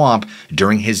Island Swamp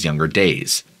during his younger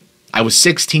days. I was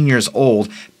 16 years old,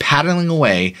 paddling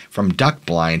away from duck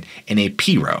blind in a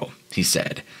pirogue, he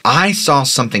said. I saw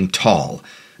something tall,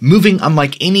 moving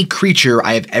unlike any creature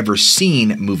I have ever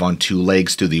seen move on two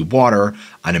legs through the water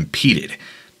unimpeded.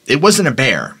 It wasn't a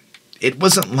bear. It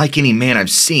wasn't like any man I've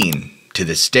seen. To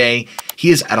this day, he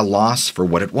is at a loss for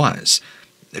what it was.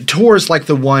 Tours like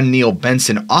the one Neil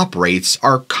Benson operates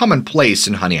are commonplace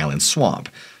in Honey Island Swamp.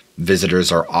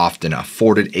 Visitors are often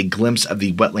afforded a glimpse of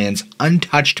the wetland's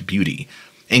untouched beauty,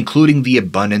 including the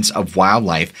abundance of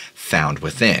wildlife found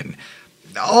within.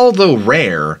 Although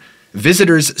rare,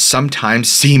 visitors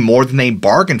sometimes see more than they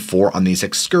bargained for on these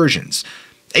excursions.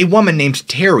 A woman named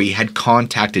Terry had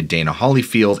contacted Dana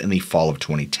Hollyfield in the fall of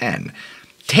 2010.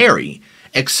 Terry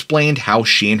explained how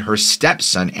she and her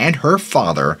stepson and her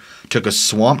father took a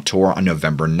swamp tour on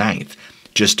November 9th,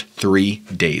 just 3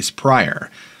 days prior.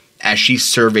 As she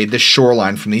surveyed the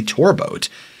shoreline from the tour boat,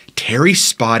 Terry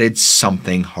spotted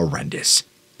something horrendous.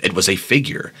 It was a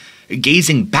figure,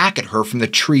 gazing back at her from the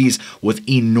trees with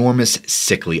enormous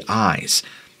sickly eyes.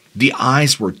 The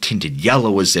eyes were tinted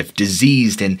yellow as if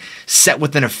diseased and set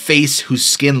within a face whose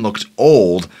skin looked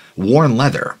old, worn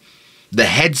leather. The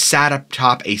head sat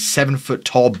atop a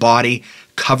 7-foot-tall body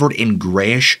covered in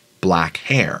grayish-black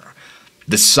hair.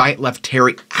 The sight left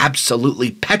Terry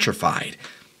absolutely petrified.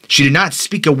 She did not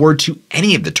speak a word to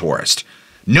any of the tourists.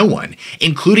 No one,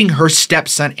 including her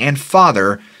stepson and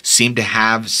father, seemed to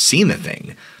have seen the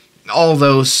thing,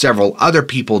 although several other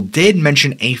people did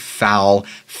mention a foul,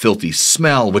 filthy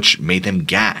smell which made them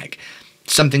gag,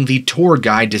 something the tour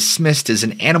guide dismissed as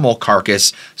an animal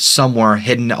carcass somewhere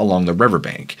hidden along the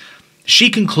riverbank. She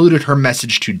concluded her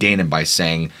message to Dana by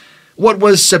saying, "What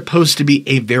was supposed to be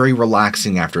a very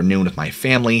relaxing afternoon with my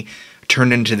family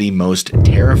turned into the most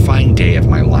terrifying day of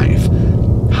my life."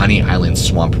 Honey Island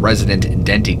Swamp resident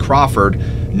Denty Crawford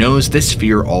knows this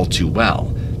fear all too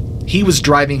well. He was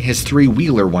driving his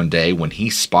three-wheeler one day when he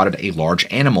spotted a large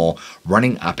animal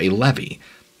running up a levee.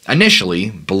 Initially,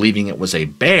 believing it was a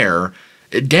bear,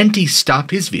 Denty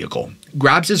stopped his vehicle,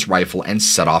 grabs his rifle, and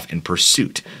set off in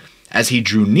pursuit. As he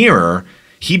drew nearer,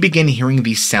 he began hearing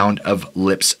the sound of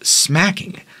lips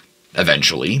smacking.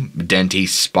 Eventually, Denty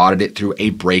spotted it through a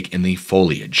break in the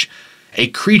foliage. A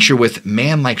creature with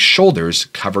man-like shoulders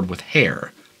covered with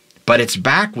hair. But its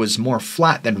back was more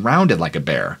flat than rounded like a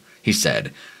bear, he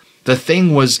said. The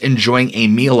thing was enjoying a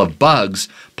meal of bugs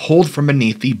pulled from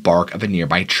beneath the bark of a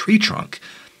nearby tree trunk.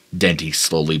 Denty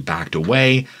slowly backed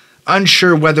away,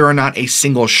 unsure whether or not a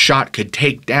single shot could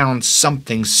take down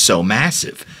something so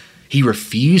massive. He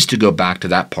refused to go back to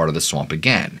that part of the swamp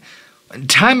again.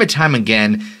 Time and time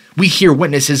again, we hear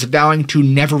witnesses vowing to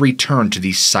never return to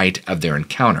the site of their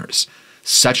encounters.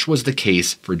 Such was the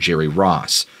case for Jerry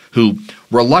Ross, who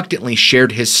reluctantly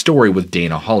shared his story with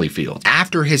Dana Hollyfield.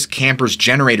 After his camper's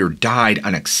generator died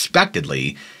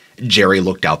unexpectedly, Jerry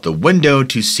looked out the window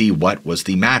to see what was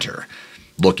the matter.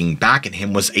 Looking back at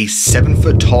him was a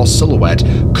 7-foot-tall silhouette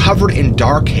covered in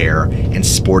dark hair and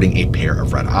sporting a pair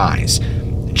of red eyes.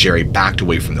 Jerry backed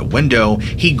away from the window.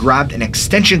 He grabbed an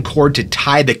extension cord to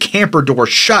tie the camper door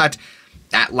shut.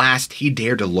 At last, he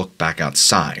dared to look back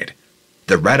outside.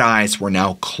 The red eyes were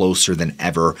now closer than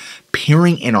ever,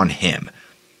 peering in on him.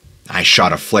 "I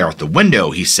shot a flare out the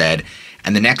window," he said,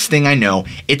 "and the next thing I know,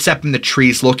 it's up in the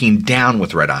trees looking down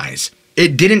with red eyes.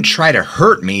 It didn't try to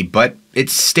hurt me, but it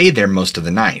stayed there most of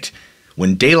the night.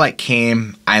 When daylight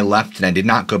came, I left and I did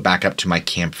not go back up to my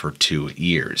camp for 2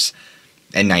 years."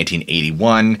 In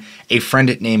 1981, a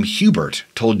friend named Hubert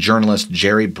told journalist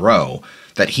Jerry Breaux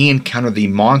that he encountered the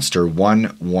monster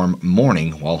one warm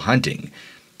morning while hunting.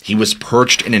 He was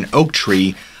perched in an oak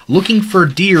tree looking for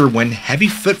deer when heavy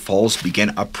footfalls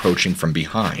began approaching from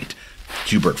behind.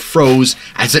 Hubert froze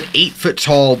as an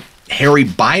 8-foot-tall, hairy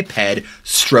biped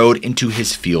strode into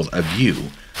his field of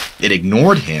view. It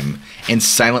ignored him and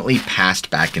silently passed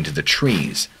back into the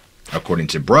trees. According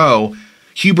to Breaux,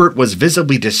 Hubert was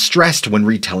visibly distressed when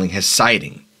retelling his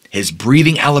sighting. His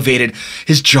breathing elevated,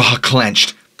 his jaw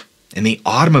clenched. In the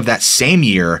autumn of that same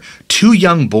year, 2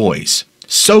 young boys,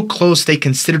 so close they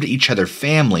considered each other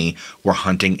family, were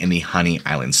hunting in the Honey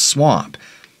Island swamp.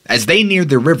 As they neared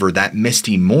the river that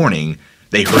misty morning,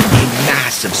 they heard a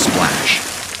massive splash.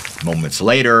 Moments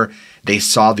later, they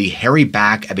saw the hairy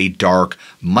back of a dark,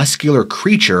 muscular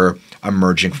creature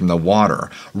emerging from the water,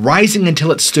 rising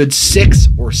until it stood 6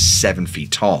 or 7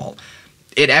 feet tall.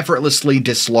 It effortlessly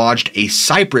dislodged a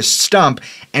cypress stump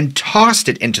and tossed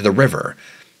it into the river.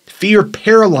 Fear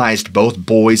paralyzed both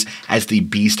boys as the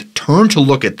beast turned to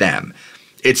look at them.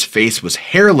 Its face was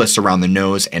hairless around the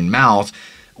nose and mouth.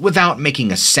 Without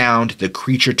making a sound, the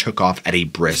creature took off at a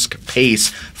brisk pace,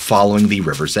 following the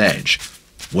river's edge.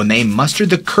 When they mustered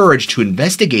the courage to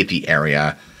investigate the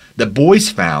area, the boys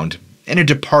found, in a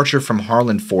departure from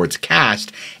Harlan Ford's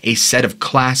cast, a set of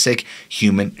classic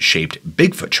human-shaped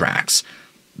Bigfoot tracks.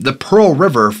 The Pearl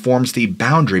River forms the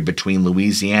boundary between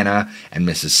Louisiana and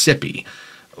Mississippi.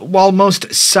 While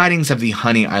most sightings of the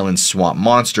Honey Island swamp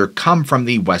monster come from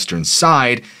the western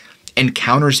side,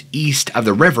 encounters east of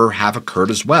the river have occurred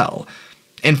as well.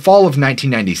 In fall of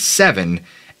 1997,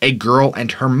 a girl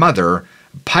and her mother,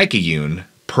 Picayune,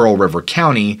 Pearl River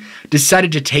County,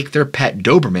 decided to take their pet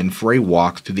Doberman for a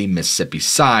walk through the Mississippi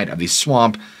side of the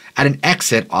swamp at an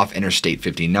exit off Interstate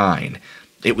 59.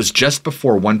 It was just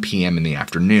before 1 p.m. in the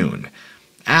afternoon.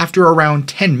 After around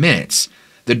 10 minutes,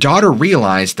 the daughter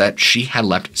realized that she had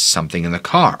left something in the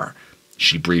car.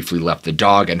 She briefly left the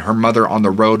dog and her mother on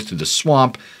the road through the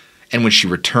swamp, and when she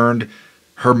returned,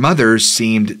 her mother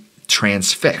seemed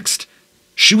transfixed.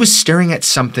 She was staring at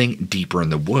something deeper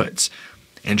in the woods,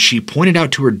 and she pointed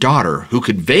out to her daughter, who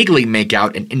could vaguely make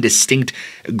out an indistinct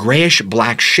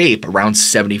grayish-black shape around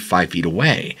 75 feet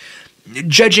away.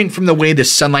 Judging from the way the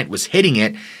sunlight was hitting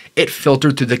it, it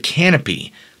filtered through the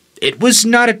canopy. It was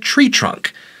not a tree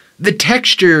trunk. The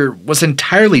texture was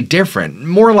entirely different,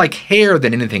 more like hair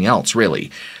than anything else, really.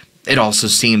 It also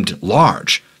seemed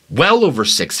large, well over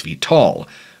 6 feet tall.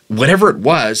 Whatever it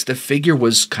was, the figure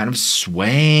was kind of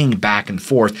swaying back and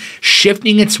forth,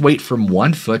 shifting its weight from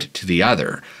one foot to the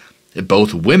other.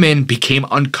 Both women became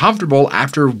uncomfortable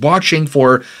after watching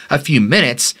for a few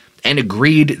minutes and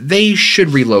agreed they should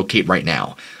relocate right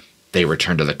now. They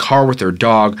returned to the car with their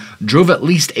dog, drove at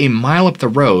least a mile up the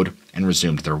road, and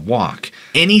resumed their walk.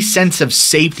 Any sense of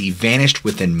safety vanished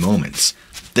within moments.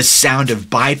 The sound of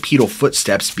bipedal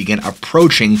footsteps began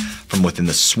approaching from within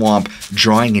the swamp,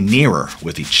 drawing nearer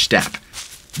with each step.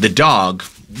 The dog,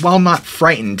 while not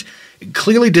frightened,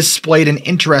 clearly displayed an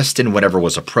interest in whatever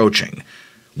was approaching.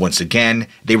 Once again,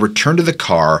 they returned to the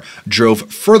car,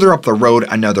 drove further up the road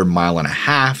another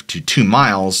 1.5 to 2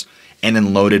 miles, and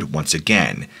unloaded once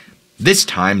again, this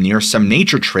time near some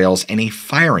nature trails and a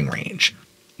firing range.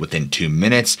 Within 2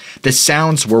 minutes, the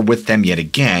sounds were with them yet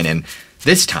again, and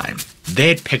this time, they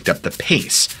had picked up the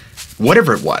pace.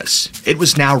 Whatever it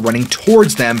was now running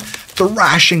towards them,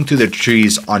 thrashing through the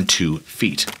trees on 2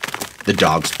 feet. The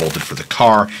dogs bolted for the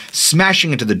car,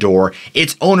 smashing into the door.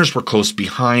 Its owners were close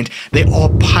behind. They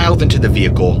all piled into the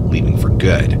vehicle, leaving for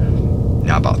good.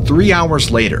 Now, about 3 hours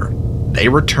later, they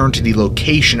returned to the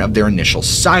location of their initial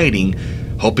sighting,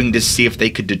 hoping to see if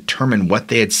they could determine what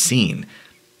they had seen.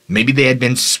 Maybe they had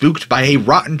been spooked by a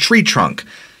rotten tree trunk.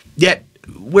 Yet,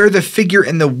 where the figure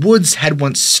in the woods had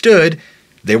once stood,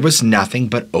 there was nothing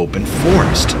but open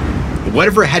forest.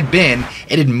 Whatever it had been,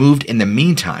 it had moved in the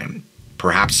meantime,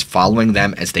 perhaps following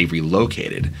them as they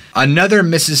relocated. Another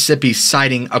Mississippi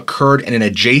sighting occurred in an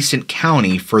adjacent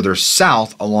county further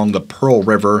south along the Pearl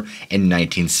River in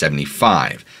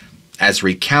 1975. As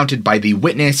recounted by the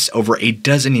witness over a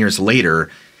dozen years later,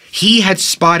 he had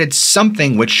spotted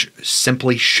something which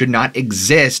simply should not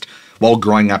exist while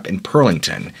growing up in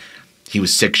Pearlington. He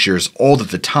was 6 years old at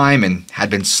the time and had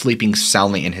been sleeping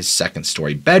soundly in his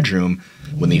second-story bedroom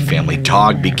when the family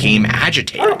dog became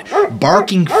agitated,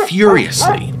 barking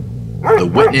furiously. The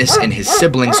witness and his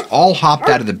siblings all hopped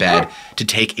out of the bed to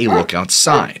take a look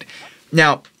outside.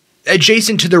 Now,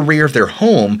 adjacent to the rear of their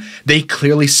home, they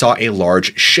clearly saw a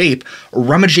large shape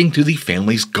rummaging through the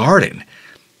family's garden.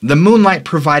 The moonlight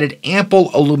provided ample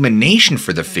illumination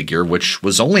for the figure, which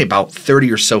was only about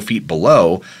 30 or so feet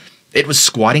below. It was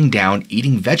squatting down,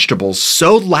 eating vegetables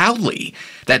so loudly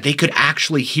that they could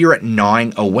actually hear it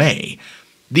gnawing away.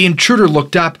 The intruder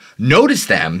looked up, noticed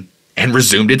them, and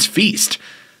resumed its feast.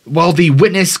 While the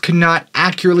witness could not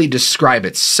accurately describe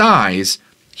its size,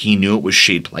 he knew it was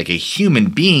shaped like a human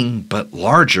being, but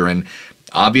larger and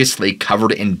obviously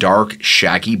covered in dark,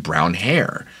 shaggy brown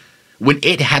hair. When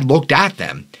it had looked at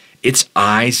them, its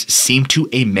eyes seemed to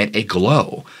emit a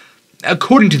glow.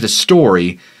 According to the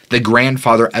story, the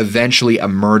grandfather eventually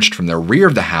emerged from the rear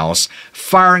of the house,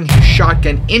 firing his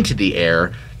shotgun into the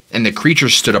air, and the creature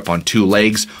stood up on 2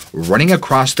 legs, running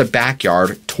across the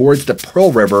backyard towards the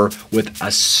Pearl River with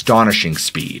astonishing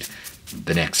speed.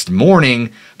 The next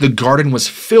morning, the garden was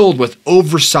filled with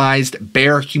oversized,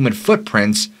 bare human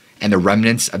footprints and the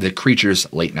remnants of the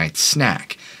creature's late-night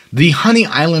snack. The Honey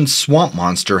Island swamp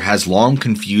monster has long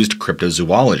confused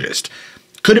cryptozoologists.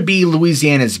 Could it be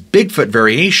Louisiana's Bigfoot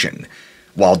variation?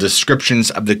 While descriptions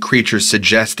of the creature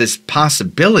suggest this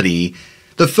possibility,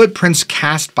 the footprints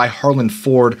cast by Harlan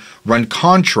Ford run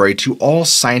contrary to all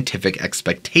scientific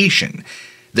expectation.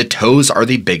 The toes are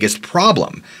the biggest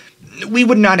problem. We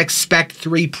would not expect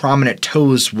 3 prominent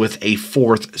toes with a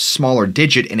 4th, smaller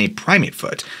digit in a primate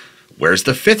foot. Where's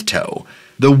the 5th toe?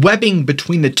 The webbing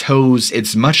between the toes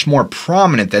is much more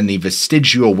prominent than the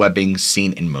vestigial webbing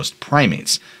seen in most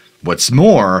primates. What's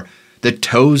more, the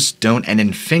toes don't end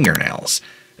in fingernails.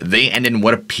 They end in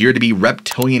what appear to be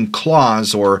reptilian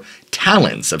claws or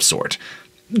talons of sort.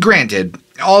 Granted,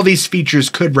 all these features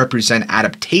could represent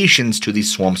adaptations to the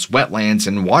swamp's wetlands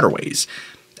and waterways.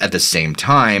 At the same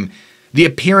time, the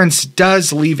appearance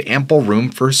does leave ample room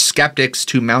for skeptics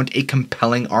to mount a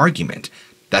compelling argument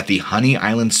that the Honey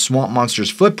Island swamp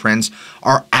monster's footprints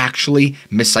are actually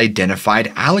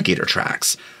misidentified alligator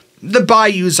tracks. The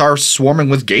bayous are swarming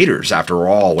with gators, after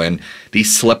all, and the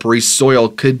slippery soil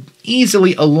could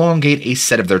easily elongate a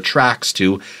set of their tracks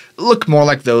to look more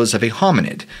like those of a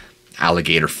hominid.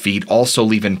 Alligator feet also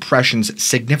leave impressions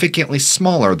significantly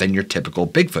smaller than your typical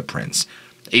Bigfoot prints,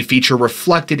 a feature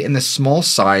reflected in the small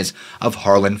size of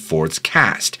Harlan Ford's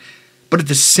cast. But at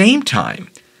the same time,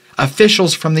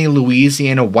 officials from the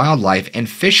Louisiana Wildlife and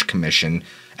Fish Commission,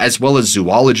 as well as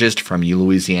zoologists from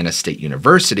Louisiana State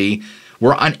University,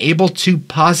 were unable to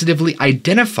positively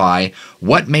identify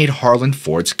what made Harlan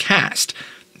Ford's cast.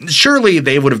 Surely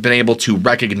they would have been able to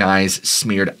recognize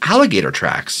smeared alligator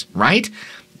tracks, right?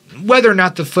 Whether or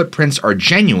not the footprints are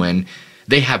genuine,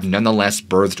 they have nonetheless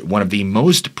birthed one of the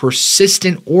most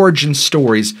persistent origin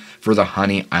stories for the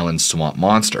Honey Island swamp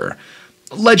monster.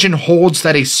 Legend holds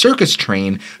that a circus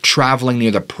train traveling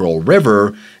near the Pearl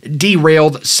River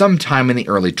derailed sometime in the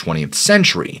early 20th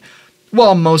century.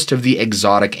 While most of the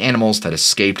exotic animals that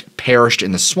escaped perished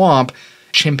in the swamp,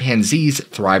 chimpanzees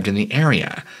thrived in the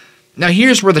area. Now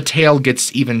here's where the tale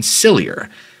gets even sillier.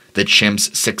 The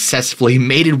chimps successfully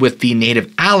mated with the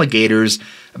native alligators,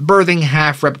 birthing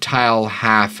half-reptile,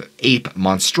 half-ape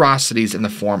monstrosities in the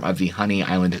form of the Honey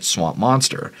Island swamp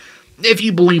monster. If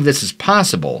you believe this is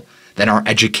possible, then our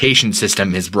education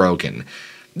system is broken.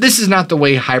 This is not the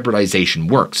way hybridization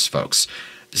works, folks.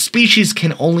 Species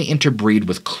can only interbreed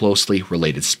with closely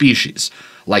related species,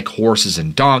 like horses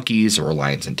and donkeys or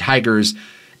lions and tigers.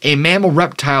 A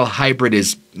mammal-reptile hybrid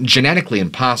is genetically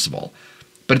impossible.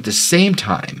 But at the same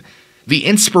time, the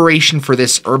inspiration for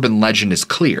this urban legend is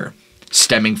clear,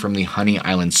 stemming from the Honey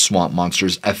Island swamp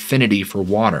monster's affinity for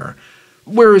water.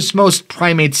 Whereas most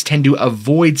primates tend to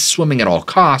avoid swimming at all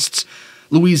costs,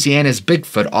 Louisiana's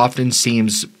Bigfoot often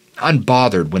seems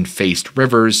unbothered when faced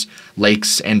rivers,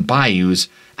 lakes, and bayous,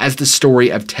 as the story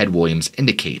of Ted Williams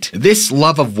indicate. This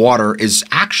love of water is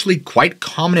actually quite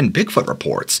common in Bigfoot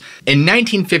reports. In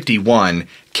 1951,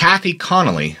 Kathy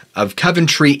Connolly of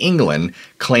Coventry, England,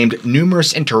 claimed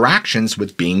numerous interactions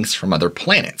with beings from other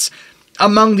planets.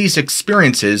 Among these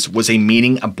experiences was a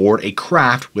meeting aboard a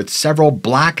craft with several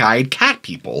black-eyed cat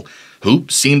people who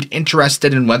seemed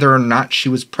interested in whether or not she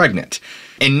was pregnant.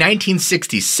 In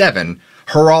 1967,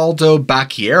 Geraldo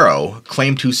Bacchiero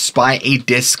claimed to spy a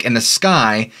disc in the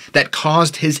sky that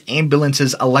caused his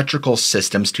ambulance's electrical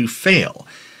systems to fail.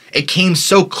 It came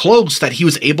so close that he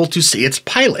was able to see its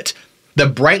pilot. The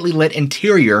brightly lit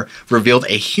interior revealed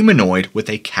a humanoid with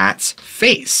a cat's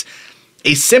face.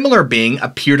 A similar being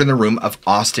appeared in the room of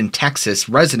Austin, Texas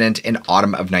resident in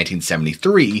autumn of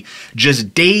 1973,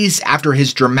 just days after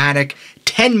his dramatic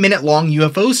 10-minute-long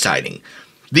UFO sighting.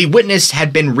 The witness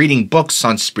had been reading books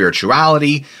on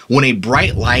spirituality when a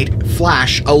bright light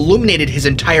flash illuminated his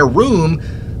entire room,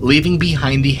 leaving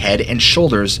behind the head and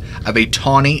shoulders of a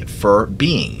tawny fur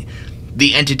being.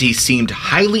 The entity seemed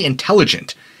highly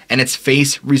intelligent, and its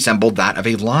face resembled that of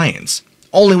a lion's,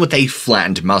 only with a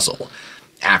flattened muzzle.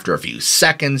 After a few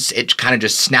seconds, it kind of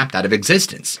just snapped out of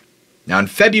existence. Now, in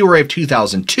February of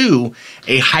 2002,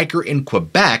 a hiker in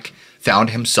Quebec found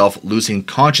himself losing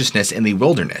consciousness in the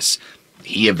wilderness.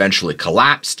 He eventually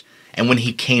collapsed, and when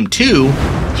he came to,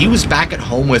 he was back at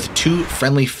home with two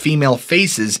friendly female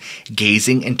faces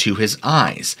gazing into his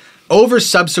eyes. Over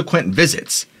subsequent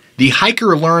visits, the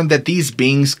hiker learned that these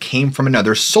beings came from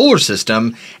another solar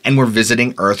system and were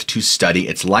visiting Earth to study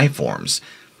its life forms.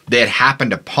 They had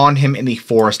happened upon him in the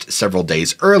forest several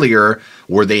days earlier,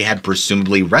 where they had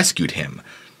presumably rescued him.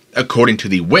 According to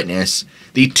the witness,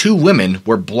 the two women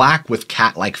were black with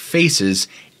cat-like faces,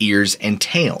 ears, and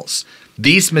tails.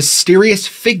 These mysterious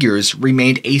figures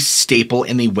remained a staple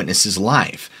in the witness's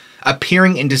life,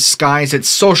 appearing in disguise at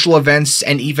social events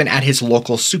and even at his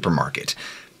local supermarket.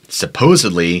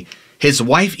 Supposedly, his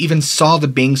wife even saw the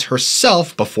beings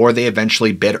herself before they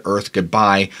eventually bid Earth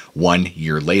goodbye 1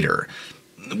 year later.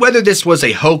 Whether this was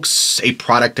a hoax, a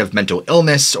product of mental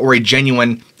illness, or a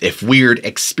genuine, if weird,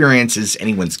 experience is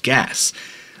anyone's guess.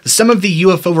 Some of the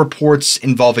UFO reports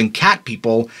involving cat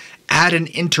people add an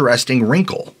interesting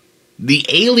wrinkle. The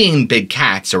alien big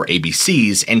cats, or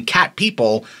ABCs, and cat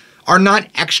people are not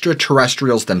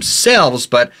extraterrestrials themselves,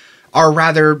 but are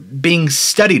rather being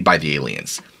studied by the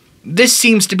aliens. This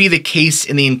seems to be the case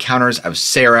in the encounters of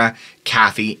Sarah,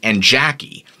 Kathy, and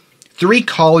Jackie, 3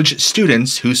 college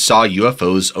students who saw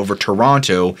UFOs over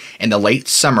Toronto in the late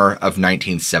summer of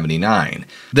 1979.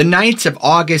 The nights of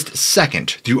August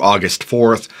 2nd through August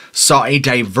 4th saw a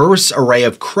diverse array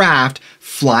of craft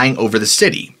flying over the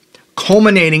city,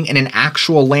 culminating in an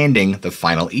actual landing the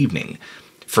final evening.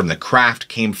 From the craft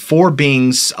came 4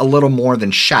 beings a little more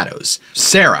than shadows.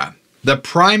 Sarah, the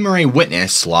primary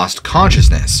witness, lost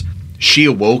consciousness. She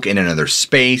awoke in another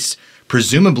space,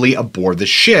 presumably aboard the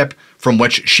ship, from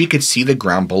which she could see the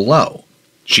ground below.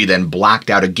 She then blacked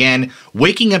out again,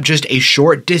 waking up just a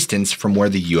short distance from where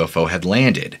the UFO had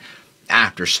landed.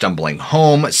 After stumbling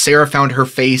home, Sarah found her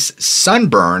face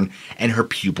sunburned and her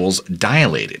pupils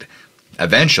dilated.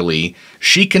 Eventually,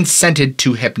 she consented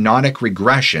to hypnotic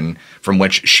regression, from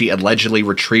which she allegedly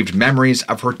retrieved memories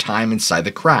of her time inside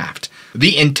the craft.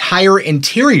 The entire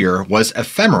interior was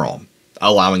ephemeral,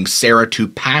 allowing Sarah to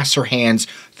pass her hands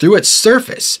through its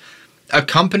surface.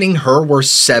 Accompanying her were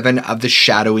 7 of the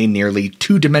shadowy, nearly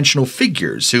 2-dimensional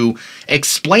figures who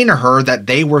explained to her that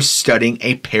they were studying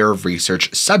a pair of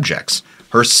research subjects,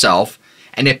 herself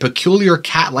and a peculiar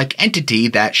cat-like entity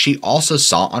that she also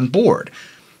saw on board.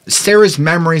 Sarah's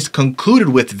memories concluded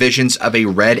with visions of a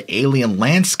red alien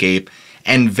landscape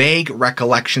and vague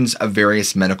recollections of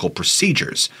various medical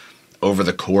procedures. Over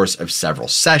the course of several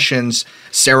sessions,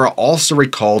 Sarah also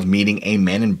recalled meeting a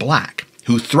man in black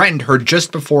who threatened her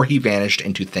just before he vanished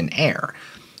into thin air.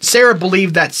 Sarah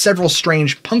believed that several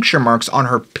strange puncture marks on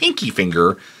her pinky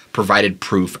finger provided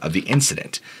proof of the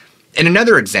incident. In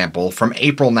another example, from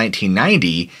April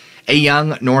 1990, a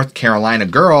young North Carolina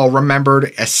girl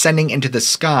remembered ascending into the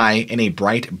sky in a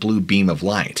bright blue beam of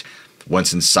light.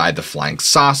 Once inside the flying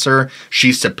saucer,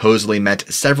 she supposedly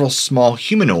met several small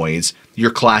humanoids,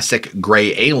 your classic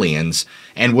gray aliens,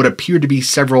 and what appeared to be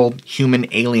several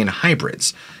human-alien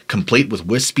hybrids, complete with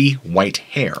wispy white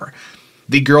hair.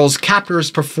 The girl's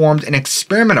captors performed an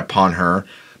experiment upon her,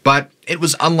 but it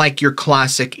was unlike your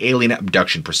classic alien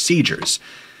abduction procedures.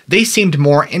 They seemed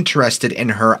more interested in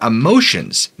her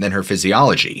emotions than her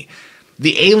physiology.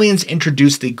 The aliens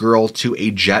introduced the girl to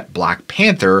a jet black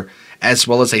panther, as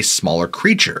well as a smaller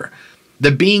creature.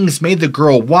 The beings made the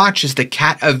girl watch as the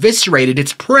cat eviscerated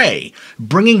its prey,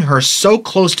 bringing her so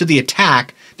close to the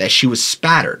attack that she was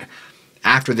spattered.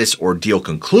 After this ordeal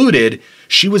concluded,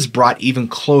 she was brought even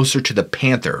closer to the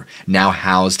panther, now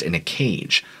housed in a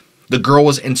cage. The girl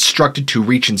was instructed to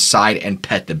reach inside and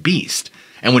pet the beast,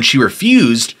 and when she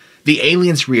refused, the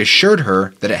aliens reassured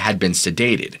her that it had been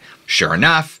sedated. Sure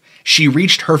enough, she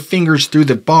reached her fingers through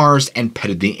the bars and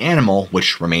petted the animal,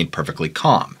 which remained perfectly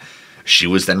calm. She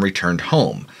was then returned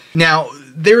home. Now,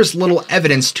 there's little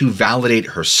evidence to validate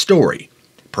her story.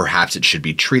 Perhaps it should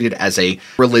be treated as a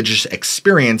religious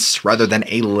experience rather than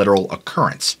a literal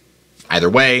occurrence. Either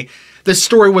way, the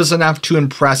story was enough to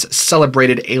impress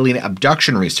celebrated alien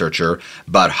abduction researcher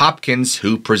Bud Hopkins,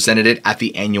 who presented it at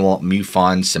the annual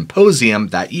MUFON Symposium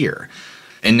that year.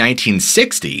 In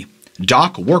 1960,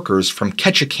 dock workers from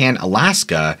Ketchikan,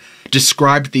 Alaska,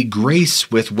 described the grace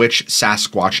with which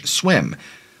Sasquatch swim.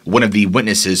 One of the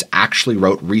witnesses actually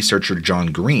wrote researcher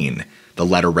John Green. The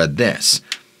letter read this: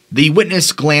 "The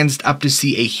witness glanced up to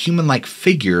see a human-like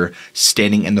figure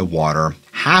standing in the water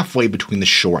halfway between the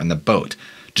shore and the boat,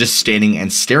 just standing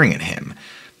and staring at him.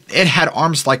 It had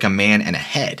arms like a man and a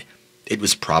head. It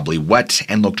was probably wet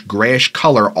and looked grayish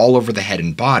color all over the head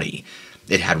and body.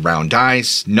 It had round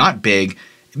eyes, not big,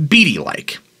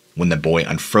 beady-like. When the boy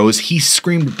unfroze, he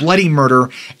screamed bloody murder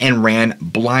and ran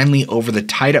blindly over the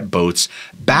tied-up boats,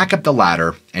 back up the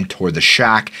ladder, and toward the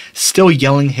shack, still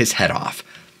yelling his head off.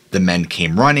 The men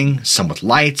came running, some with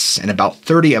lights, and about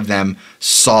 30 of them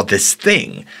saw this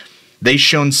thing. They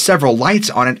shone several lights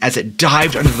on it as it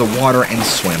dived under the water and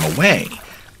swam away.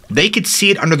 They could see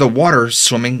it under the water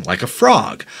swimming like a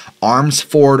frog, arms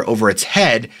forward over its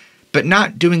head, but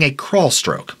not doing a crawl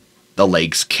stroke. The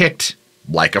legs kicked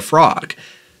like a frog.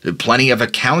 Plenty of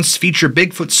accounts feature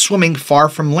Bigfoot swimming far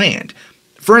from land.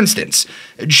 For instance,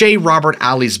 J. Robert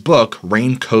Alley's book,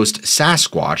 Rain Coast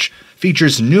Sasquatch,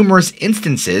 features numerous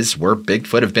instances where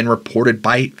Bigfoot have been reported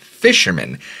by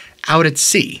fishermen out at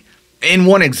sea. In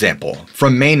one example,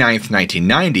 from May 9,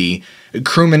 1990,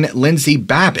 crewman Lindsay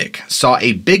Babbitt saw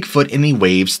a Bigfoot in the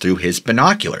waves through his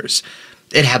binoculars.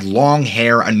 It had long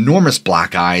hair, enormous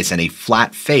black eyes, and a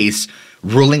flat face,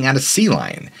 ruling at a sea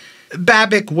lion.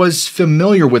 Babbitt was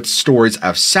familiar with stories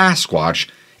of Sasquatch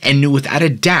and knew without a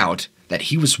doubt that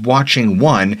he was watching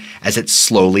one as it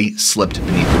slowly slipped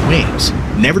beneath the waves,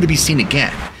 never to be seen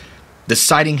again. The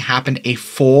sighting happened a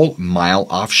full mile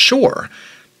offshore.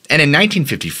 And in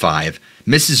 1955,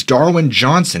 Mrs. Darwin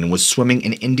Johnson was swimming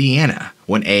in Indiana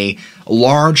when a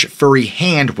large furry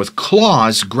hand with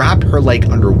claws grabbed her leg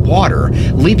underwater,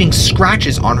 leaving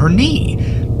scratches on her knee.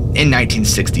 In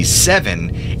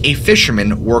 1967, a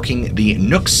fisherman working the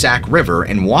Nooksack River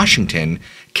in Washington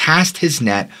cast his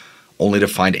net only to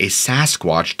find a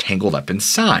Sasquatch tangled up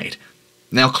inside.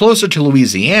 Now, closer to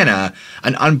Louisiana,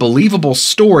 an unbelievable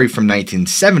story from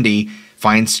 1970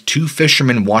 finds two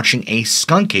fishermen watching a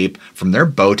skunk ape from their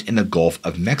boat in the Gulf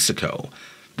of Mexico.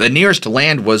 The nearest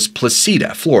land was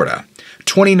Placida, Florida,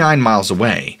 29 miles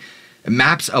away.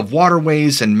 Maps of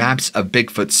waterways and maps of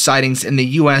Bigfoot sightings in the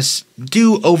U.S.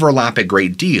 do overlap a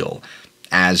great deal,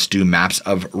 as do maps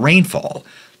of rainfall.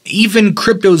 Even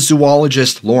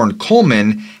cryptozoologist Lauren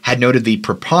Coleman had noted the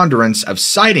preponderance of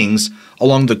sightings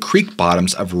along the creek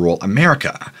bottoms of rural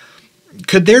America.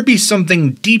 Could there be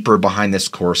something deeper behind this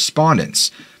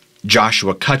correspondence?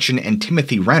 Joshua Cutchin and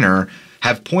Timothy Renner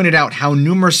have pointed out how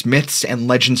numerous myths and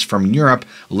legends from Europe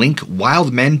link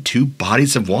wild men to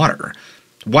bodies of water.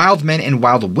 Wild men and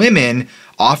wild women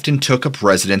often took up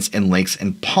residence in lakes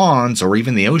and ponds or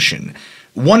even the ocean.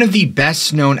 One of the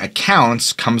best-known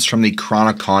accounts comes from the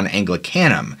Chronicon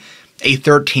Anglicanum, a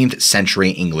 13th century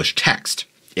English text.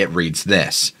 It reads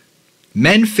this: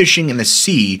 "Men fishing in the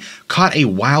sea caught a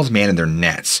wild man in their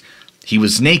nets. He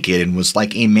was naked and was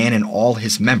like a man in all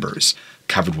his members,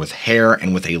 covered with hair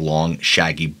and with a long,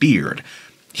 shaggy beard.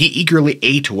 He eagerly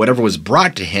ate whatever was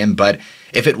brought to him, but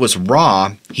if it was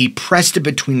raw, he pressed it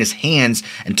between his hands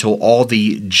until all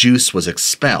the juice was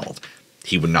expelled.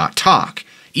 He would not talk,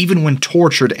 even when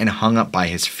tortured and hung up by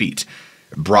his feet.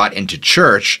 Brought into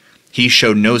church, he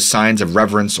showed no signs of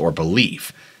reverence or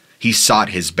belief. He sought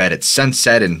his bed at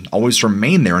sunset and always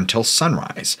remained there until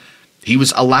sunrise. He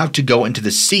was allowed to go into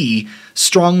the sea,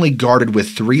 strongly guarded with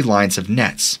 3 lines of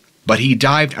nets, but he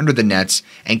dived under the nets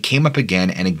and came up again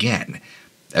and again.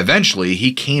 Eventually,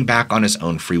 he came back on his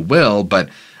own free will, but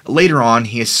later on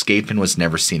he escaped and was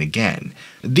never seen again.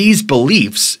 These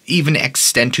beliefs even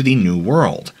extend to the New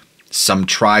World. Some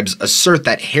tribes assert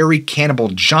that hairy cannibal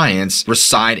giants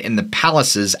reside in the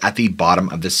palaces at the bottom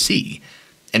of the sea.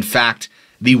 In fact,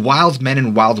 the wild men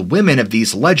and wild women of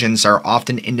these legends are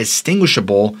often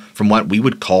indistinguishable from what we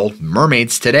would call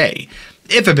mermaids today,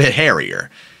 if a bit hairier.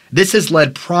 This has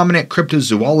led prominent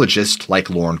cryptozoologists like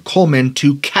Loren Coleman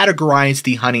to categorize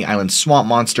the Honey Island swamp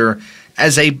monster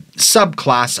as a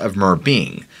subclass of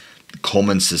mer-being.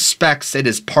 Coleman suspects it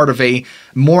is part of a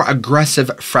more aggressive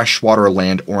freshwater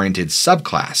land-oriented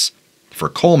subclass. For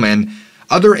Coleman,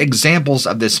 other examples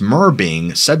of this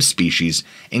mer-being subspecies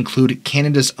include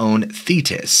Canada's own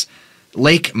Thetis,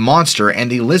 lake monster,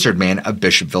 and the lizard man of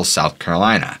Bishopville, South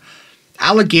Carolina.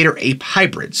 Alligator ape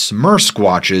hybrids,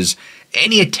 mer-squatches,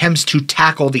 any attempts to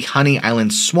tackle the Honey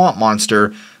Island swamp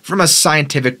monster from a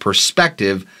scientific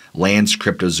perspective lands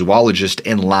cryptozoologists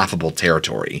in laughable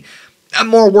territory. A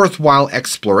more worthwhile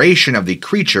exploration of the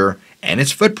creature and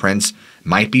its footprints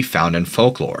might be found in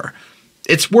folklore.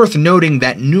 It's worth noting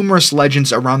that numerous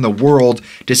legends around the world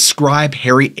describe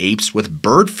hairy apes with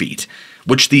bird feet,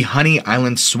 which the Honey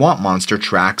Island swamp monster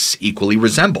tracks equally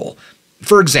resemble.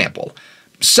 For example,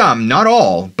 some, not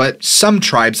all, but some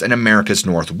tribes in America's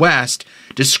Northwest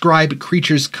describe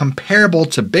creatures comparable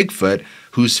to Bigfoot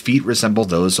whose feet resemble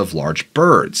those of large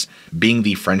birds, being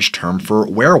the French term for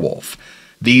werewolf.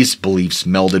 These beliefs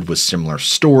melded with similar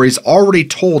stories already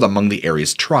told among the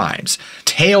area's tribes.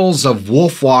 Tales of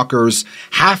wolfwalkers,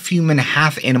 half-human,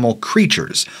 half-animal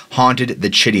creatures haunted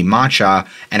the Chitimacha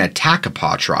and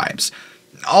Attakapaw tribes.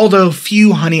 Although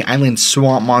few Honey Island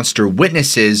swamp monster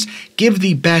witnesses give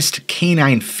the best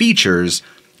canine features,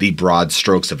 the broad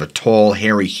strokes of a tall,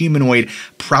 hairy humanoid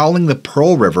prowling the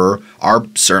Pearl River are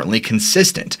certainly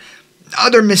consistent.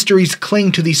 Other mysteries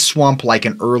cling to the swamp like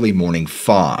an early morning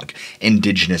fog.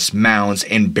 Indigenous mounds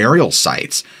and burial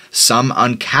sites, some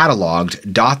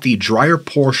uncatalogued, dot the drier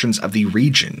portions of the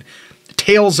region.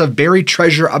 Tales of buried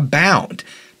treasure abound.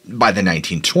 By the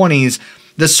 1920s,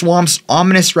 the swamp's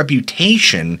ominous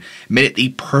reputation made it the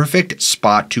perfect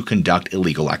spot to conduct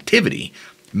illegal activity.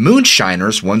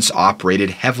 Moonshiners once operated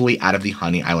heavily out of the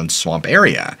Honey Island swamp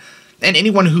area, and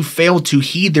anyone who failed to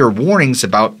heed their warnings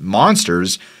about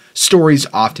monsters, stories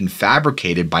often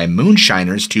fabricated by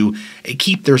moonshiners to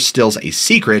keep their stills a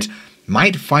secret,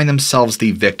 might find themselves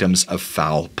the victims of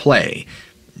foul play.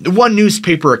 One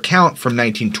newspaper account from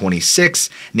 1926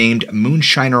 named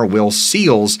moonshiner Will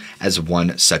Seals as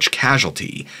one such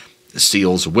casualty.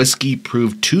 Seals' whiskey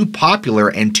proved too popular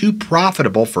and too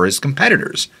profitable for his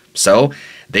competitors, so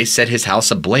they set his house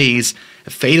ablaze,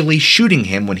 fatally shooting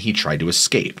him when he tried to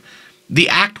escape. The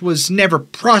act was never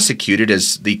prosecuted,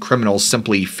 as the criminals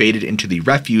simply faded into the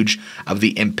refuge of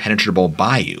the impenetrable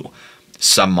bayou.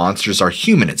 Some monsters are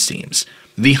human, it seems.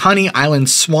 The Honey Island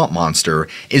swamp monster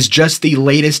is just the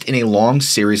latest in a long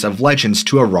series of legends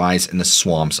to arise in the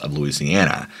swamps of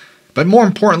Louisiana. But more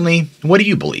importantly, what do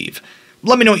you believe?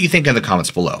 Let me know what you think in the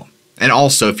comments below. And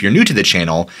also, if you're new to the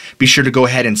channel, be sure to go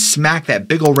ahead and smack that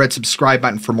big ol' red subscribe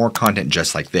button for more content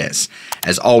just like this.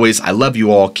 As always, I love you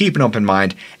all, keep an open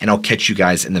mind, and I'll catch you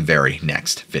guys in the very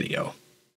next video.